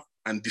that path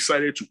and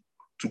decided to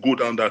go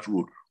down that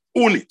road.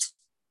 Own it.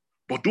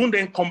 But don't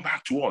then come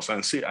back to us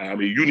and say, I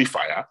am a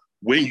unifier,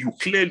 when you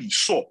clearly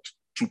sought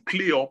to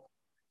play up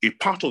a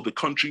part of the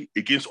country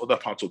against other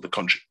parts of the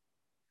country.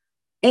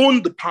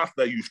 Own the path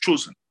that you've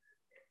chosen.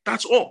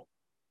 That's all.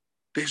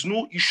 There's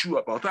no issue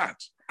about that.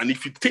 And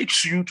if it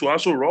takes you to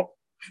Aso Rock,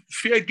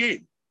 fair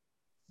game.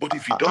 But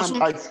if it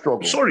doesn't, I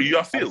struggle. Sorry, you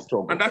are failed.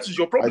 And that is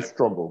your problem.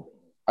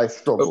 I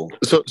struggle.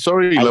 So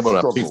sorry,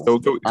 Lemona, please.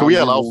 Can we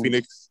allow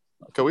Phoenix?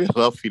 Can we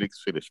allow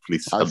Phoenix finish,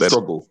 please? I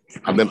struggle.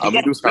 And then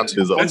Amidu's hand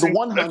is up. On the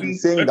one hand,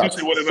 he's saying that. Let him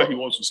say whatever he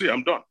wants to say.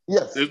 I'm done.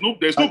 Yes.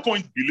 There's no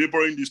point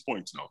belaboring these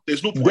points now.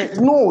 There's no point.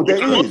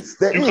 There is.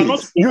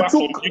 You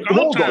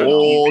cannot try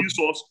and convince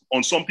us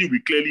on something we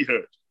clearly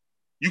heard.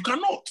 You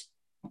cannot.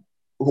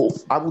 Oh,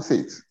 I will say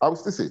it. I will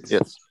still say it.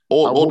 Yes.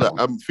 Order.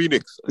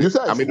 Phoenix. You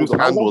said Amidu's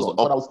hand was up.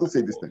 But I will still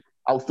say this thing.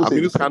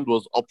 Amidu's hand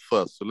was up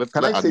first. So let's.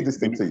 Can I say this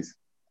thing, please?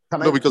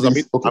 Because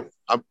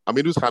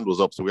Aminu's hand was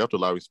up, so we have to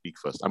allow him to speak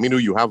first.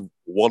 Aminu, you have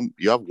 1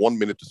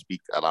 minute to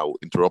speak, and I'll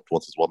interrupt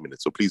once it's 1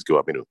 minute. So please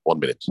go, Aminu. 1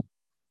 minute.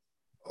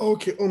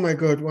 Okay. Oh my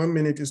God, 1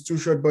 minute is too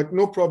short, but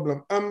no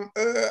problem.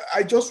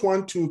 I just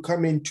want to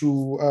come in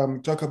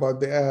to talk about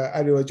the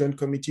Arewa Joint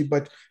Committee,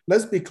 but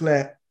let's be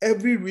clear.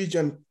 Every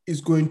region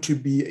is going to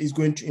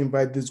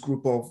invite this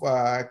group of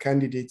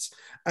candidates,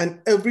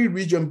 and every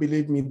region,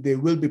 believe me, they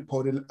will be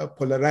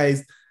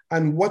polarized.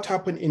 And what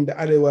happened in the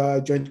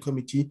Arewa Joint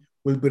Committee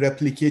will be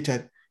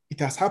replicated.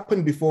 It has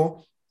happened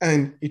before,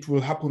 and it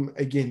will happen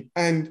again.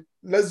 And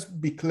let's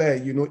be clear,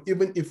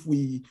 even if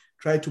we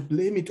try to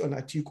blame it on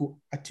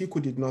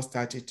Atiku did not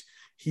start it.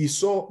 He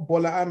saw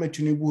Bola Ahmed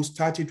Tinubu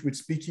started with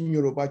speaking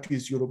Yoruba to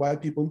his Yoruba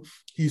people.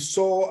 He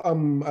saw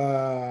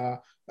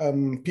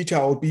Peter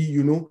Obi,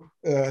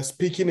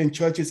 speaking in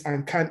churches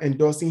and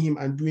endorsing him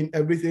and doing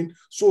everything.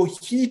 So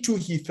he too,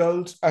 he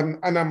felt, and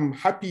I'm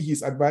happy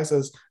his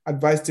advisors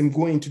advised him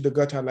go into the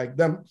gutter like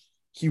them.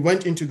 He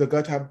went into the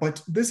gutter,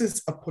 but this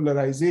is a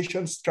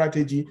polarization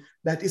strategy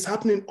that is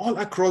happening all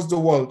across the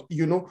world.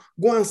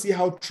 Go and see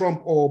how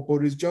Trump or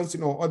Boris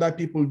Johnson or other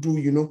people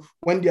do,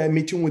 when they are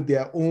meeting with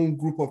their own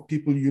group of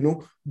people,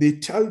 they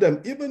tell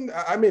them,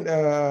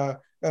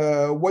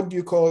 what do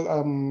you call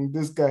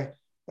this guy?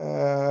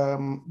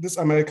 This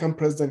American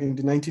president in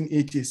the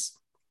 1980s,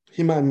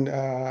 him and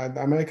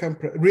the American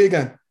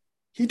Reagan,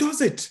 he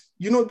does it.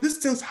 These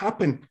things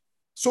happen.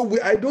 So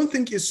I don't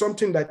think it's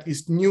something that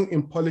is new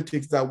in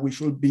politics that we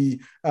should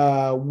be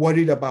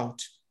worried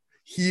about.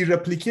 He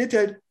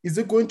replicated. Is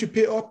it going to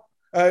pay off?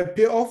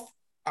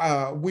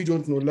 We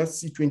don't know. Let's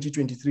see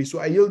 2023. So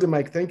I yield the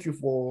mic. Thank you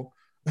for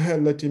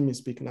letting me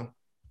speak now.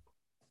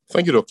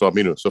 Thank you, Dr.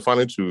 Aminu. So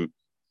finally to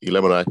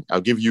 11,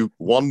 I'll give you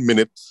 1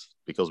 minute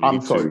because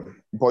I'm sorry,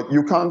 but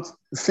you can't.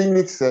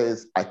 Phoenix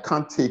says I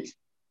can't take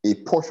a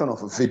portion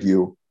of a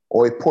video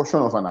or a portion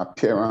of an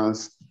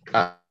appearance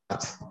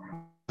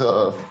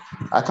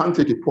I can't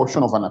take a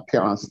portion of an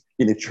appearance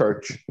in a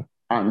church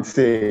and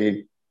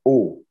say,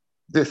 oh,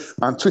 this,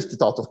 and twist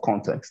it out of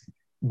context.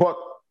 But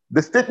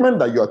the statement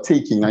that you're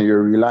taking and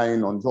you're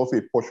relying on is also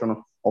a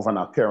portion of an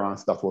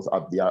appearance that was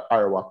at the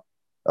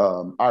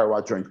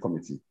Arewa Joint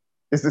Committee.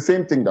 It's the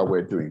same thing that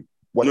we're doing.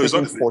 We're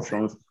taking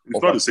portions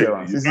of appearance.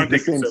 You can't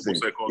take it 7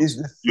 seconds.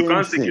 You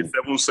can't take it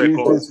 7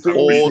 seconds.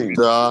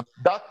 Order.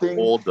 That thing.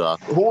 Order.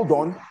 Hold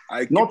on.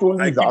 Not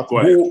only that,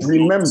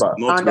 remember,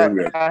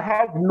 and I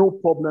have no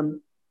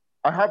problem.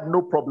 I have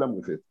no problem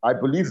with it. I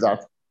believe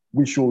that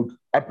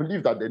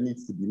there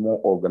needs to be more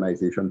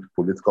organization,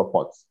 political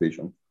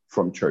participation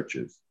from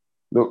churches.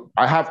 Look,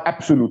 I have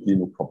absolutely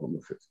no problem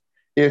with it.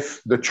 if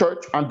the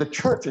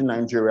church in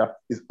Nigeria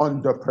is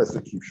under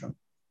persecution.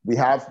 We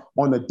have,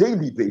 on a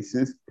daily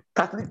basis,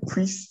 Catholic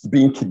priests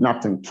being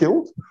kidnapped and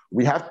killed.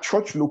 We have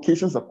church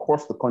locations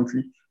across the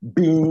country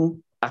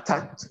being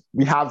attacked.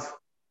 We have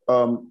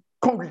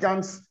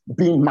congregants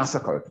being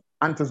massacred,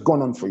 and it has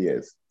gone on for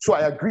years. So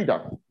I agree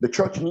that the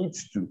church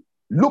needs to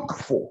look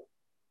for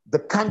the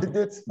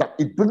candidates that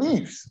it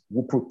believes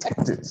will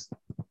protect it.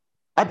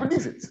 I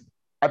believe it.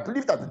 I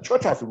believe that the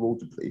church has a role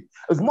to play,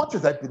 as much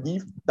as I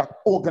believe that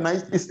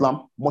organized Islam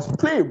must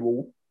play a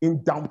role in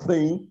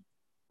downplaying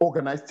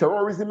organized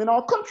terrorism in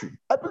our country.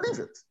 I believe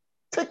it.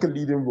 Take a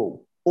leading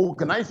role,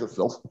 organize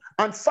yourself,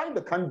 and find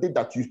the candidate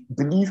that you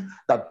believe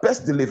that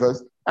best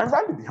delivers and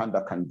rally behind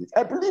that candidate.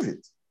 I believe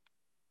it.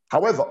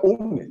 However,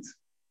 own it.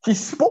 He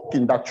spoke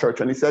in that church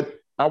and he said,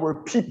 our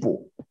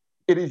people,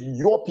 it is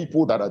your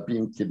people that are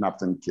being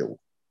kidnapped and killed.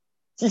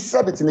 He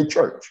said it in a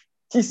church.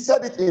 He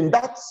said it in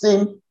that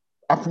same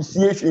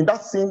appreciation, in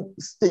that same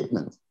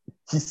statement.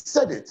 He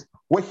said it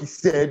where he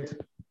said,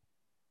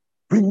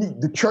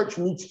 the church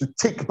needs to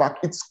take back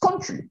its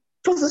country.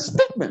 It was a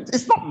statement.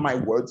 It's not my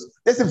words.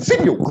 There's a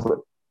video clip.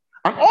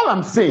 And all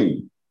I'm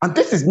saying, and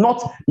this is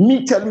not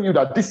me telling you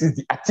that this is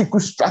the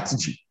Atiku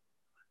strategy.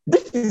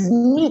 This is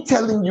me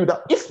telling you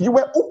that if you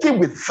were okay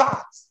with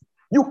that,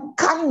 you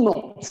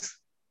cannot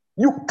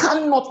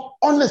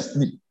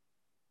honestly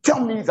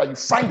tell me that you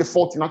find the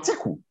fault in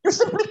Atiku. You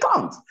simply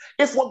can't.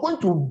 If we're going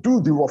to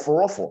do the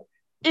ruffle,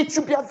 it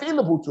should be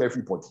available to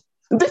everybody.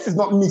 And this is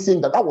not me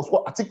saying that was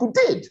what Atiku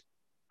did.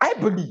 I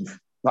believe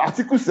that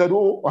Atiku said,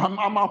 oh, I'm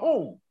at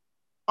home.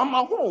 I'm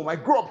at home. I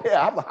grew up here.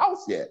 I have a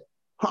house here.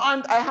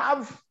 And I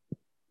have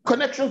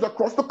connections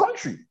across the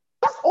country.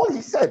 That's all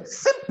he said,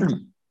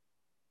 simply.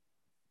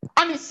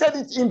 And he said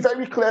it in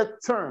very clear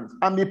terms.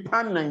 I'm a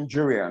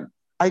pan-Nigerian.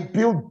 I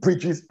build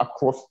bridges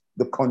across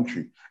the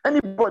country.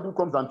 Anybody who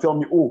comes and tell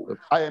me, oh,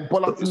 I am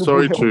Bola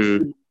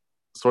Tinubu.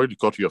 Sorry to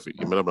cut you off,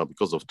 Imelda,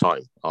 because of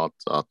time. Our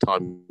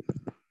time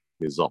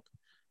is up.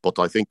 But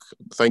I think,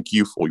 thank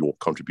you for your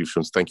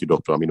contributions. Thank you,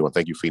 Dr. Aminu, and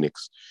thank you,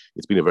 Phoenix.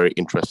 It's been a very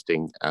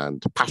interesting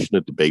and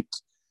passionate debate,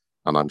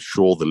 and I'm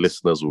sure the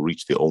listeners will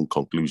reach their own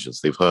conclusions.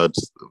 They've heard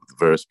the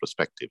various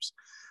perspectives.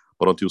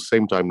 But until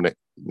same time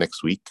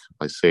next week,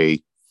 I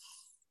say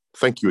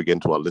thank you again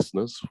to our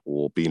listeners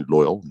for being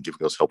loyal and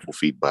giving us helpful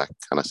feedback.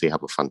 And I say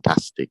have a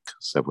fantastic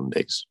 7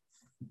 days.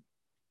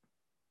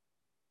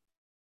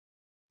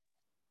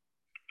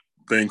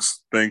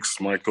 Thanks,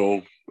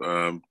 Michael.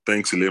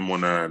 Thanks,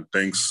 Ilemona, and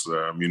thanks,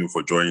 Minu,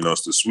 for joining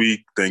us this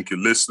week. Thank you,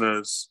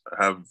 listeners.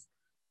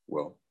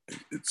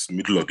 It's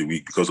middle of the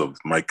week because of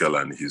Michael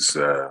and his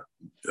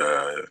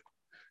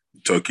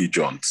turkey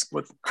jaunts.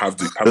 But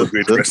have a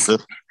great rest.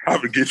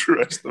 Have a great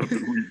rest of the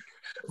week.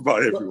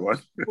 Bye,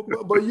 everyone.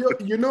 But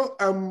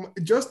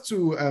just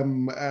to